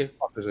 Yeah.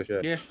 fuck this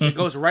shit. Yeah, it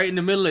goes right in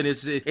the middle, and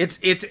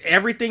it's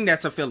everything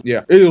that's a filler.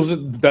 Yeah, it was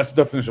that's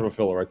the definition of a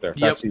filler right there.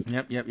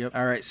 Yep.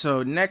 All right.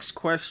 So next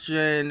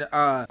question.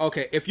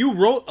 Okay, if you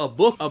wrote a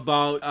book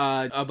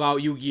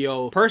about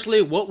Yu-Gi-Oh,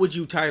 personally, what would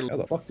you title it? How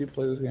the fuck do you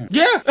play this game?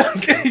 Yeah.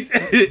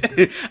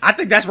 I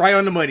think that's right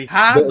on the money.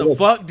 How the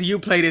fuck do you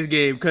play this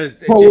game? Because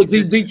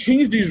they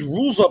changed these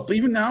rules up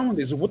even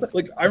nowadays. What the,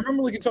 like I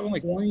remember like you're talking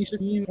like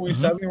 2016,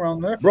 2017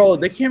 around there, bro.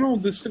 They came out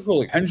with this thing called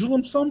like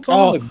Pendulum something.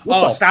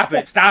 Stop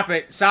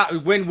it.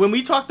 When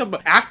we talked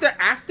about after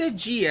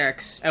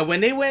GX and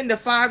when they went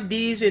into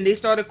 5Ds and they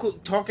started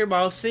talking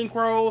about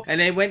Synchro and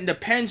they went into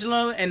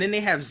Pendulum and then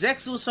they have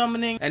Zexal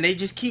summoning and they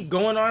just keep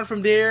going on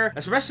from there.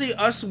 Especially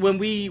us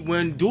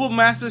when Duel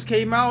Masters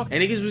came out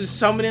and niggas was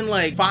summoning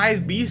like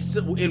 5 beasts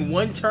in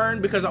one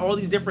turn because of all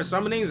these different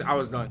summonings. I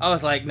was done. I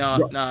was like,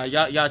 nah,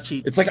 y'all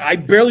cheat. It's like I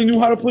barely knew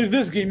how to play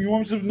this game. You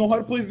want me to know how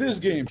to play this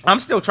game? I'm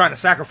still trying to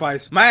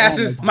sacrifice. My ass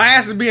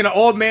is being an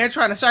old man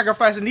trying to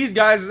sacrifice, and these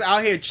guys is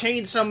out here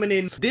chain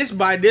summoning this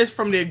by this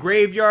from their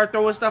graveyard,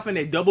 throwing stuff in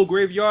their double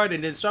graveyard,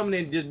 and then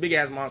summoning this big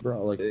ass monster.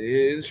 Bro, like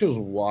it shows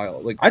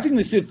wild. Like I think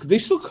they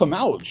still come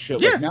out with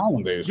shit like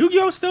nowadays.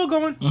 Yu-Gi-Oh's still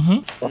going.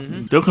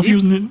 Still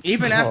confusing it.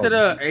 Even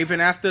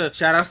after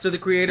shout outs to the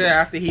creator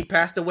after he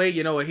passed away,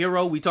 you know, a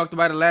hero. We talked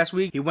about it last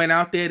week. He went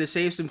out there to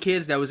save some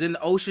kids that was in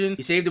the ocean.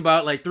 He saved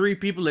about like 3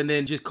 people and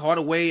then just caught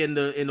away in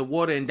the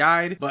water and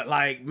died. But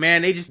like,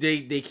 man,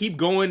 they keep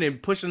going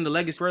and pushing the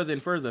legacy further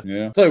and further.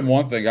 Yeah. I'll tell you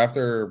one thing.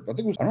 After I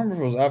don't remember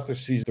if it was after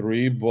season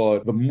 3,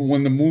 but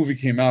when the movie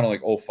came out in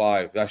like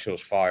 05, that shit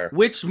was fire.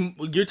 Which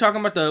you're talking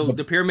about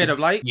the Pyramid of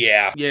Light?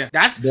 Yeah.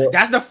 That's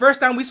the first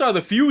time we saw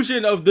the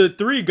fusion of the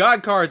 3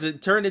 god cards.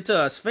 It turned into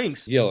a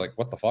Sphinx. Yeah, like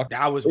what the fuck?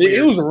 That was weird.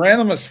 It was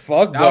random as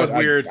fuck. That was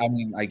weird. I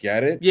mean, I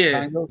get it.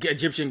 Yeah, kind of.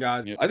 Egyptian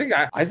gods. Yeah. I think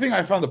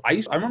I found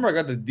I remember I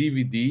got the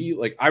DVD.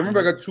 Like I remember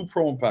I got 2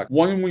 promo packs.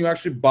 One when you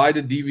actually buy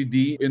the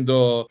DVD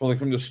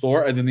from the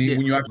store, and then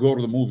when you actually go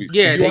to the movies.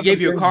 Yeah, they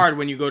gave you a card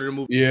when you go to the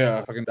movie.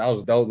 Yeah, fucking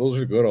those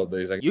are good old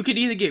days. Like, you could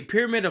either get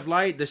Pyramid of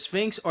Light, the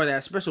Sphinx, or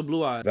that special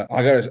blue eyes.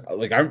 I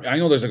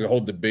know there's like a whole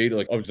debate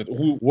like of just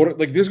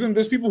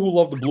there's people who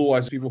love the blue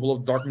eyes, people who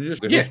love Dark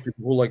Magician. There's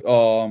people who like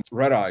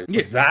Red Eyes.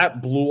 Yeah.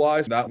 That blue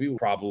eyes, that view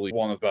probably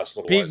one of the best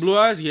little Peak eyes. Blue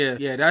Eyes,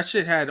 yeah, that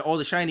shit had all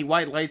the shiny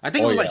white lights. I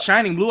think it was like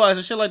shining blue eyes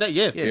and shit like that.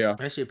 Yeah.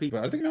 That shit peak.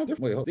 But I think now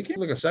they came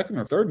like a second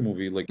or third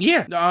movie. Like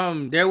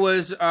there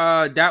was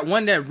that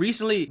one that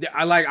recently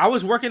I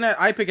was working at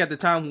iPic at the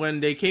time when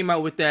they came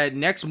out with that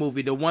next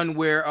movie, the one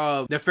where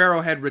the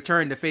Pharaoh had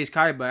returned to face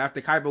Kaiba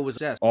after Kaiba was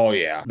obsessed. Oh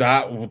yeah,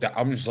 that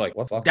I'm just like,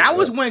 what the fuck? That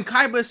was when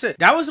Kaiba said.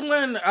 That was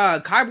when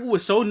Kaiba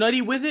was so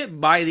nutty with it.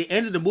 By the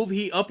end of the movie,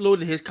 he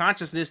uploaded his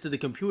consciousness to the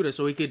computer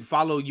so he could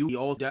follow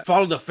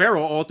follow the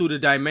Pharaoh all through the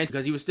dimension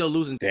because he was still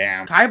losing.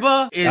 Damn,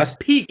 Kaiba is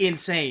peak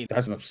insane.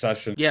 That's an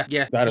obsession.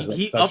 Yeah. That is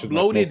he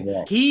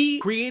uploaded. He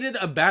created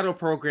a battle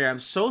program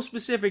so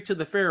specific to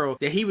the Pharaoh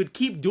that he would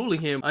keep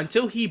dueling him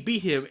until he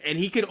beat him, and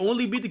he could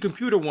only beat the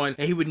computer one,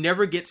 and he would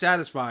never get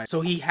satisfied.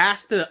 So he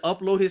has to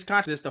upload his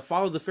consciousness to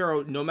follow the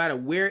Pharaoh no matter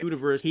where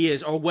universe he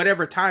is or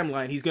whatever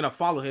timeline he's gonna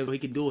follow him so he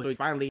can duel him. So he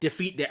finally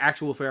defeat the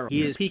actual Pharaoh.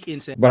 He is peak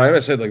insane. But I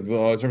gotta say, like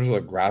in terms of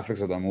like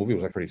graphics of that movie, it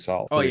was like pretty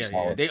solid.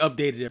 Yeah. They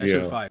updated it. That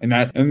shit was fire.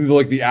 And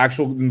like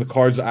the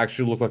cards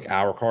actually look like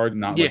our card,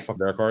 not like fuck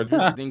their card.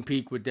 I think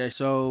peak with that.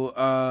 So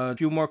a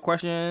few more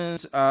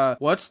questions.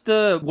 What's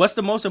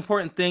the most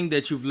important thing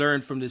that you've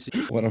learned from this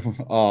season?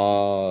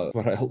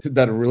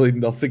 That really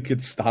nothing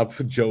could stop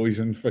Joey's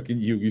and fucking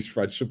Yugi's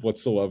friendship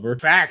whatsoever.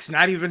 Facts.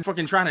 Not even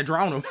fucking trying to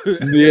drown him.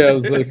 Yeah,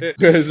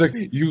 it's like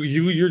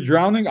you're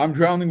drowning. I'm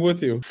drowning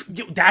with you.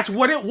 That's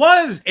what it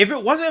was. If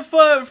it wasn't for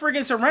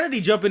friggin'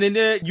 Serenity jumping in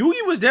there,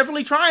 Yugi was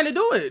definitely trying to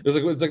do it.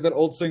 It's like that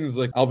old saying is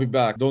like, I'll be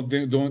back. Don't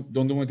do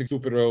anything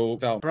stupid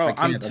without. Bro,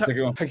 I'm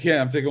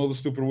taking all the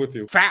stupid with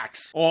you.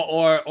 Facts.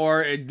 Or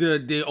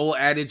the old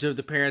adage of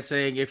the parents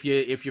saying if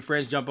your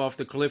friends jump off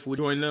the cliff, we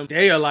join them.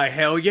 They are like,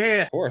 hell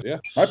yeah. Of course, yeah.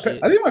 I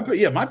think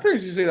my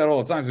parents used to say that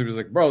all the time. So he was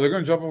like, bro, they're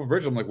gonna jump off a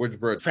bridge. I'm like, which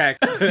bridge? Facts.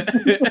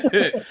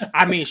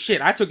 I mean,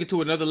 shit. I took it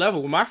to another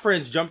level. When my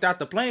friends jumped out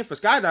the plane for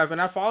skydiving,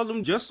 I followed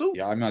them just so.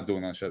 Yeah, I'm not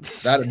doing that shit.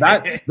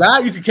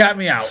 That you can cap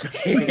me out.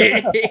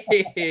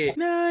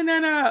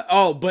 No.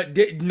 Oh, but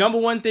the number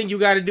one thing you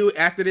got to do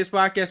after this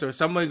podcast, or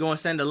somebody gonna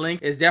send a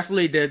link, is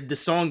definitely the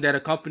song that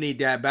accompanied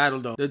that battle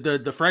though.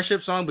 The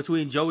friendship song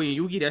between Joey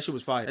and Yugi. That shit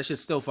was fire. That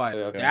shit's still fire.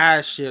 Okay.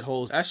 That shit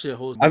holds. I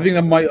think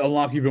that might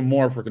unlock even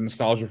more freaking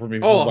nostalgia for me.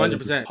 Oh,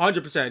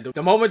 100%.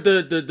 The moment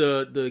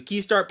the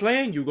keys start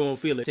playing, you gonna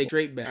feel it. Take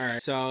straight back. All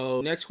right.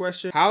 So next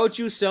question: how would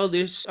you sell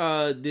this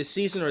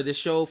season or this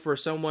show for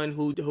someone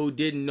who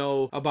didn't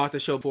know about the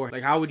show before?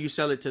 Like, how would you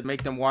sell it to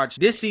make them watch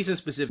this season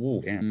specifically?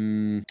 Ooh,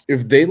 damn.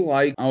 If they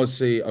like, I would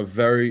say a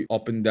very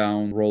up and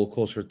down roller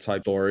coaster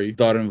type story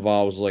that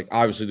involves like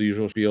obviously the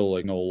usual spiel,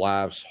 like no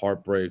laughs,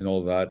 heartbreak, and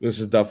all that. This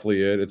is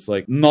definitely it. It's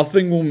like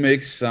nothing will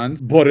make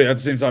sense, but at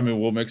the same time it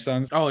will make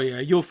sense. Oh yeah,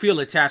 you'll feel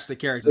attached to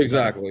characters.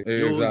 Exactly.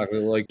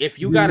 Like if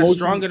you got a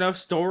strong enough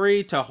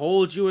story to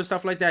hold you and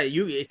stuff like that,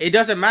 it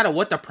doesn't matter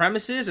what the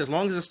premise is, as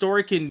long as the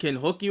story can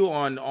hook you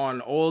on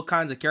all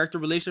kinds of character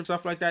relationships,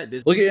 stuff like that. And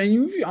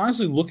if you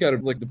honestly look at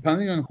it, like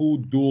depending on who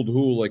dueled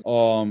who. Like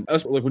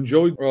when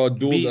Joey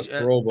dueled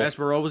Esperoba.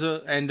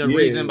 Esperosa, and the Yeah,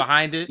 reason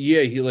behind it.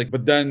 Yeah, he like,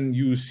 but then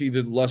you see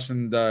the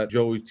lesson that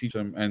Joey teach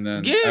him, and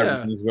then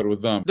everything's good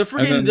with them. The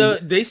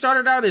freaking they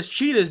started out as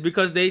cheaters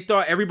because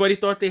everybody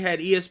thought they had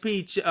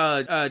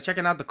ESP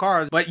checking out the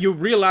cards, but you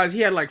realize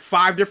he had like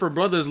 5 different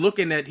brothers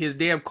looking at his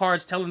damn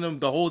cards, telling them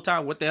the whole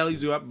time what the hell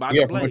he's about to play.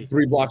 Yeah, from like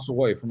 3 blocks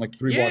away, on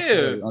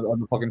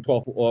the fucking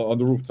 12 on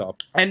the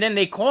rooftop. And then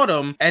they caught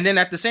him, and then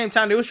at the same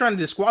time they was trying to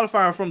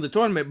disqualify him from the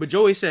tournament, but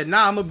Joey said,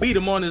 "Nah, I'm gonna beat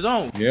him on his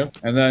own." Yeah,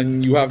 and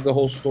then you have the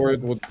whole story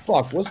with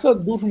what's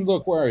that dude from the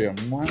aquarium?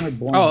 Why am I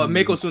blanking? Oh,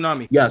 Mako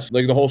Tsunami. Yes,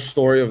 like the whole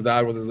story of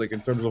that, with like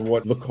in terms of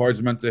what the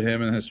cards meant to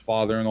him and his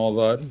father and all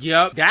that.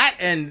 Yep, that,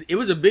 and it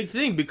was a big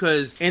thing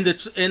because in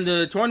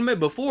the tournament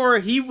before,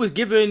 he was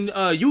giving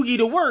Yugi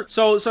the work,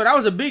 so that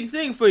was a big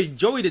thing for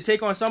Joey to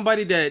take on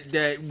somebody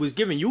that was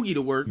giving Yugi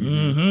the work.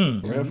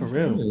 Yeah, for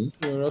real.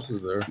 What else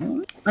is there?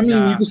 I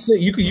mean,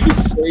 you could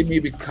say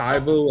maybe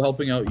Kaiba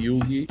helping out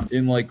Yugi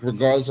in like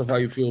regardless of how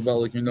you feel about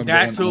like your number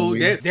that one.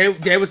 Too.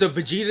 There was a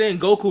Vegeta and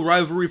Goku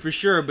rivalry for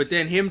sure, but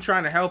then him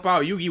trying to help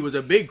out Yugi was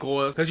a big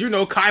cause because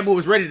Kaiba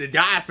was ready to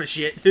die for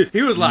shit.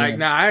 He was like,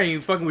 "Nah, I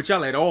ain't fucking with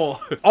y'all at all."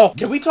 Oh,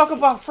 can we talk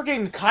about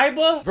freaking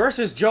Kaiba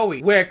versus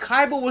Joey, where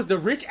Kaiba was the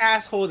rich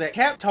asshole that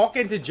kept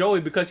talking to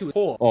Joey because he was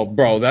poor? Oh,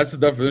 bro, that's the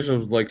definition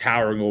of like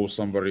towering over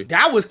somebody.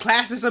 That was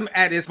classism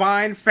at its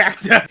fine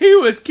factor.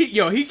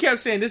 He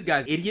kept saying, "This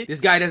guy's idiot. This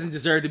guy doesn't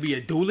deserve to be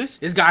a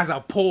duelist. This guy's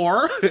a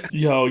poor."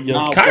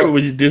 Kaiba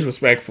was just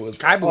disrespectful.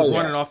 Kaiba was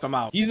running off the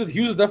mouth. He was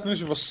the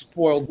definition of a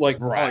spoiled like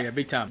brat. Oh yeah,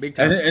 big time.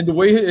 And the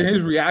way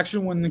his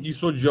reaction when he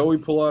saw Joey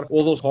pull out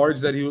all those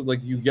cards that he would like,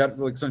 you get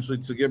like essentially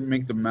to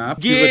make the map.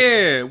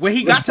 Yeah, when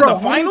he got to the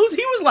finals,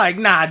 he was like,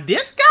 "Nah,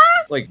 this guy."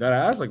 Like that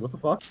ass, like what the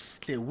fuck?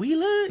 Did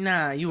Wheeler?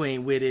 Nah, you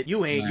ain't with it.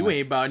 You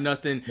ain't about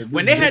nothing.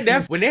 When they had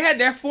that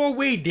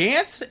 4-way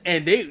dance,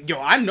 and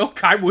I know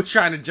Kaiba was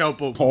trying to jump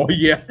him. Oh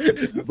yeah,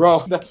 bro,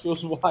 that's so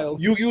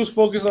wild. Yugi was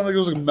focused on like it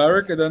was like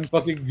Merrick, and then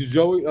fucking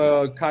Joey,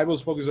 Kaiba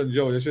was focused on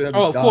Joey. That shit had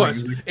of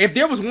course. If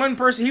there was one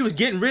person he was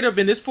getting rid of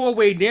in this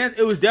 4-way dance,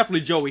 it was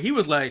definitely Joey. He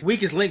was like,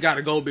 "Weakest link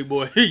gotta go, big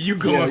boy. You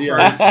going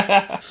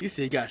first." He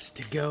said, "Got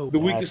to go." The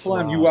weakest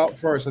slam, you out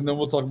first, and then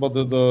we'll talk about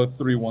the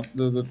 3-1,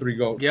 the 3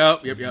 go.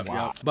 Yep.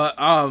 Wow. But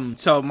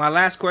so my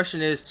last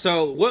question is,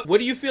 so what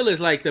do you feel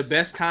is like the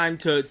best time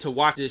to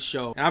watch this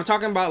show? And I'm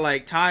talking about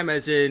like time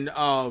as in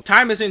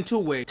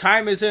 2-way.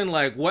 Time as in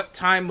like what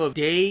time of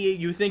day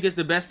you think is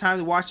the best time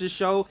to watch this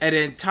show, and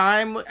then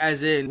time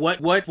as in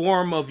what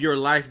form of your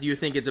life do you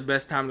think is the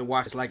best time to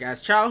watch this, like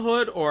as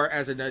childhood or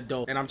as an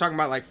adult? And I'm talking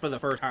about like for the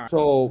first time.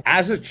 So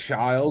as a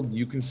child,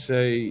 you can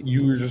say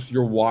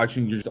you're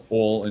watching, you're just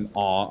all in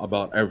awe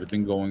about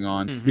everything going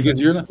on because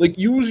you're not like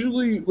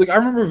usually like I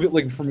remember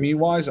like for me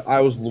wise, I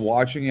was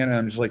watching it and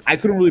I'm just like I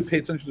couldn't really pay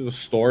attention to the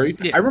story.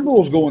 I remember what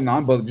was going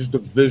on, but just the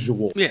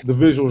visual, the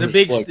visuals,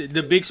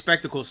 the big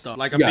spectacle stuff,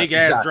 like a big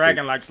ass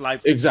dragon like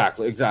slice.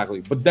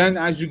 Exactly. But then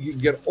as you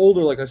get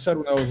older, like I said,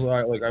 when I was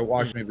like I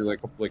watched maybe like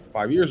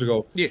 5 years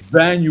ago,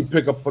 then you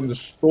pick up on the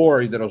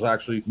story that was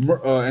actually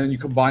and you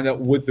combine that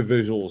with the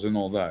visuals and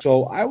all that.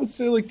 So I would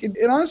say like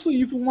it honestly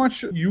you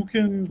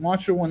can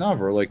watch it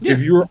whenever. Like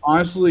if you're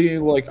honestly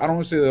like I don't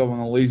want to say that on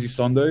a lazy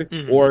Sunday,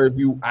 or if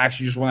you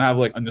actually just want to have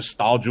like a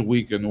nostalgia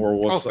weekend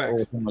or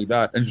something like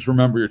that, and just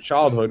remember your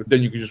childhood,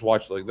 then you can just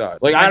watch it like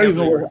that. Like I don't even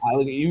know where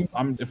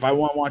if I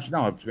want to watch it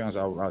now, to be honest,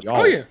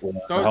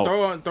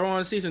 throw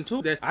on season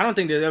 2. I don't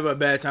think there's ever a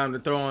bad time to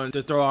throw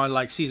on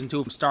like season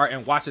 2 from start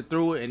and watch it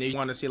through, and you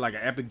want to see like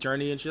an epic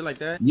journey and shit like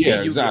that.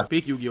 Yeah,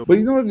 exactly. Peak Yu-Gi-Oh. But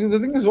you know the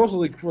thing is also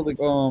like for like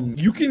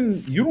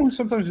you don't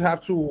sometimes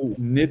have to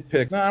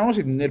nitpick. No, I don't want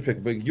to say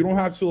nitpick, but you don't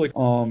have to like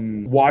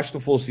watch the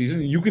full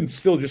season. You can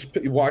still just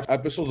watch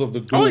episodes of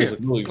the duels.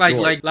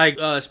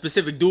 Like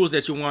specific duels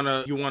that you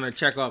wanna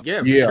check up.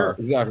 Yeah, for sure.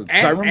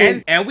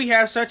 Exactly. And we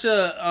have such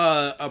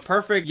a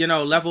perfect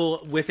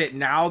level with it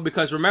now,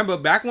 because remember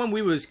back when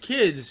we was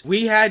kids,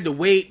 we had to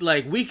wait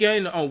like week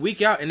in or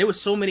week out, and there was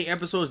so many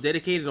episodes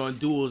dedicated on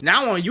duels.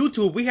 Now on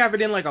YouTube, we have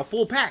it in like a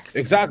full pack.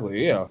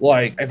 Exactly. Yeah.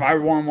 Like if I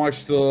want to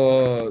watch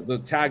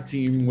the tag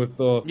team with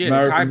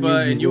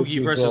Kaiba and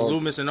Yugi versus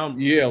Loomis and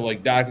yeah,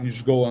 like that, and you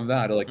just go on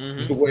that. Like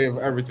just the way of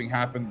everything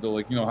happened.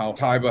 Like how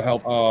Kaiba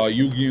helped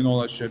Yugi and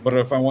all that shit. But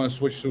if I want to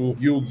switch to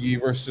Yugi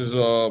versus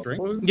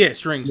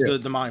Strings,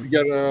 the mime. You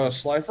get a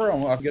Slifer,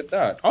 I can get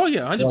that. Oh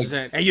yeah,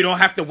 100%. And you don't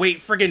have to wait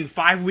friggin'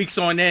 5 weeks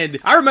on end.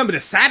 I remember the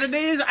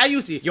Saturdays I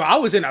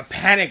was in a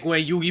panic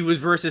when Yugi was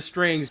versus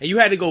Strings, and you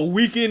had to go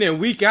week in and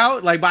week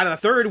out. Like by the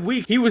 3rd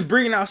week, he was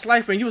bringing out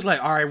Slifer, and he was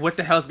like, "All right, what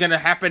the hell's gonna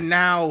happen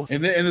now?"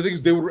 And the thing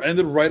is, they would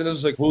ended right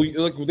as like,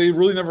 they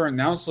really never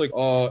announced like,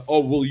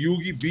 will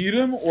Yugi beat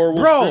him or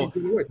will Strings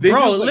get away? They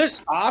just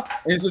stop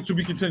and it's like, to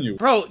be continued.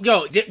 Bro,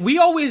 we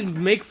always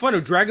make fun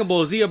of Dragon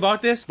Ball Z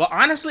about this, but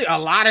honestly, a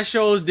lot of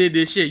shows did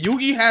this shit.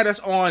 Yu-Gi had us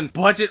on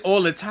budget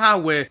all the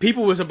time where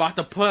people was about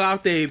to pull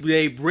out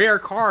they rare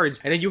cards,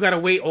 and then you gotta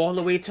wait all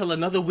the way till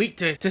another week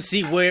to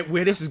see where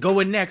this is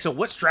going next, or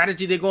what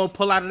strategy they're gonna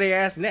pull out of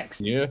their ass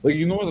next. Yeah, like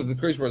you know what the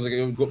crazy part is, like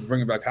it would go,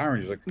 bring it back Power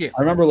Rangers. Like Yeah.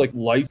 I remember like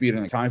Lightspeed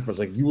and like Time Force.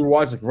 Like you would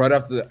watch like right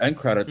after the end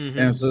credits, and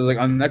it's like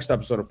on the next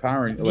episode of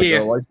Power Rangers, like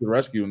Lightspeed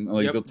Rescue, and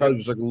like they'll tell you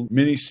just like a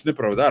mini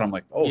snippet of that. I'm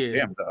like, oh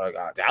damn,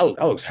 that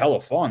looks hella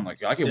fun.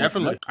 Like I can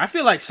definitely. I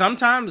feel like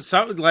sometimes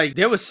like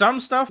there was some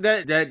stuff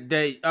that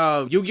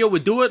Yu-Gi-Oh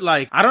would do it.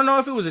 Like I don't know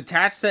if it was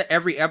attached to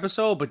every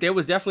episode, but there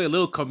was definitely a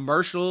little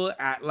commercial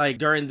at like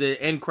during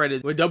the end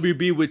credits where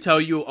WB would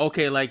tell you,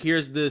 okay, like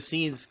here's the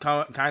scenes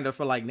kind of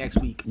for like next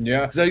week.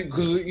 Yeah,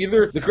 because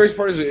either the crazy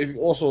part is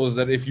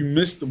that if you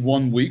missed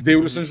 1 week, they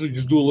would essentially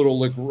just do a little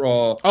like a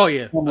little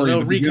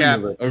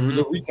recap,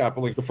 the recap,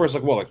 like the first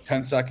like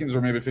 10 seconds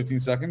or maybe 15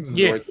 seconds. Is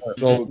Yeah. right there.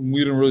 So we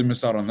didn't really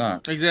miss out on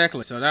that.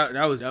 Exactly. So that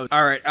was all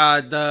right.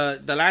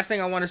 The last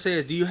thing I want to say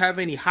is, do you have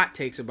any hot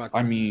takes about that?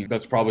 I mean,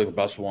 that's probably the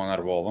best one out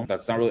of all of them.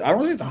 That's not really. I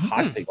don't think it's a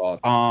hot take.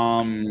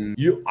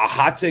 A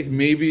hot take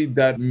maybe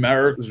that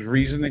Merrick's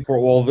reasoning for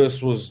all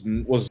this was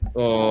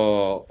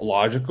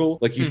logical.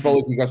 Like he felt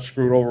like he got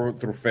screwed over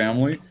through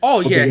family.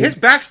 Oh yeah, his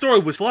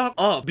backstory was fucked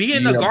up.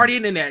 Being a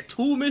guardian in that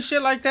tomb and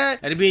shit like that,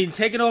 and being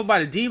taken over by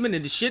the demon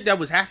and the shit that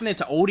was happening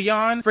to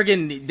Odeon.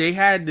 Friggin', they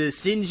had to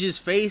singe his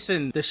face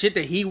and the shit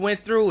that he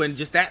went through, and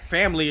just that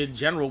family in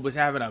general was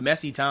having a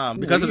messy time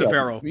because of the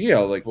Pharaoh. Yeah,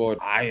 like,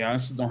 but I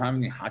honestly don't have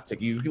any hot take.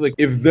 Like,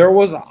 if there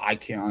was, I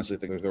can't honestly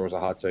think if there was a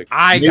hot take.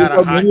 Maybe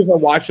if I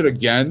watch it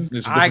again,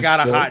 I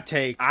got a hot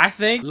take. I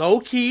think low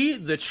key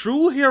the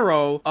true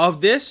hero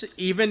of this,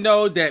 even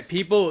though that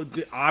people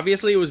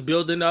obviously it was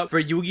building up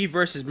for Yugi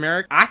versus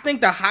Merrick, I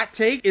think the hot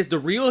take is the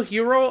real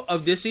hero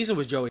of this season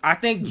was Joey. I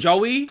think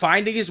Joey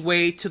finding his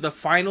way to the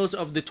finals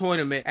of the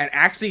tournament and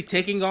actually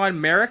taking on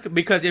Merrick,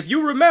 because if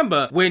you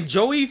remember when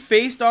Joey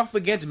faced off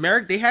against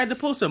Merrick, they had to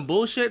pull some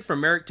bullshit for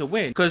Merrick to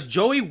win because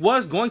Joey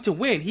was going to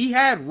win. He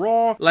had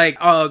Raw like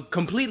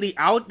completely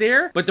out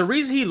there, but the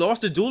reason he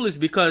lost the duel is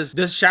because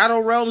the Shadow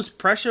Realm's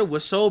pressure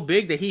was so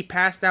big that he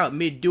passed out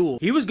mid-duel.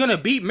 He was gonna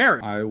beat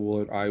Merrick. I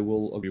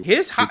will agree.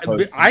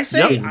 I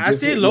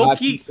say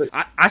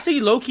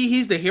low key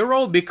he's the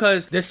hero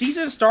because the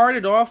season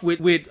started off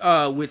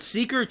with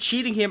Seeker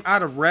cheating him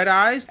out of Red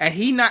Eyes and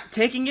he not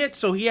taking it,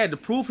 so he had to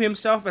prove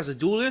himself as a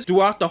duelist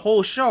throughout the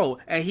whole show,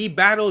 and he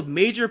battled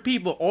major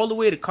people all the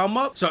way to come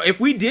up. So if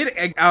we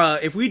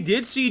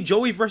did see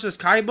Joey versus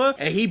Kaiba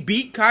and he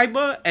beat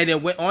Kaiba and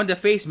then went on to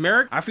face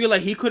Merrick, I feel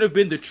like he could have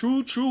been the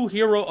true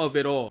hero of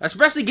it all,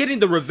 especially getting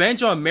the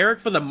revenge on Merrick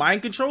for the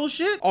mind control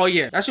shit. Oh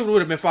yeah, that shit would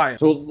have been fire.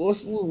 So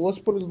let's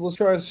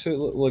try to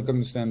like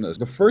understand this.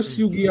 The first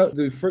Yu-Gi-Oh,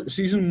 the first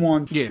season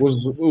 1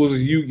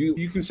 was Yu-Gi.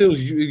 You can say it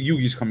was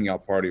Yugi's coming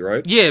out party,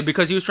 right? Yeah,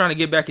 because he was trying to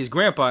get back his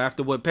grandpa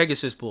after what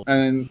Pegasus pulled.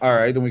 And all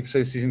right, then we can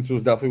say season 2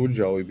 was definitely with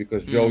Joey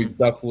because Joey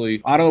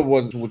definitely. I don't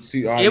know what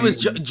see. It was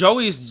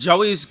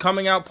Joey's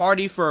coming out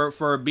party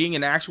for being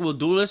an actual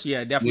duelist.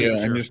 Yeah, definitely.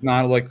 Yeah, and just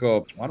not like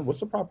what's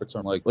the proper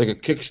term? Like a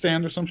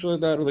kickstand or something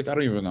like that. Or like I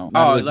don't even know.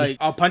 Like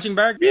a punching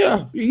bag.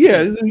 Yeah.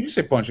 You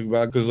say punching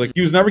bag because like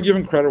he was never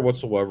given credit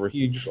whatsoever.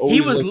 He just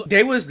always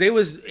they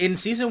was in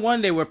season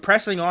 1. They were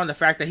pressing on the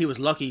fact that he was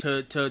lucky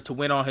to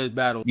win on his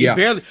battle.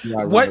 Yeah.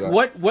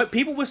 What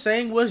people were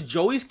saying was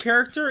Joey's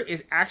character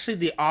is actually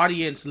the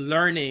audience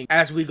learning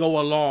as we go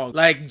along.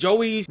 Like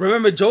Joey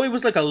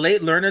was like a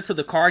late learner to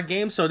the card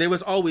game, so they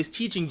was always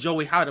teaching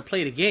Joey how to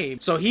play the game.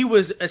 So he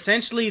was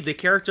essentially the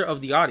character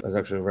of the audience. That's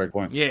actually a great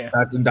point. Yeah.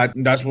 That's when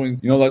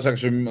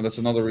that's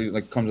another reason.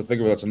 Like come to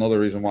think of it, that's another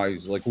reason why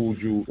he's like who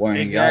would you want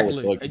to hang out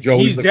with? Like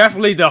Joey's he's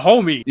definitely the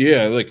homie.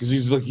 Yeah, like because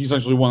he's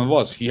essentially one of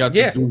us. He had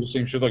to do the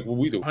same shit like what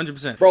we do.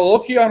 100%. Bro,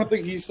 low-key, I don't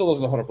think he still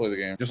doesn't know how to play the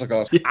game, just like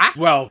us.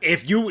 Well,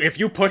 if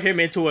you put him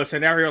into a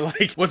scenario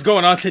like what's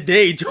going on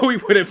today, Joey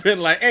would have been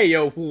like, "Hey,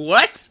 yo,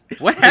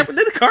 what happened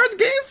to the cards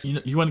games?"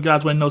 You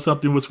guys want to know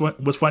something was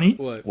funny?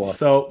 What?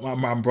 So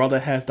my brother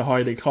has the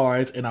holiday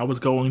cards, and I was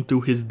going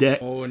through his deck.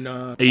 Oh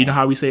no! And you know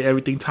how we say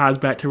everything ties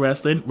back to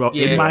wrestling? Well,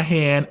 in my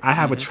hand, I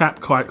have a trap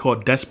card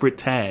called Desperate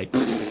Tag.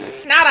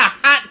 Not a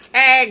hot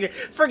tag,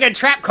 friggin'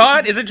 trap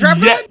card. Is it trap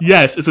card?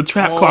 Yes, it's a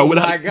trap card with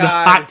a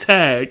hot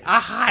tag. A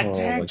hot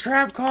tag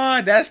trap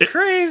card. That's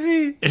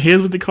crazy. And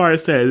here's what the card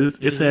says.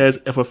 It says,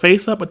 if a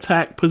face-up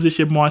attack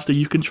position monster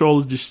you control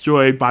is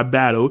destroyed by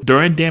battle,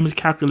 during damage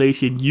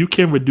calculation, you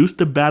can reduce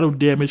the battle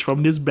damage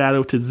from this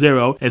battle to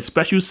 0 and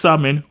special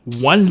summon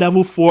 1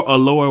 level 4 or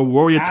lower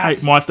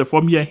warrior-type monster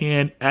from your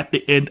hand at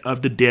the end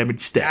of the damage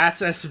step.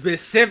 That's a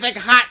specific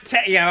hot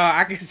tag. Yo,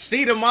 I can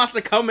see the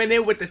monster coming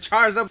in with the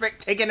Charizard effect,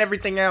 taking everything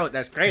everything out.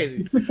 That's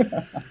crazy.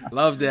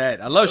 Love that.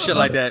 I love shit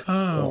like that.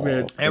 Oh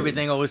man.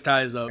 Everything always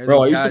ties up.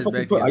 Bro,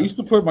 Everything I ties used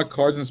to put my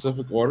cards in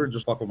specific order,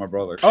 just fuck with my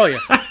brother. Oh yeah,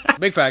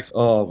 big facts.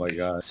 Oh my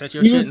god. Set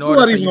your shit in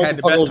order so you had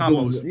the best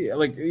combos.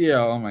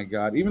 Yeah, oh my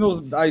god. Even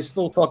though I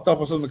still fucked up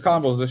with some of the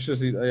combos, that's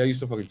just I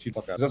used to fucking cheat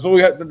fuck out. That's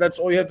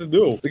all you had to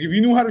do. Like if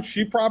you knew how to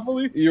cheat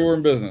properly, you were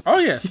in business. Oh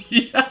yeah.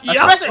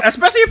 Yeah.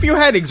 Especially if you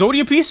had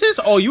Exodia pieces.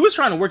 Oh, you was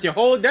trying to work your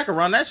whole deck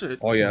around that shit.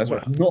 Oh yeah, that's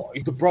right. No,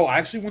 bro, I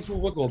actually went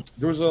to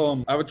there was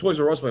I have a Toys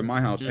R Us by my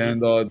house,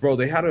 and bro,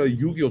 they had a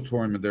Yu-Gi-Oh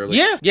tournament there.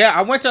 Like, yeah.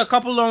 I went to a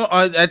couple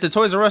of at the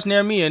Toys R Us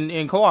near me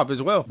in co-op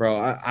as well. Bro,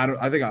 I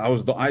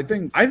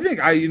think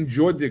I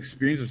enjoyed the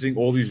experience of seeing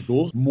all these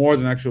duels more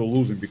than actually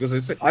losing, because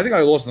I think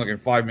I lost in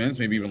 5 minutes,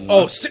 maybe even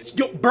less.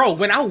 Bro,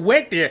 when I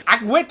went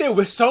there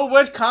with so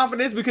much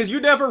confidence, because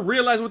you never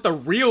realize what the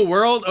real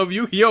world of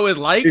Yu-Gi-Oh is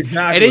like.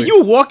 Exactly. And then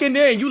you walk in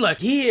there and you like,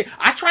 yeah,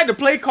 I tried to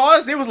play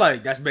cards. They was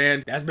like, that's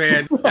banned. I was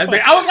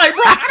like,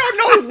 bro, I don't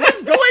know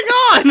what's going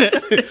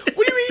on.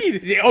 What do you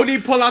mean? They only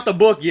pull out the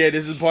book. Yeah,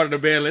 this is part of the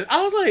ban list.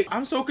 I was like,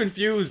 I'm so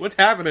confused. What's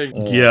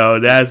happening? Yo,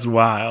 that's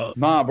wild.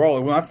 Nah,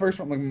 bro. When I first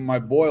went, my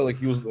boy,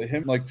 two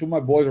of my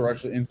boys were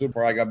actually into it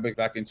before I got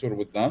back into it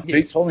with them.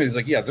 They told me, it's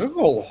like, yeah, there's a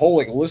whole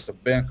list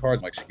of banned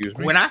cards. I'm like, excuse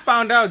me. When I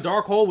found out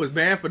Dark Hole was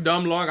banned for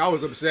dumb long, I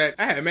was upset.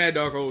 I had mad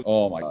Dark Hole.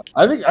 Oh my god.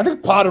 I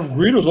think Pot of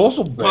Greed was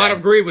also banned. Pot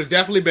of Greed was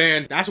definitely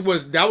banned. That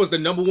was the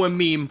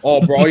 #1 meme.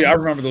 Oh, bro, yeah, I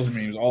remember those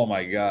memes. Oh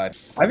my god.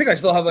 I think I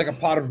still have a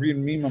Pot of Greed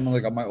meme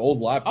on my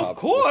old laptop. Of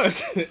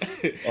course.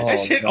 That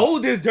shit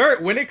old as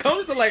dirt. When it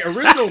comes to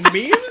original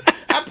memes,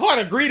 that Pot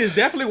of Greed is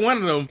definitely one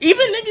of them.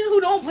 Even niggas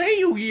who don't play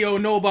Yu-Gi-Oh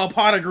know about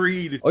Pot of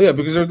Greed. Oh yeah,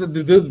 because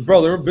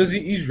they're busy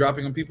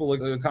eavesdropping on people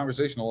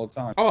conversation all the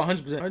time. Oh,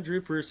 100%.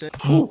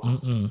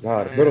 100%.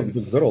 God,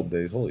 good old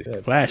days. Holy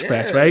shit.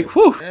 Flashbacks, right?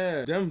 Whew.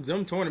 Yeah,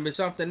 them tournaments,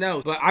 something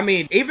else. But I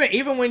mean,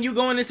 even when you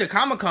going into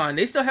Comic-Con,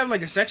 they still have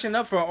a section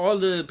up for all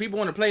the people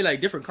want to play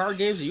different card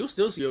games, and you'll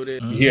still see it there.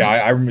 Yeah,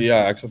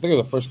 I actually think it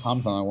was the first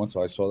Comic-Con I went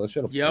to. I saw that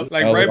shit. Yep,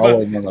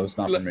 that's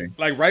not for me.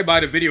 Right by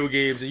the video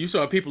games, and you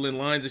saw people in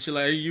lines and shit.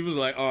 You was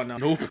like, oh no,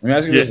 nope. Let me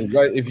ask you this: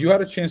 if you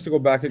had a chance to go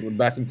back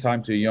in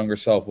time to your younger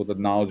self with the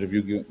knowledge of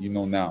you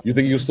know now, you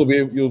think you'll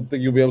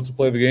be able to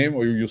play the game,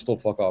 or you'll still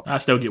fuck up? I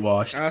still get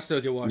washed.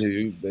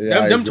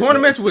 Yeah, them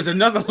tournaments was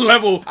another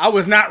level I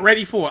was not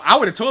ready for. I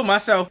would have told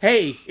myself,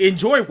 hey,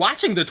 enjoy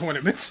watching the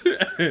tournaments.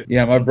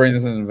 Yeah, my brain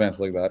isn't advanced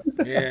like that.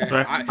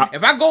 Yeah,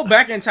 if I go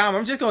back in time,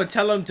 I'm just gonna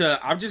tell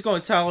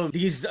them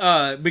these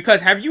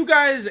because have you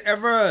guys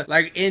ever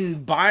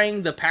in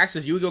buying the packs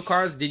of Yu-Gi-Oh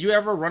cards, did you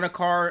ever run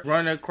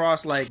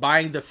across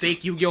buying the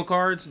fake Yu-Gi-Oh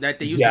cards that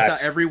they used to sell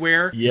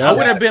everywhere? Yeah, I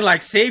would have been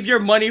save your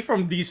money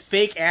from these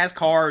fake ass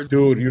cards.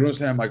 Dude, you don't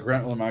understand.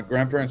 My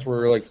grandparents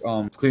were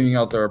cleaning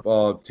out their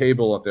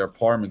table at their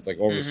apartment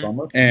over the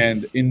summer,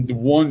 and in the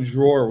one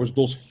drawer was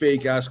those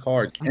fake ass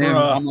cards. And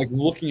I'm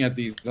looking at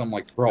these, I'm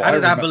like, bro, how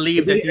did I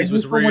believe that these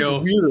was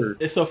real?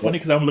 It's so funny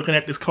because I'm looking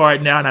at this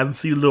card now and I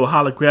see the little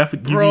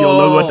holographic Yu-Gi-Oh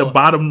logo at the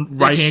bottom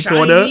right hand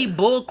corner. Shiny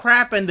bull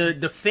crap and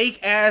the fake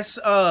ass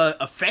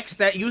effects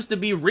that used to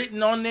be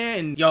written on there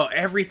and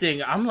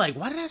everything. I'm like,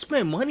 why did I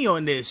spend money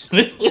on this?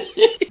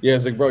 Yeah,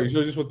 it's bro, you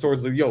should just went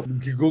towards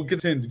go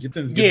get tins.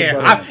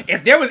 Yeah,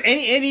 if there was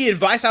any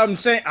advice I'm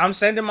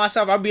sending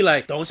myself, I'd be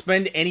like, don't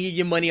spend any of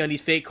your money on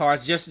these fake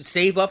cards. Just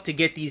save up to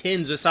get these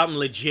tins or something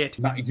legit.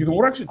 Now, you know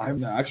what? Actually,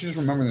 I'm actually just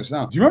remembering this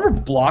now. Do you remember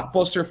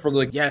Blockbuster for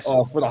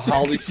for the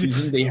holiday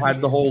season? They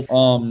had the whole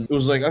it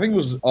was I think it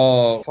was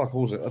what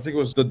was it? I think it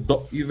was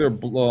either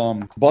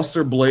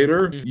Buster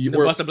Blader. The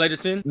Buster Blader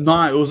tin?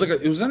 Nah, it was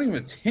it was not even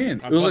a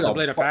tin. It was Buster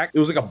Blader pack. It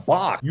was a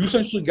box. You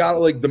essentially got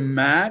the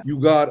mat. You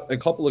got a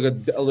couple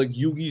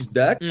Yugi's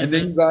deck, and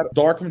then you got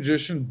Dark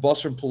Magician,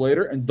 Buster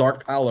Blader, and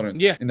Dark Paladin.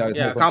 Yeah,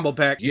 combo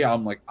pack. Yeah,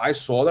 I'm I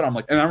saw that. I'm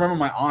and I remember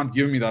my aunt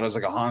giving me that as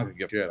a Hanukkah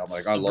gift. Shit, I'm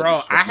I love.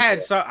 Bro, I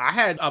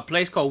had a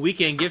place called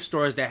Weekend Gift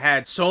Stores that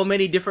had so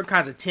many different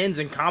kinds of tins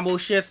and combo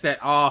shits that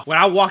when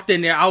I walked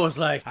in there, I was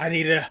like, I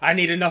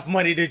need enough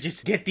money to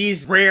just get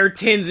these rare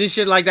tins and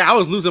shit like that. I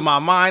was losing my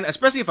mind,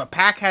 especially if a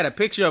pack had a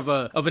picture of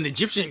an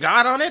Egyptian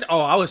god on it.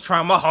 Oh, I was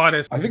trying my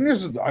hardest. I think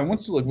I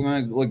went to when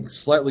I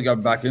slightly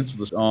got back into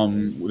this.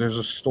 There's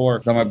a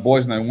store that my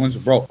boys and I went to.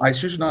 Bro, I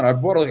seriously not. I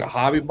bought a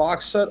hobby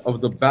box set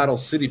of the Battle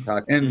City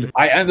pack, and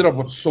I ended up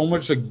with so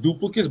much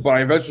duplicates, but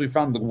I eventually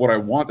found what I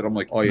wanted. I'm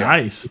like, oh yeah,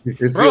 nice.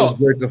 It feels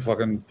great to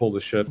fucking pull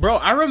this shit. Bro,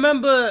 I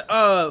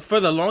remember for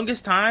the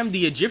longest time,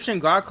 the Egyptian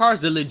god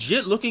cards, the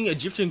legit looking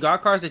Egyptian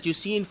god cards that you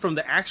seen from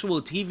the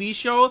actual TV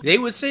show, they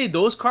would say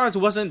those cards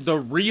wasn't the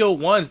real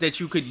ones that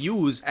you could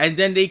use, and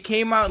then they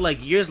came out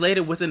years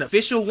later with an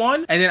official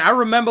one. And then I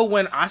remember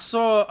when I saw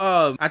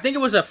saw, I think it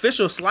was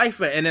official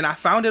Slifer, and then I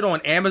found it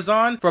on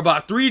Amazon for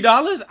about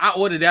 $3. I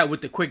ordered that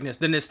with the quickness.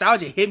 The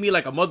nostalgia hit me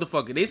like a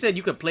motherfucker. They said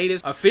you could play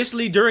this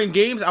officially during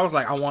games. I was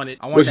like, I want it.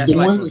 I want that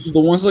Slifer. The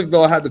ones like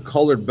that had the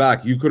colored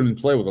back, you couldn't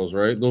play with those,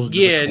 right? Those.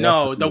 Yeah,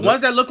 no, the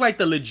ones that look like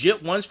the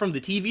legit ones from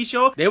the TV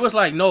show, they was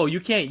like, no, you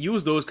can't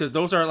use those because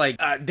those are like,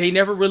 they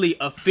never really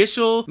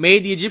official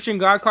made the Egyptian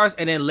god cards,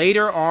 and then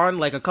later on,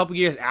 like a couple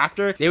years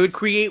after, they would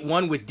create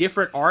one with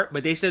different art,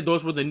 but they said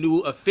those were the new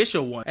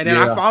official one. And then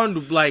I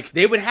found like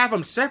they would have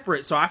them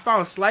separate, so I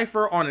found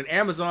Slifer on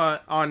Amazon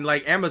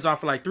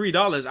for like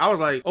 $3. I was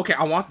like, okay,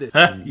 I want this.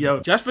 Yo,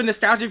 Just for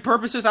nostalgic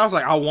purposes, I was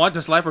like, I want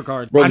the Slifer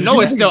card. Bro, I know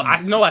I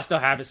still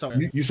have it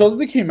somewhere. You saw that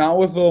they came out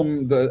with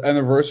the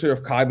anniversary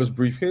of Kaiba's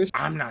briefcase.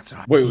 I'm not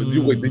surprised.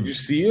 Wait, did you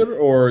see it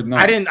or no?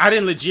 I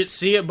didn't legit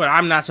see it, but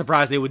I'm not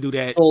surprised they would do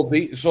that.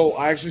 So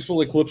I actually saw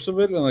like clips of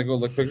it and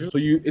like pictures. So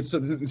it's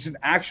an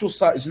actual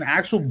size, it's an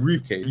actual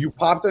briefcase. You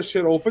pop that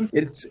shit open.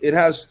 It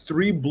has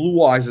 3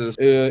 blue eyes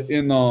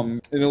in a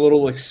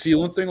little like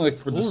sealant thing like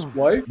for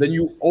display. Then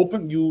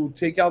you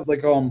take out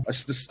like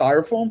the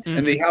styrofoam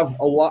and they have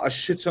a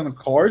shit ton of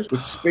cards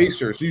with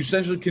spacers. So you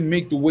essentially can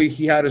make the way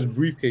he had his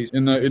briefcase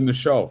in the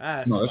show.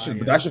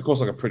 That should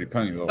cost like a pretty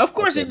penny though. Of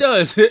course it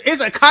does.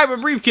 It's a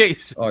Kaiba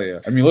briefcase. Oh yeah.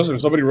 I mean, listen,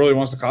 if somebody really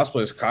wants to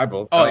cosplay as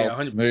Kaiba, yeah,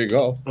 100%. there you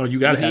go. Oh, you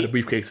gotta have the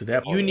briefcase at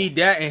that point. You need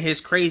that and his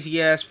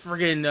crazy ass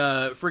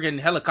friggin'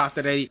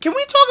 helicopter that he. Can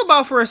we talk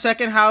about for a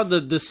second how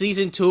the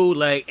season 2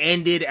 like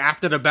ended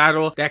after the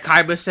battle that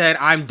Kaiba said,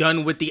 I'm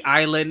done with the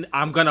island,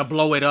 I'm gonna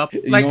blow it up.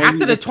 Like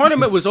after the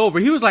tournament was over,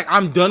 he was like,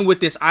 I'm done with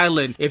this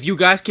island. If you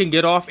guys can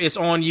get off, it's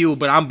on you,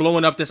 but I'm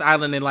blowing up this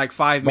island in like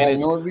 5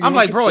 minutes. I'm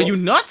like, bro, are you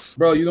nuts?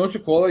 Bro, you know what you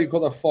call that? You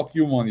call that fuck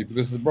you money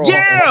because bro,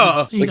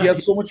 yeah, like he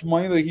has so much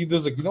money that he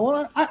does like, you know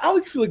what? I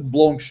like feel like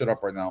blowing shit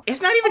up right now.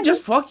 It's not even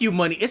just fuck you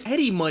money, it's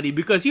petty money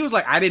because he was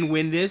like, I didn't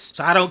win this,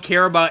 so I don't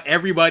care about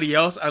everybody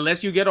else.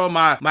 Unless you get on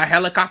my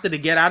helicopter to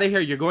get out of here,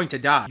 you're going to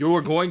die.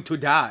 You're going to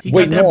die.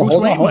 Wait, no,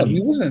 hold on.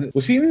 He wasn't.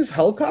 Was he in his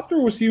helicopter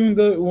or was he in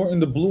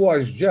the Blue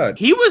Eyes jet?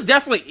 He was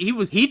definitely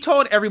he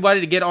told everybody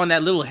to get on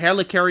that little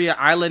helicarrier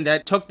island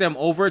that took them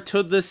over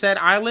to the said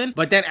island.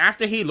 But then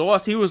after he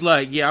lost, he was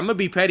like, yeah, I'm gonna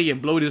be petty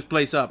and blow this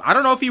place up. I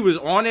don't know if he was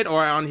on it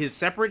or on his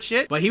separate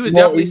shit, but he was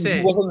definitely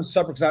saying he wasn't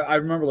separate. Cause I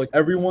remember like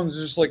everyone's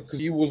just like, because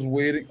he was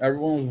waiting,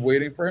 everyone was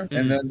waiting for him,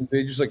 and then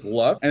they just like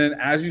left. And then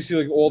as you see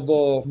like all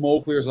the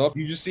smoke clears up,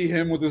 you just see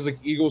him with his like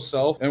ego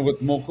self and with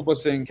Mokuba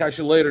saying catch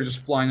you later, just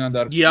flying on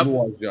that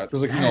Blue Eyes jet.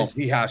 Because like, you know,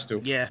 he has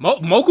to. Yeah,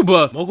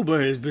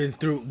 Mokuba has been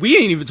through. We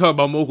ain't even talk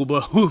about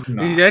Mokuba.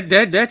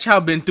 Nah. That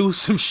child been through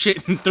some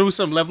shit and through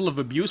some level of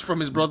abuse from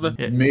his brother.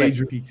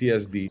 Major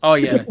PTSD. Oh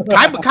yeah,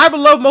 Kaiba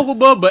love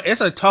Mokuba, but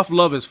it's a tough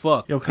love as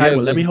fuck. Yo,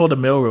 Kaiba, let me hold a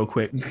mill real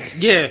quick.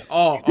 Yeah.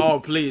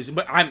 Oh, please.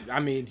 But I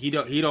mean, he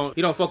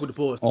don't fuck with the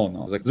pause. Oh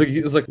no,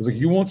 it's like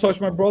you won't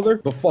touch my brother,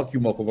 but fuck you,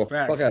 Mokuba.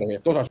 Fuck out of here.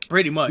 Don't touch.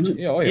 Pretty much.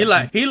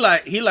 Yeah,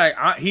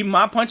 He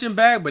my punching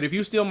bag, but if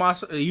you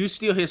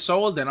steal his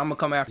soul, then I'm gonna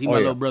come after you, my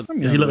little brother. I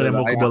mean, he look at that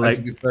Mokuba like.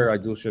 To be fair, I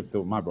do ship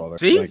to my brother.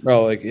 See, like,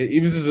 bro, like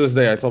even to this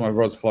day, I told my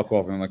brother to fuck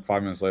off, and like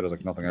 5 minutes later,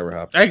 like nothing ever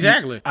happened.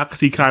 Exactly. I could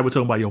see Kaiba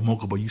talking about, yo,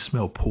 Mokuba, you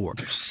smell poor.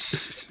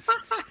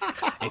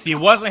 If he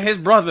wasn't his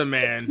brother,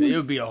 man, it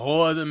would be a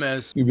whole other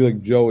mess. You'd be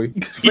like Joey.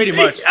 Pretty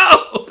much.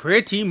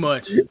 Pretty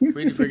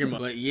freaking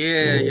much. But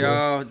yeah,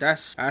 y'all,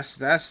 that's.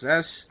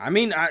 I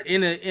mean,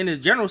 in a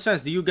general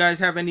sense, do you guys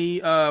have any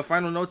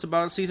final notes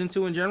about season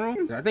 2 in general?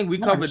 I think we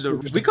covered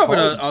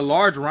a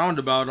large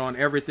roundabout on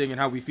everything and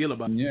how we feel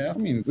about it. Yeah, I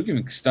mean, we can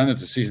extend it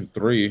to season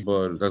 3,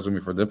 but that's gonna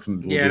be for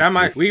different.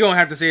 Yeah, we gonna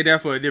have to say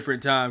that for a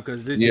different time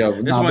because this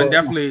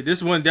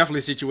one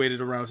definitely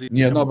situated around season.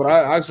 Yeah, no, but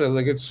I said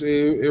like it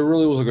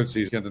really was a good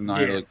season. Can't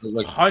deny it.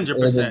 Like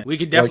 100%. We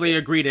could definitely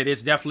agree that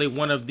it's definitely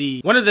one of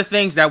the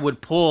things that would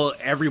pull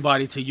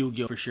everybody to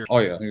Yu-Gi-Oh for sure. Oh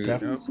yeah.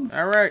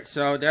 All right,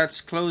 so that's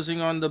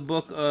closing on the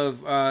book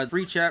of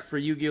free chat for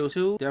Yu-Gi-Oh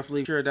 2.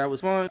 Definitely sure that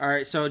was fun. All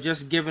right, so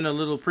just giving a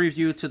little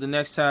preview to the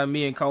next time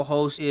me and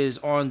co-host is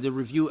on the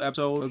review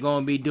episode. We're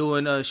gonna be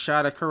doing a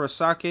Shada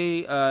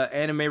Kurosaki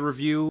anime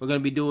review. We're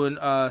gonna be doing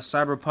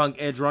Cyberpunk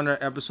Edge Runner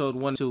episode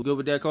 1 2. Good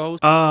with that,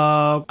 co-host?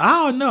 I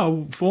don't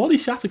know. For all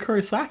these shots of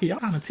Kurosaki, I'm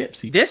kind of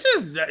tipsy. This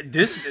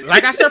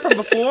like I said from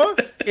before,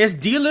 it's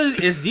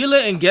dealer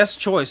and guest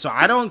choice. So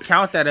I don't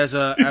count that as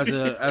a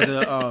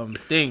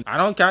thing. I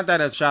don't count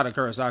that as Shot of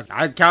Kurosaki.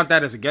 I count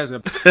that as a guest.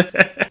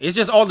 It's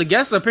just all the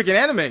guests are picking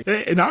anime.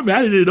 And I'm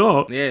mad at it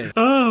all. Yeah.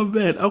 Oh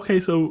man. Okay,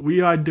 so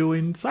we are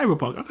doing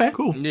Cyberpunk. Okay,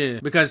 cool. Yeah,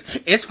 because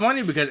it's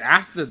funny because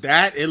after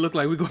that, it looked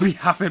like we're gonna be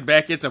hopping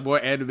back into more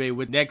anime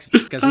with next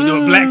because we're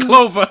doing Black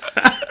Clover.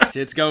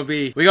 It's gonna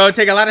be. We gonna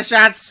take a lot of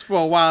shots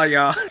for a while,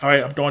 y'all. All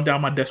right, I'm throwing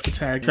down my desperate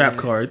tag trap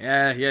card.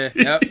 Yeah.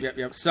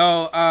 Yep.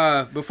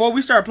 So, before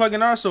we start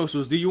plugging our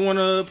socials, do you want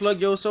to plug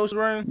your social,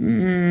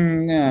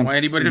 Ryan? Yeah. Want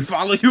anybody to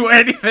follow you or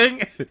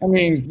anything? I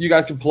mean, you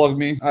guys can plug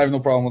me. I have no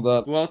problem with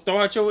that. Well, throw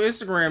out your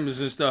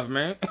Instagrams and stuff,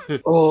 man.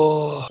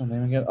 Oh, my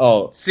name again?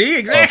 Oh, See,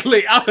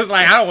 exactly. I was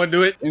like, I don't want to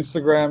do it.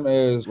 Instagram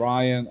is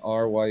Ryan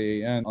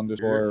RYAN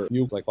 _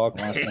 Fuke, like fuck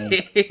last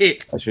name.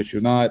 I shit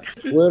you not.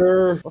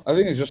 Twitter, I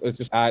think it's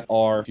just at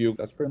R Fuke.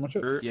 That's pretty much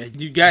it. Yeah,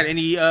 you got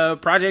any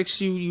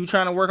projects you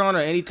trying to work on or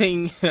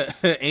anything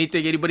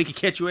anything anybody can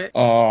catch you at?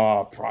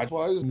 Project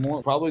wise,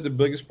 probably the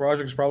biggest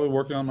project is probably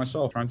working on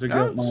myself, trying to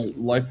get my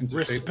life into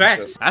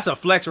respect. shape. That's a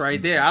flex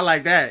right there. I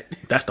like that.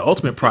 That's the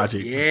ultimate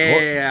project.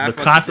 Yeah, the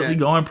constantly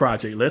going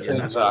project. Listen,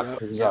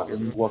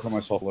 Exactly. Work on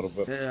myself a little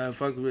bit.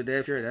 Fuck with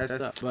that, sure. That's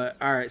up. But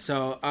all right,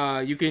 so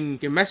you can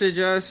message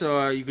us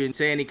or you can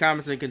say any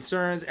comments and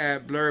concerns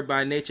at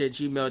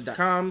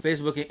blurredbynature@gmail.com,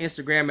 Facebook and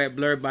Instagram at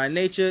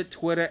blurredbynature,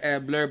 Twitter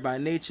at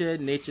blurredbynature,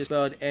 nature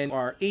spelled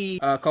NRE.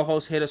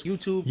 Co-host hit us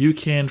YouTube. You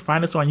can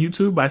find us on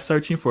YouTube by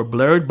searching for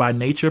Blurred by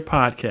Nature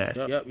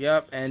Podcast.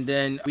 Yep. And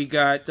then we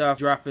got stuff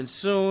dropping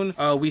soon.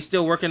 We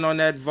still working on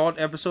that Vault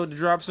episode to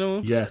drop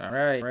soon. Yes. All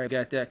right.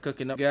 Got that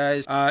cooking up,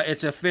 guys.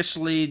 It's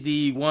officially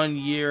the 1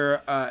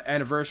 year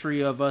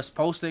anniversary of us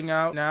posting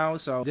out now.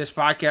 So this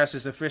podcast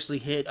has officially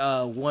hit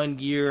 1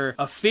 year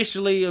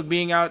officially of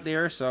being out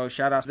there. So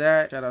shout out to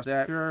that.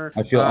 Sure.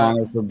 I feel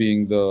honored for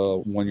being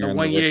the 1 year. The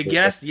 1 year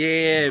guest.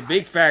 Yeah,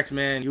 big facts,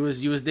 man. You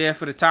was there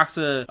for the talks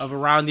of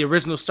around the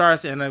original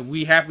starts, and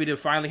we happy to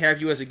finally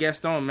have you as a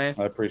guest on, man.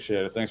 I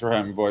appreciate it. Thanks for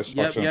having me, boys.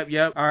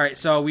 Yep. All right.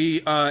 So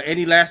we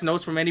any last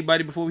notes from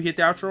anybody before we hit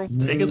the outro?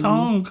 Take us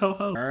home,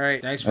 co-host. All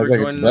right. Thanks for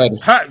joining us.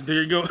 Ha,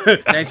 there you go.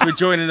 Thanks for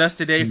joining us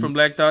today from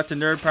Black Thought to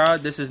Nerd Power.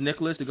 This is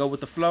Nicholas to go with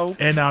the flow.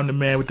 And I'm the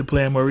man with the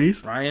plan,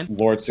 Maurice. Ryan.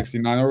 Lord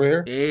 69 over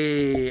here.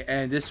 Hey,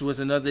 and this was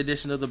another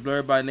edition of the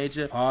Blurred by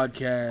Nature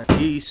podcast.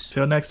 Peace.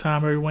 Till next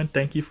time, everyone.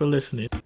 Thank you for listening.